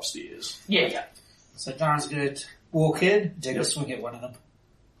 4 upstairs. Yeah. So Garen's going to walk in, take a Yep. swing at one of them.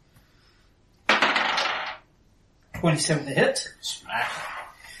 27 to hit. Smack.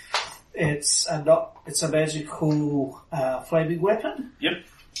 It's a magical flaming weapon. Yep.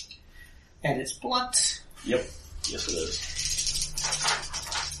 And it's blunt. Yep. Yes, it is.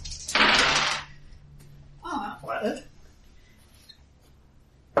 Oh, right.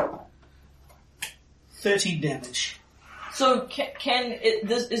 13 damage. So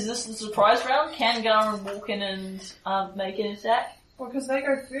is this the surprise round? Can Garen walk in and make an attack? Well, because they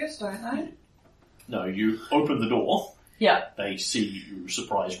go first, don't they? No, you open the door. Yeah. They see your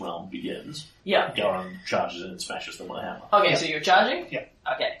surprise round begins. Yeah. Garen charges in and smashes them with a hammer. Okay, so you're charging? Yeah.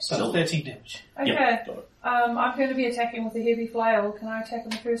 Okay. So 13 damage. Okay. Yep, got it. I'm going to be attacking with a heavy flail. Can I attack in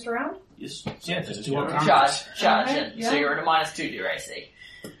the first round? Yes. Yeah, just do Garen. what Charge Okay, in. yeah. So you're at a -2 to your AC.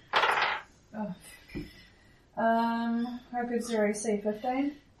 How good's your AC?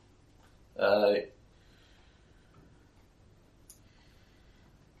 15?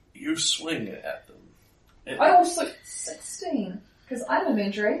 You swing at them. I also 16, because I'm a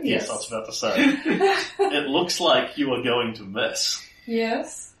Mandravius. Yes, I was about to say. It looks like you are going to miss.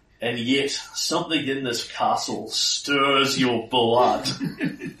 Yes. And yet, something in this castle stirs your blood.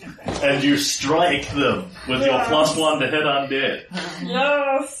 And you strike them with your +1 to hit undead.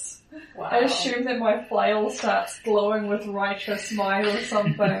 Yes! Wow. I assume that my flail starts glowing with righteous might or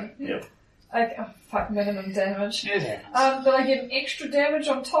something. Yep. Minimum damage. Yeah. But I get an extra damage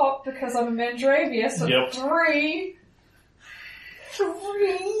on top because I'm a Mandravius, so Yep. 3.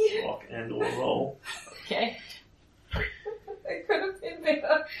 3. Rock and or roll. Okay. It could have been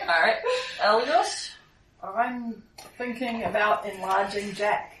better. Alright. Elgos? I'm thinking about enlarging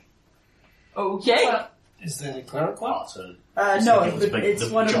Jack. Okay. Is that a cleric one? Oh, so No, it was but big- it's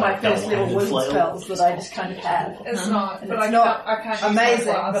the one of my giant first level double-handed wizard flail. spells that I just kind of have. It's not, And but it's I not can't use Amazing,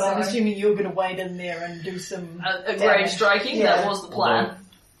 my class, but I'm so- assuming you're going to wade in there and do some... A grave striking, that Yeah. was the plan. Although,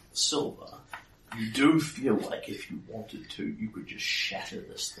 Silver, you do feel like if you wanted to, you could just shatter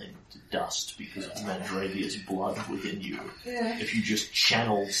this thing to dust because of Mandravia's blood within you. Yeah. If you just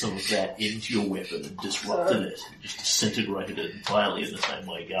channeled some of that into your weapon and disrupted it, and just disintegrated it entirely in the same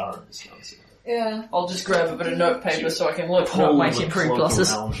way Garen has done. So Yeah. I'll just grab a bit of notepaper so I can look up pull my the temporary cloak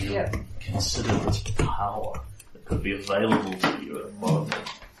pluses. around you, Yep. consider its power that could be available to you at a moment.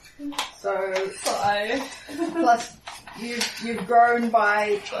 So, 5. plus you've grown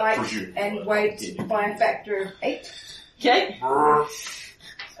by height presume and you weight are. by a factor of 8. Okay.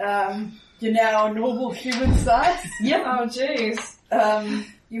 You're now a normal human size. Yep. Oh, jeez.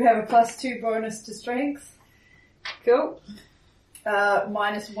 You have a +2 bonus to strength. Cool.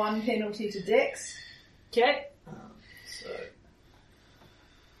 -1 penalty to dex. Okay.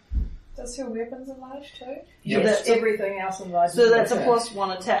 Does your weapons enlarge too? Yeah. That's everything else in life. So that's a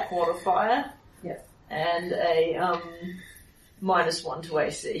 +1 attack modifier. Yeah. And a -1 to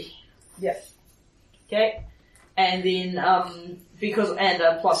AC. Yeah. Okay. And then and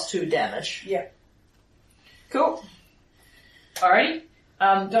a +2 damage. Yeah. Cool. Alrighty.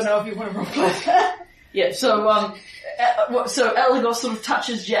 Don't know if you want to roll that. Yeah, so so Elagos sort of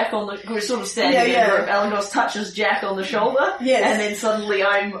touches Jack on the, we're sort of standing Yeah, in yeah. a group, Elagos touches Jack on the shoulder, Yes. and then suddenly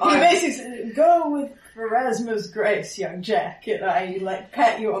You basically say, go with Pharasma's grace, young Jack, and I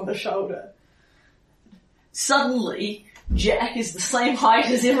pat you on the shoulder. suddenly Jack is the same height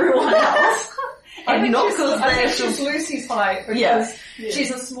as everyone else. I And think not she's- because I they're think she's Lucy's height because Yeah. she's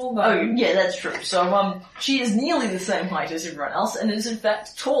a small Oh, gnome. yeah, that's true. So, she is nearly the same height as everyone else, and is in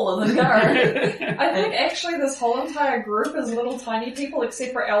fact taller than Garen. I think actually this whole entire group is little tiny people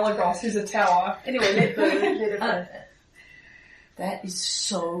except for Elagos, who's a tower. Anyway, let it That is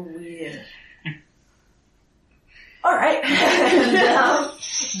so weird. Alright, and,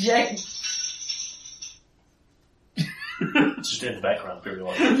 Jack, It's just in the background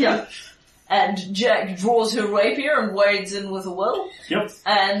periodically. yeah. And Jack draws her rapier and wades in with a will. Yep.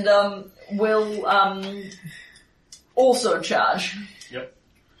 And, will, also charge. Yep.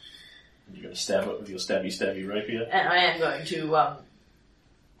 You're going to stab it with your stabby rapier. And I am going to, I'm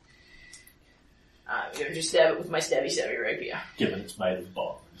going to stab it with my stabby rapier. Given it's made of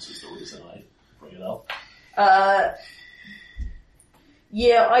bones is the reason I bring it up.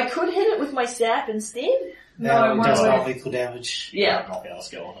 Yeah, I could hit it with my staff instead. No, it does won't. not lethal damage. Yeah. Knockout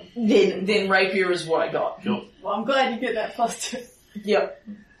skill on it. Then rapier is what I got. Cool. Well, I'm glad you get that +2. Yep.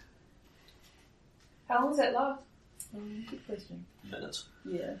 How long does that last? Good question. Minutes.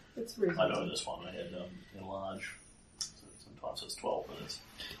 Yeah, it's I reasonable. know this one I had enlarge. So sometimes it's 12 minutes.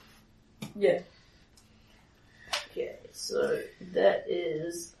 Yeah. Okay, so that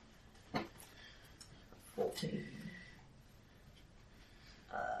is 14.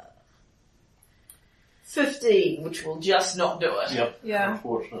 15, which will just not do it. Yep. Yeah.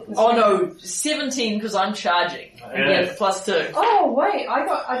 Unfortunately. Oh no, 17 because I'm charging. Yeah. Again, +2. Oh wait,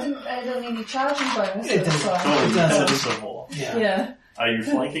 I didn't add in any charging bonuses. It doesn't- So. Oh, you does. added some more. Yeah. Yeah. Are you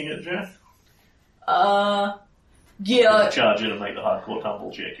flanking it, Jeff? Yeah. Charge in and make the hardcore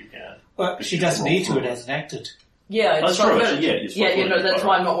tumble check, you can. Well, she doesn't need to, it hasn't acted. Yeah, it's That's true, not actually, good. yeah, it's fine. Yeah, no, that's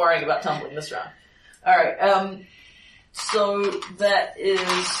why I'm not worrying about tumbling this round. Alright, so that is,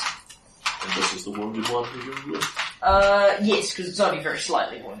 And this is the wounded one, presumably? yes, because it's only very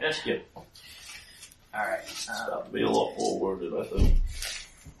slightly wounded. Yep. Alright, Start to be a lot more wounded, I think.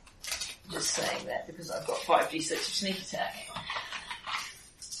 just saying that because I've got 5d6 of sneak attack.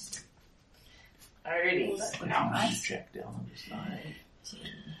 Alrighty. Just check down on this 9, 10,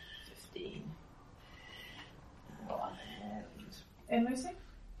 15, And Lucy?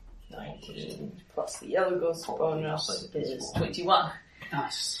 19, plus the yellow ghost bonus is 21.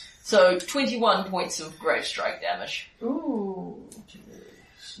 Nice. So, 21 points of grave strike damage. Ooh,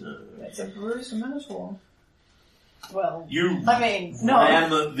 So, that's a bruised minotaur. Well, you I mean, no.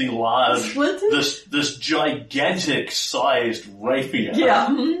 ram the large, Splinter? this gigantic sized rapier, Yeah.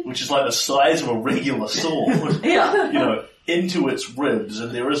 which is like the size of a regular sword, Yeah. into its ribs,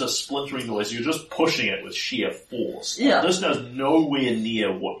 and there is a splintering noise. You're just pushing it with sheer force. Yeah. This does nowhere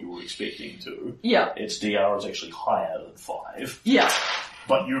near what you were expecting to. Yeah. Its DR is actually higher than 5. Yeah.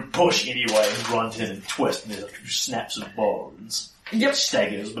 But you push anyway and grunt in and twist, and there's a few snaps of bones. Yep. It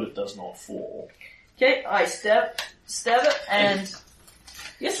staggers, but it does not fall. Okay, I stab it, and...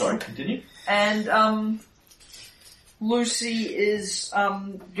 Yes. Sorry, continue. And, Lucy is,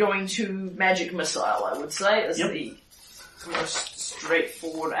 going to magic missile, I would say, as Yep. the most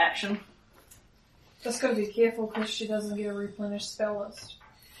straightforward action. Just gotta be careful because she doesn't get a replenished spell list.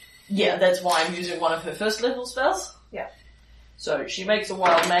 Yeah, that's why I'm using one of her first level spells. Yeah. So she makes a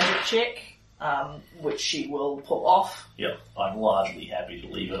wild magic check, which she will pull off. Yep, I'm largely happy to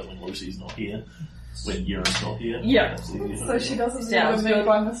leave it when Lucy's not here. When Euron's not here. Yeah. That's easier. So she doesn't Sounds even move good.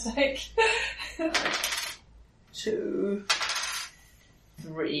 by mistake. 2,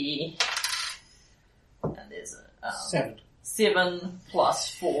 3, and there's a 7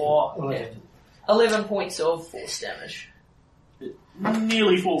 plus 4, 11. 11 points of force damage. It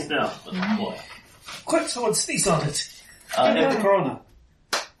nearly falls down, but not quite. Quick, someone sneeze on it. And Get the corona.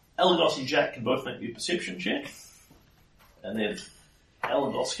 Elagos and Jack can both make me a perception check. And then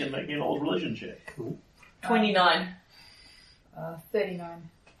Elagos can make me an old religion check. 29. 39.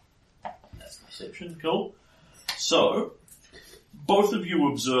 That's perception, cool. So, both of you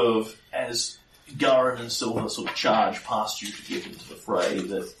observe as Garen and Silver sort of charge past you to get into the fray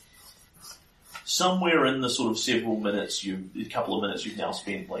that somewhere in the sort of several minutes, a couple of minutes you've now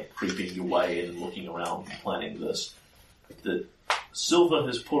spent like creeping your way in and looking around and planning this, that Silver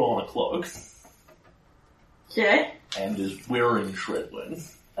has put on a cloak Okay. and is wearing Shredwing.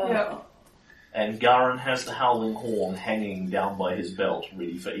 Yeah. And Garen has the Howling Horn hanging down by his belt,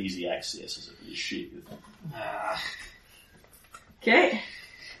 ready for easy access as it is sheathed. Okay.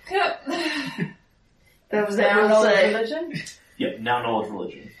 Yep. That was Now that knowledge save. religion? Yep, now knowledge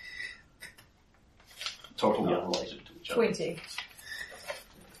religion. Totally unrelated to each other. 20.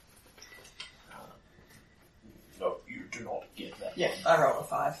 No, you do not get that. Yeah, I rolled a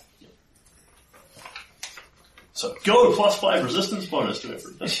 5. So go +5 resistance bonus to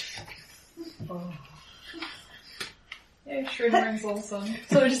everything. Yeah, Shredwing's awesome.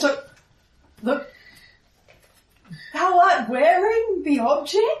 So we just look. How like wearing the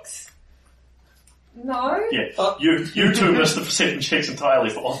objects? No? Yeah, you two missed the perception checks entirely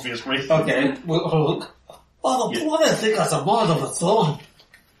for obvious reasons. Okay, we'll look. Oh, the Yeah. bloody thing has a mod of its own.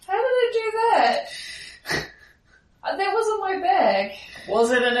 How did it do that? That wasn't my bag.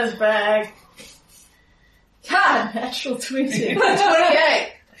 Was it in his bag? God, natural 20.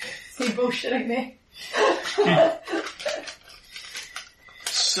 28. He bullshitting me.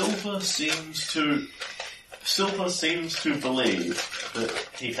 Silver seems to believe that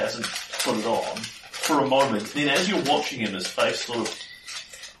he hasn't put it on for a moment. Then as you're watching him, his face sort of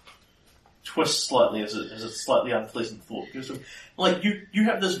twists slightly as a slightly unpleasant thought goes to him. Like, you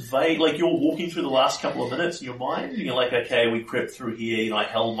have this vague, like you're walking through the last couple of minutes in your mind, and you're like, okay, we crept through here, I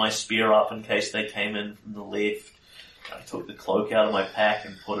held my spear up in case they came in from the left. I took the cloak out of my pack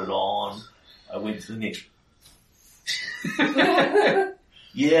and put it on. I went to the next...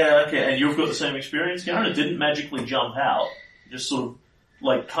 Yeah, okay, and you've got the same experience, Garen? It didn't magically jump out. Just sort of,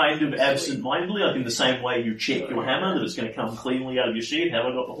 like, kind of absent-mindedly, like in the same way you check your hammer, that it's going to come cleanly out of your shed. Have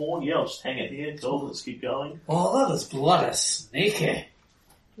I got the horn? Yeah, I'll just hang it here. Cool, let's keep going. Oh, that is bloody sneaky.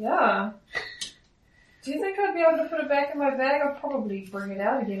 Yeah. Do you think I'd be able to put it back in my bag? I'd probably bring it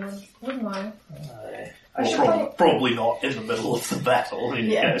out again, wouldn't I? I should probably not in the middle of the battle.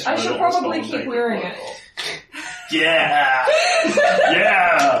 Yeah. I should probably keep wearing it. Yeah!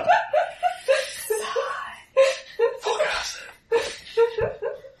 Yeah!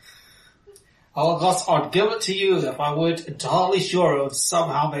 Oh, Gus, I'd give it to you if I weren't entirely sure it would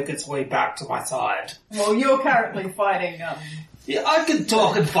somehow make its way back to my side. Well, you're currently fighting, Yeah, I can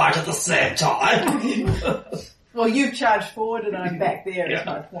talk and fight at the same time. well, you've charged forward and I'm back there, is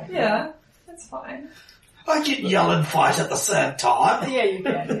my point. Yeah, that's fine. I can yell and fight at the same time. Yeah, you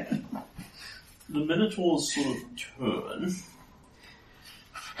can, yeah. The Minotaurs sort of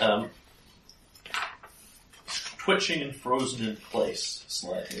turn, twitching and frozen in place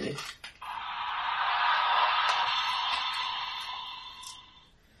slightly.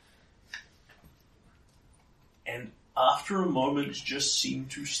 And after a moment just seem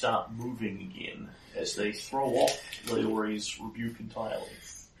to start moving again as they throw off Leori's rebuke entirely.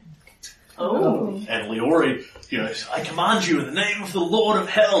 Oh. And Leori, I command you in the name of the Lord of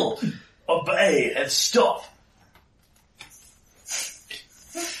Hell, obey and stop.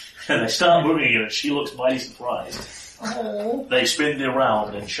 And they start moving again and she looks mighty surprised. Oh. They spin their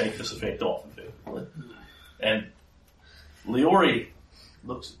round and shake this effect off. And Leori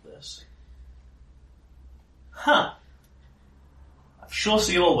looks at this. Huh. I'm sure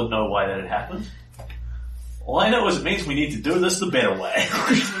Seol would know why that had happened. All I know is it means we need to do this the better way.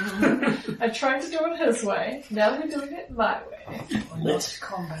 I tried to do it his way. Now we're doing it my way. Let's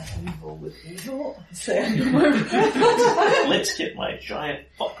combat evil with evil. let's get my giant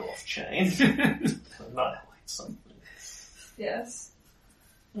fuck off chain. Annihilate something. Yes.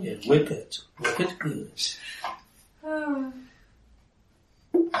 Yeah, whip it good.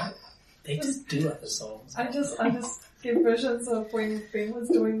 They just do other songs. I just get visions of when Ben was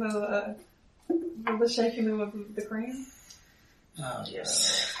doing the shaking of the cream. Oh,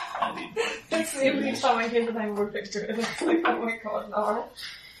 yes. That's every time I hear the name of Victor, it's like, oh my god, no.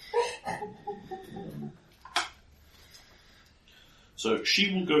 So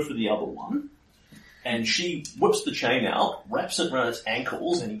she will go for the other one, and she whips the chain out, wraps it around its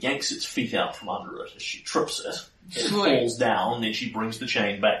ankles, and yanks its feet out from under it as she trips it. It falls down, then she brings the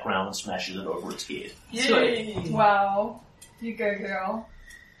chain back round and smashes it over its head. Yay! Wow. You go, girl.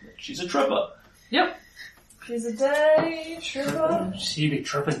 She's a tripper. Yep. She's a day tripper. She be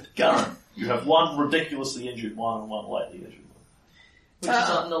tripping. Garen, you have one ridiculously injured one and one lightly injured one. Which is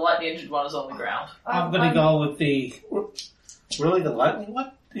on the lightly injured one is on the ground. I'm gonna go with the... Really, the lightly one?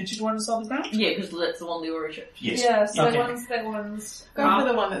 The injured one is on the ground? Yeah, because that's the one Leori chipped. Yes. Yeah, so Okay. that one's... Go for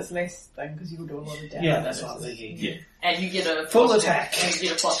the one that's less thing, because you'll do a lot of damage. Yeah, that's what I'm thinking. Yeah. And you get a Full plus- attack. And you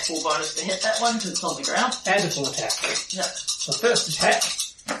get a +4 bonus to hit that one because it's on the ground. And a full attack. Yeah. So first attack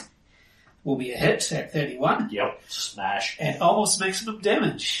will be a hit at 31. Yep. Smash. And almost maximum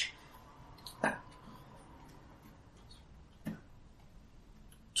damage.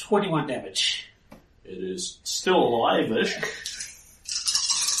 21 damage. It is still alive-ish.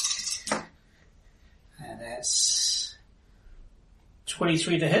 And that's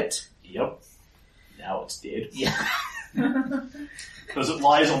 23 to hit. Yep. Now it's dead. Yeah. Because it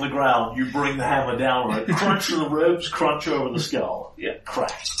lies on the ground, you bring the hammer down on it, crunch to the ribs, crunch over the skull. Yeah,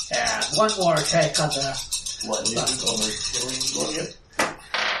 crack. And one more attack on the... Lightly on the killing.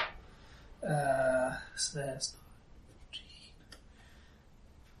 So that's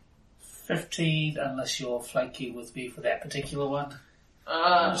 15, unless you're flanking with me for that particular one. Which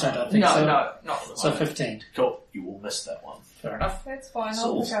I don't think no, so. no, not for the So moment. 15. Cool. You will miss that one. Fair enough. That's fine, I'll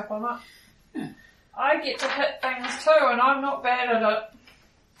Souls. pick up on it. I get to hit things too, and I'm not bad at it.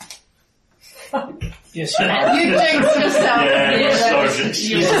 Yes, you are. You jinxed yourself. Yeah, so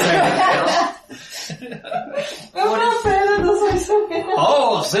just... I'm not bad at this, I swear.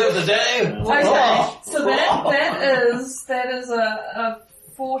 Oh, save the day! Okay, so that is a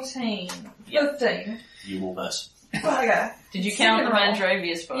 14. 15. You will miss. Okay. Did you count the Second roll.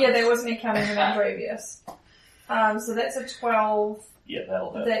 Mandravius bonus? Yeah, there was me counting the Mandravius. So that's a 12. Yeah,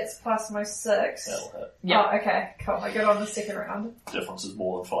 that'll hit. That's plus my 6. That'll hit. Yeah. Oh, okay, cool. I get on the second round. Difference is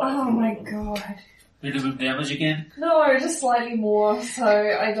more than 5. Oh my god. Minimum damage again? No, just slightly more, so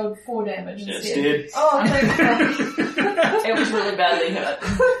I did 4 damage It's instead. dead. Oh, thank god. It was really badly hurt.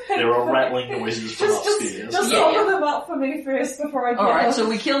 There are rattling noises from upstairs. Just Yeah, cover yeah. them up for me first before I get Alright, them. so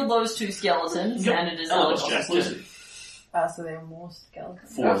we killed those 2 skeletons, Yep. and it is Alice, Elagos' Jack, turn. Lizzie. So there are more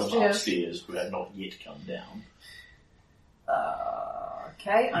skeletons. 4 of them Upstairs. upstairs who have not yet come down.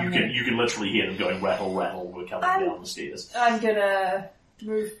 Okay, You can literally hear them going rattle, rattle. We're coming down the stairs. I'm gonna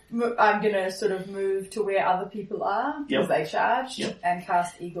I'm gonna sort of move to where other people are, because Yep. they charge, Yep. and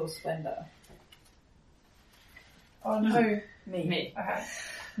cast Eagle Splendor. On who? Me. Okay.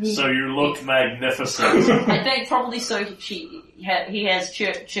 So you look magnificent. I think probably so he has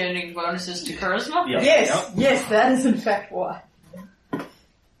churning bonuses to charisma. Yeah. Yes, that is in fact why.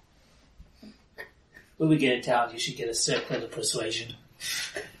 When we get it down, you should get a circular persuasion.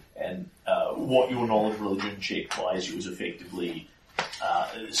 And what your knowledge religion check buys you is effectively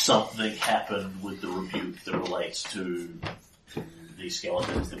something happened with the rebuke that relates to these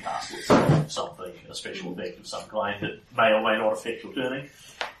skeletons, the castle itself, something, a special effect of some kind that may or may not affect your turning.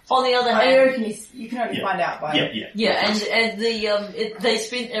 On the other hand, You can only find out by... and they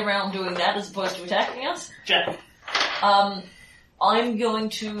spent a round doing that as opposed to attacking us. Jack. I'm going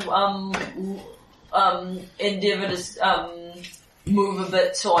to endeavour to move a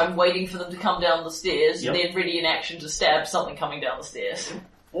bit, so I'm waiting for them to come down the stairs, and then ready in action to stab something coming down the stairs.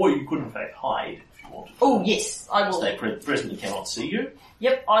 Or you could in fact hide if you wanted. Oh yes, I will. They presently cannot see you.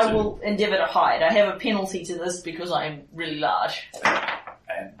 Yep, I will endeavour to hide. I have a penalty to this because I am really large.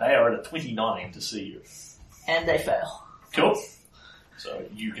 And they are at a 29 to see you. And they fail. Cool. So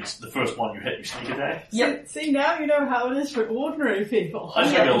you can, the first one you hit, you sneak attack. Yep. See, now you know how it is for ordinary people. I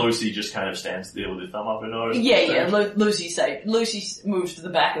figure Lucy just kind of stands there with her thumb up her nose. Yeah. Lucy moves to the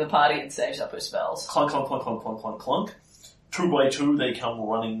back of the party and saves up her spells. Clunk, clunk, clunk, clunk, clunk, clunk, clunk. 2 by 2, they come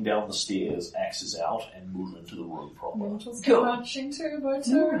running down the stairs, axes out, and move into the room proper. Cool. Marching 2 by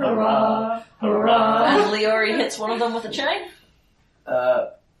 2. Hurrah! Hurrah! And Leori hits one of them with a chain.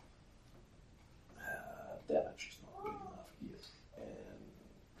 Damage is not big enough yet, and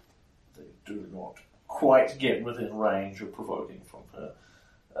they do not quite get within range of provoking from her.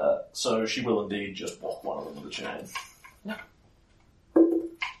 So she will indeed just block one of them with a chain. No.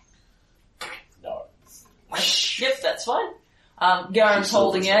 No. Yep, that's fine. Garen's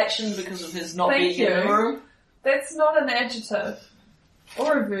holding action because of his not being in the room. That's not an adjective.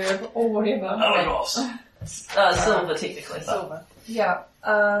 Or a verb, or whatever. Oh, boss. Silver, technically. Silver. Yeah.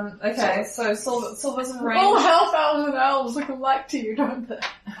 Okay, so Silver's in range. All half elves and elves look alike to you, don't they?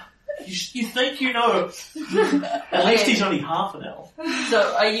 You think you know. At least he's only half an elf.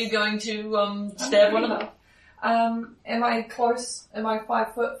 So, are you going to stab one of them? Am I close? Am I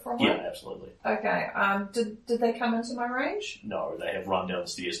 5 foot from one? Yeah, absolutely. Okay. Did they come into my range? No, they have run down the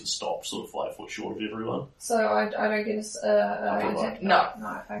stairs and stopped sort of 5 foot short of everyone. So I don't get attack? No.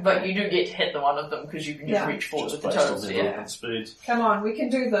 Okay. But you do get to hit the one of them because you can just reach forward Just with the based totem on their spear. movement speeds. Come on, we can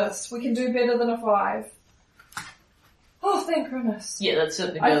do this. We can do better than a 5. Oh, thank goodness. Yeah, that's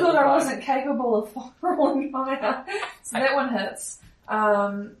certainly I better thought than I five. wasn't capable of rolling higher. So that one hits.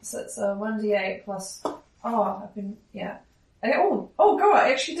 So it's a 1d8 plus... Oh, I've been... Yeah. Oh god,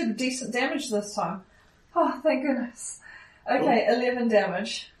 I actually did decent damage this time. Oh, thank goodness. Okay, 11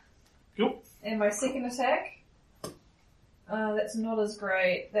 damage. Cool. And my second attack... that's not as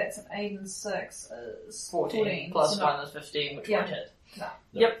great. That's an 8 and 6 is 14 plus So 1 is 15, which won't hit. No.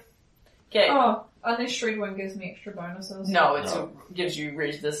 Yep. Okay. Oh, unless Shred One gives me extra bonuses. No, it gives you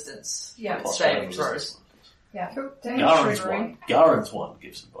resistance. Yeah. Plus Saving bonus. throws. Yeah. Damn Garen's Shreddery. one. Garen's one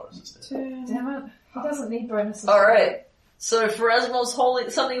gives some bonuses there. Damn it. He doesn't need bonuses. Alright. So Pharasma's holy,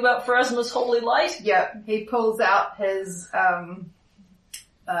 something about Pharasma's holy light? Yep, he pulls out his bone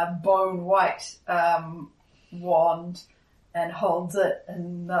white wand and holds it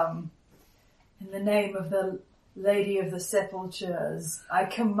in the name of the Lady of the Sepulchres. I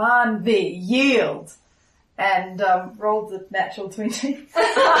command thee, yield! And rolled the natural 20. So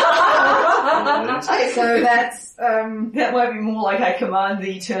that's That might be more like I command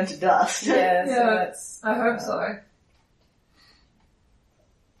thee turn to dust. yeah. So Yeah. that's I hope so.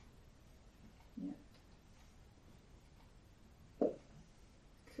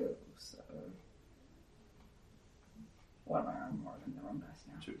 cool. So what am I on? More than the wrong dice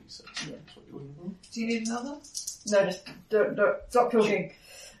now. 2d6. That's what you're looking for. Do you need another? No, just don't stop talking.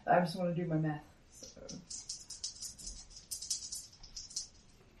 I just want to do my math. So.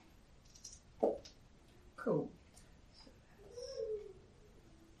 Cool.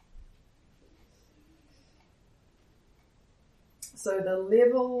 So the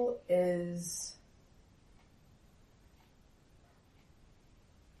level is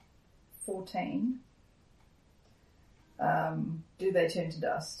 14. Do they turn to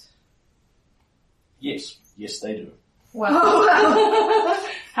dust? Yes, they do. Wow.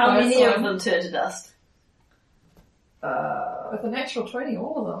 How That's many of fine. them turn to dust? With a natural 20,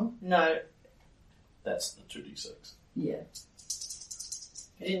 all of them. No. That's the 2d6. Yeah.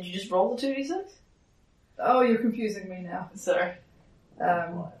 Didn't you just roll the 2d6? Oh, you're confusing me now. Sorry.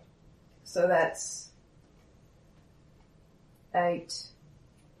 So that's 8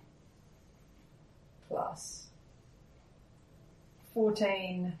 plus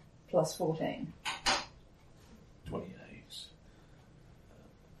 14 plus 14. 21.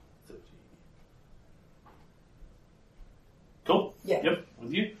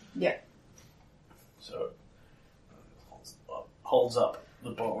 holds up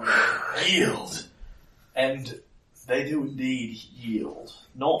the bone. Yield! And they do indeed yield.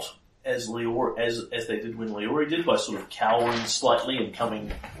 Not as as they did when Leori did, by sort of cowering slightly and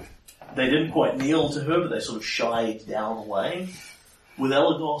coming... They didn't quite kneel to her, but they sort of shied down away. With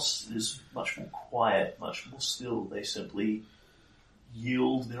Elagos, it is much more quiet, much more still. They simply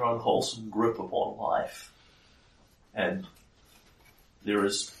yield their unwholesome grip upon life. And there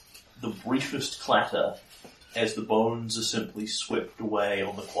is the briefest clatter as the bones are simply swept away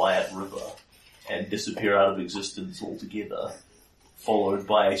on the quiet river and disappear out of existence altogether, followed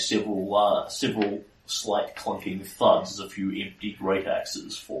by several slight clunking thuds as a few empty great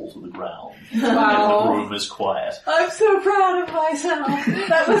axes fall to the ground. Wow. And the room is quiet. I'm so proud of myself.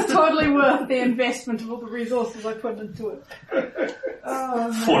 That was totally worth the investment of all the resources I put into it.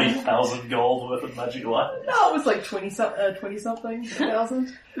 Oh, 40,000 gold worth of magical items. no, it was like 20-something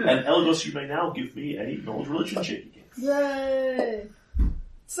thousand. And Elagos, you may now give me a knowledge religion check again. Yay!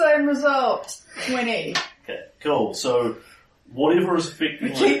 Same result. 20. Okay, cool. So, whatever is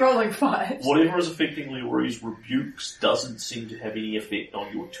affecting... Keep rolling 5. Whatever is affecting Leori's rebukes doesn't seem to have any effect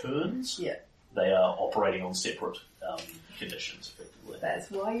on your turns. Yeah. They are operating on separate conditions, effectively.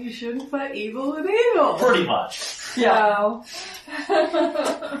 That's why you shouldn't fight evil with evil. Pretty much. Wow.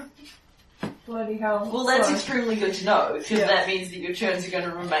 Bloody hell. Well, that's Sorry. extremely good to know, because Yeah. that means that your turns are going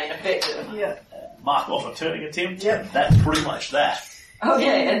to remain effective. Yeah. Mark off a turning attempt. Yep. That's pretty much that.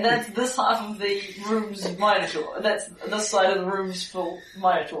 Okay, and that's this half of the room's Minotaur. That's this side of the room's full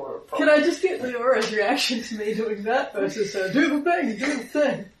Minotaur. Can I just get Leora's reaction to me doing that versus do the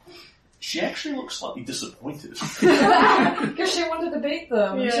thing? She actually looks slightly disappointed. Because she wanted to beat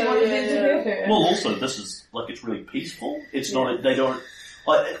them. Yeah, she wanted them to yeah. hurt her. Well, also, this is, it's really peaceful. It's not, they don't,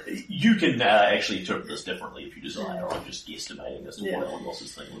 you can actually interpret this differently if you desire. I'm just guesstimating as to what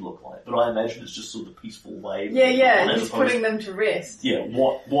Elagos' thing would look like. But I imagine it's just sort of the peaceful way. Yeah, as he's opposed- putting them to rest. Yeah,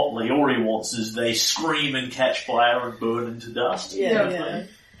 what Leori wants is they scream and catch fire and burn into dust. Yeah, kind of yeah. thing.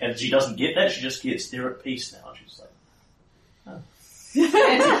 And she doesn't get that, she just gets, they're at peace now. She's like,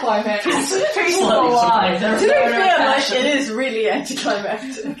 Anticlimax. Peaceful alive. To be fair, it is really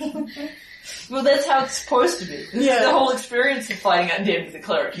anticlimactic. Well, that's how it's supposed to be. This is the whole experience of fighting undead with the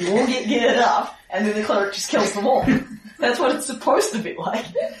cleric. You all get it up, and then the cleric just kills them all. That's what it's supposed to be like.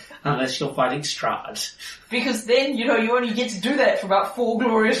 Unless you're fighting Strahd. Because then, you only get to do that for about 4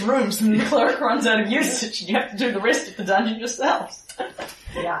 glorious rooms, and the cleric runs out of usage, and you have to do the rest of the dungeon yourselves.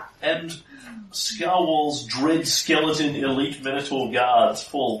 Yeah. and Scarwall's dread skeleton elite Minotaur guards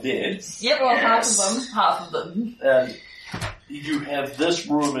fall dead. Yep, well, half of them. Half of them. And you have, this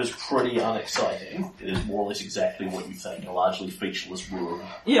room is pretty unexciting. It is more or less exactly what you think, a largely featureless room.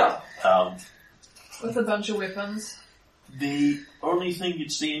 Yeah. With a bunch of weapons. The only thing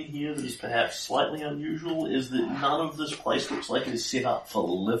you'd see in here that is perhaps slightly unusual is that none of this place looks like it is set up for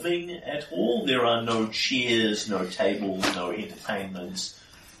living at all. There are no chairs, no tables, no entertainments,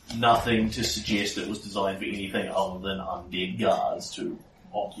 nothing to suggest it was designed for anything other than undead guards to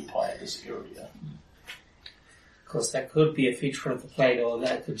occupy this area. Of course, that could be a feature of the plate, or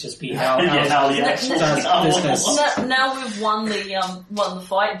that could just be how how the it actual does business. Now we've won the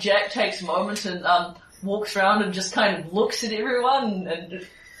fight, Jack takes a moment and walks around and just kind of looks at everyone and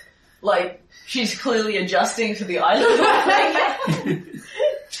she's clearly adjusting to the island thing.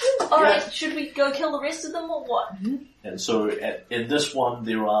 Alright, should we go kill the rest of them or what? And so in this one,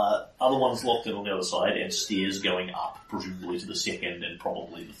 there are other ones locked in on the other side and stairs going up, presumably to the second and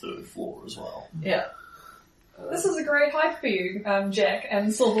probably the third floor as well. Yeah. This is a great hike for you, Jack,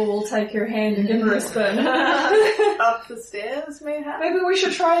 and Silver will take your hand and give her a spin. Up the stairs, mayhap? Maybe we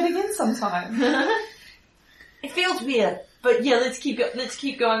should try it again sometime. It feels weird, but yeah, let's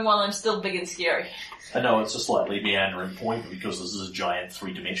keep going while I'm still big and scary. I know it's a slightly meandering point, but because this is a giant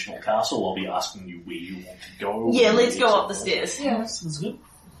three-dimensional castle, I'll be asking you where you want to go. Yeah, let's go up the stairs. Yeah. Sounds good.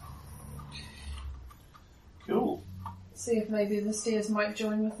 Cool. See if maybe the stairs might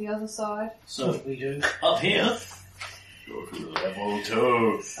join with the other side. So, What we do? up here, go to level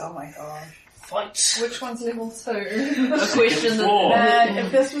 2. Oh my gosh. Fight. Which one's level 2? A question floor. that...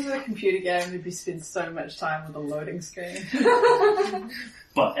 If this was a computer game, we'd be spending so much time with a loading screen.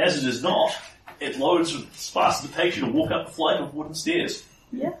 But as it is not, it loads as fast as it takes you to walk up a flight of wooden stairs.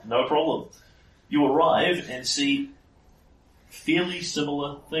 Yeah. No problem. You arrive and see fairly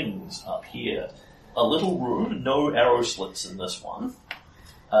similar things up here. A little room, no arrow slits in this one.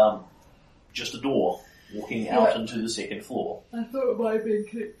 Just a door walking out into the second floor. I thought it might have been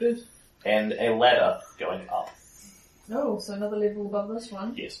connected. And a ladder going up. Oh, so another level above this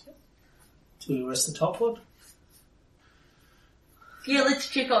one. Yes. Do we rest the top one? Yeah, let's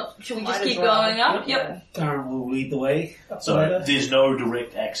check on. Should we just Might as keep well. going up? Yep. Darren will lead the way up the So ladder. there's no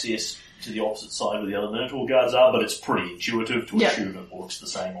direct access to the opposite side where the other Minotaur guards are, but it's pretty intuitive to Yeah. assume it looks the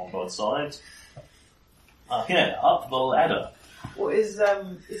same on both sides. Okay, up the ladder. Well,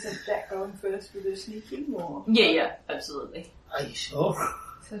 isn't Jack going first with her sneaking, or? Yeah, absolutely. Are you sure?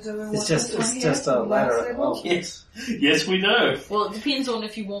 So do we want It's just this one it's here just for a the last ladder. level? Oh. Yes. Yes, we know. Well, it depends on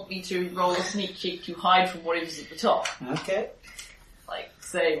if you want me to roll a sneak check to hide from whatever's at the top. Okay. Like,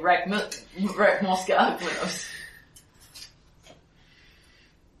 say, Rack Mosca Argminos.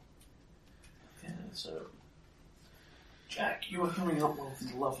 Okay, so... Jack, you are coming up one of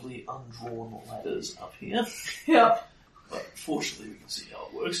the lovely undrawn ladders up here. Yep. But fortunately we can see how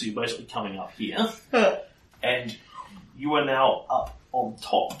it works. So you're basically coming up here. And you are now up on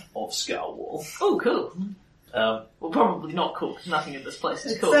top of Scarwall. Oh, cool. Um, Well, probably not cool, because nothing in this place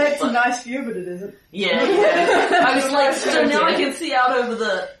is It's, cool. it's a but nice view, but it isn't. yeah. I was like, so now I can see out over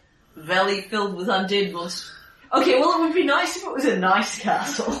the valley filled with undead monsters. Okay, well, it would be nice if it was a nice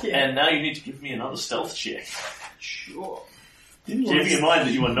castle. and now you need to give me another stealth check. Sure. Keeping in mind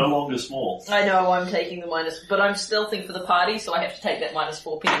that you are no longer small. I know I'm taking the minus, but I'm stealthing for the party, so I have to take that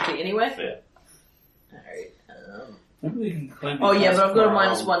 -4 penalty anyway. Fair. Alright, Maybe we can claim oh yeah, but I've got a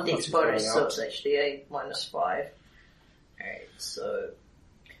around -1 dex once you bonus, fly so out. it's actually a -5. Alright, so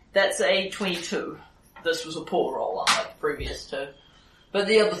that's a 22. This was a poor roll, unlike the previous two. But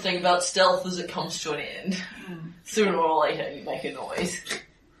the other thing about stealth is it comes to an end. Sooner or later you make a noise.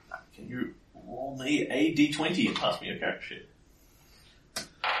 Can you roll me a d20 and pass me your character sheet?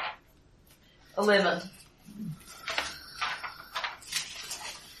 11.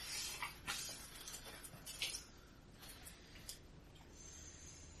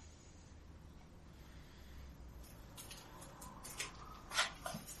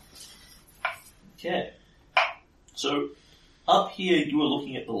 Okay. So, up here you are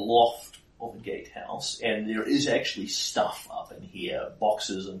looking at the loft of a gatehouse, and there is actually stuff up in here,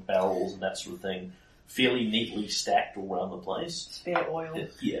 boxes and barrels and that sort of thing, fairly neatly stacked all around the place. Spare oil.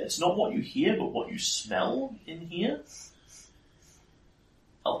 Yeah, it's not what you hear, but what you smell in here.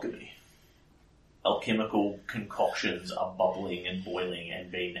 Alchemy. Alchemical concoctions are bubbling and boiling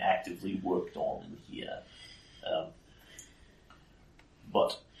and being actively worked on in here.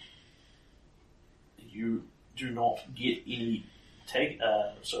 But you do not get any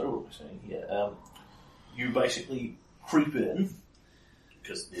sorry, what am I saying here? You basically creep in,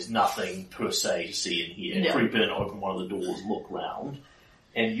 because there's nothing per se to see in here. Yeah. Creep in, open one of the doors, look round,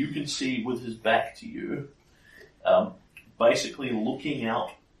 and you can see with his back to you, basically looking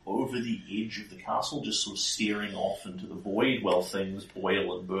out over the edge of the castle, just sort of staring off into the void while things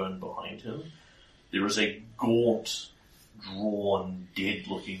boil and burn behind him. There is a gaunt, drawn,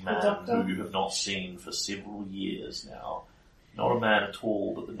 dead-looking man who you have not seen for several years now. Not a man at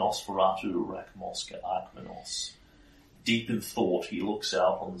all, but the Nosferatu Rakmosca Arkmenos. Deep in thought, he looks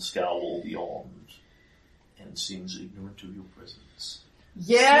out on the Scarwall beyond and seems ignorant of your presence.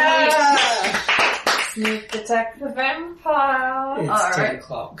 Yeah! Sneak attack the vampire. It's Alright. 10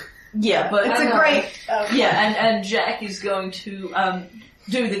 o'clock. Yeah, but It's a great... and Jack is going to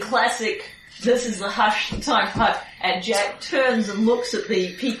do the classic, this is the hush time hush, and Jack turns and looks at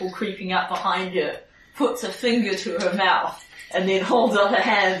the people creeping up behind her, puts a finger to her mouth, and then holds up her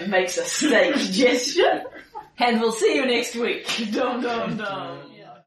hand and makes a snake gesture. And we'll see you next week. Dum dum dum.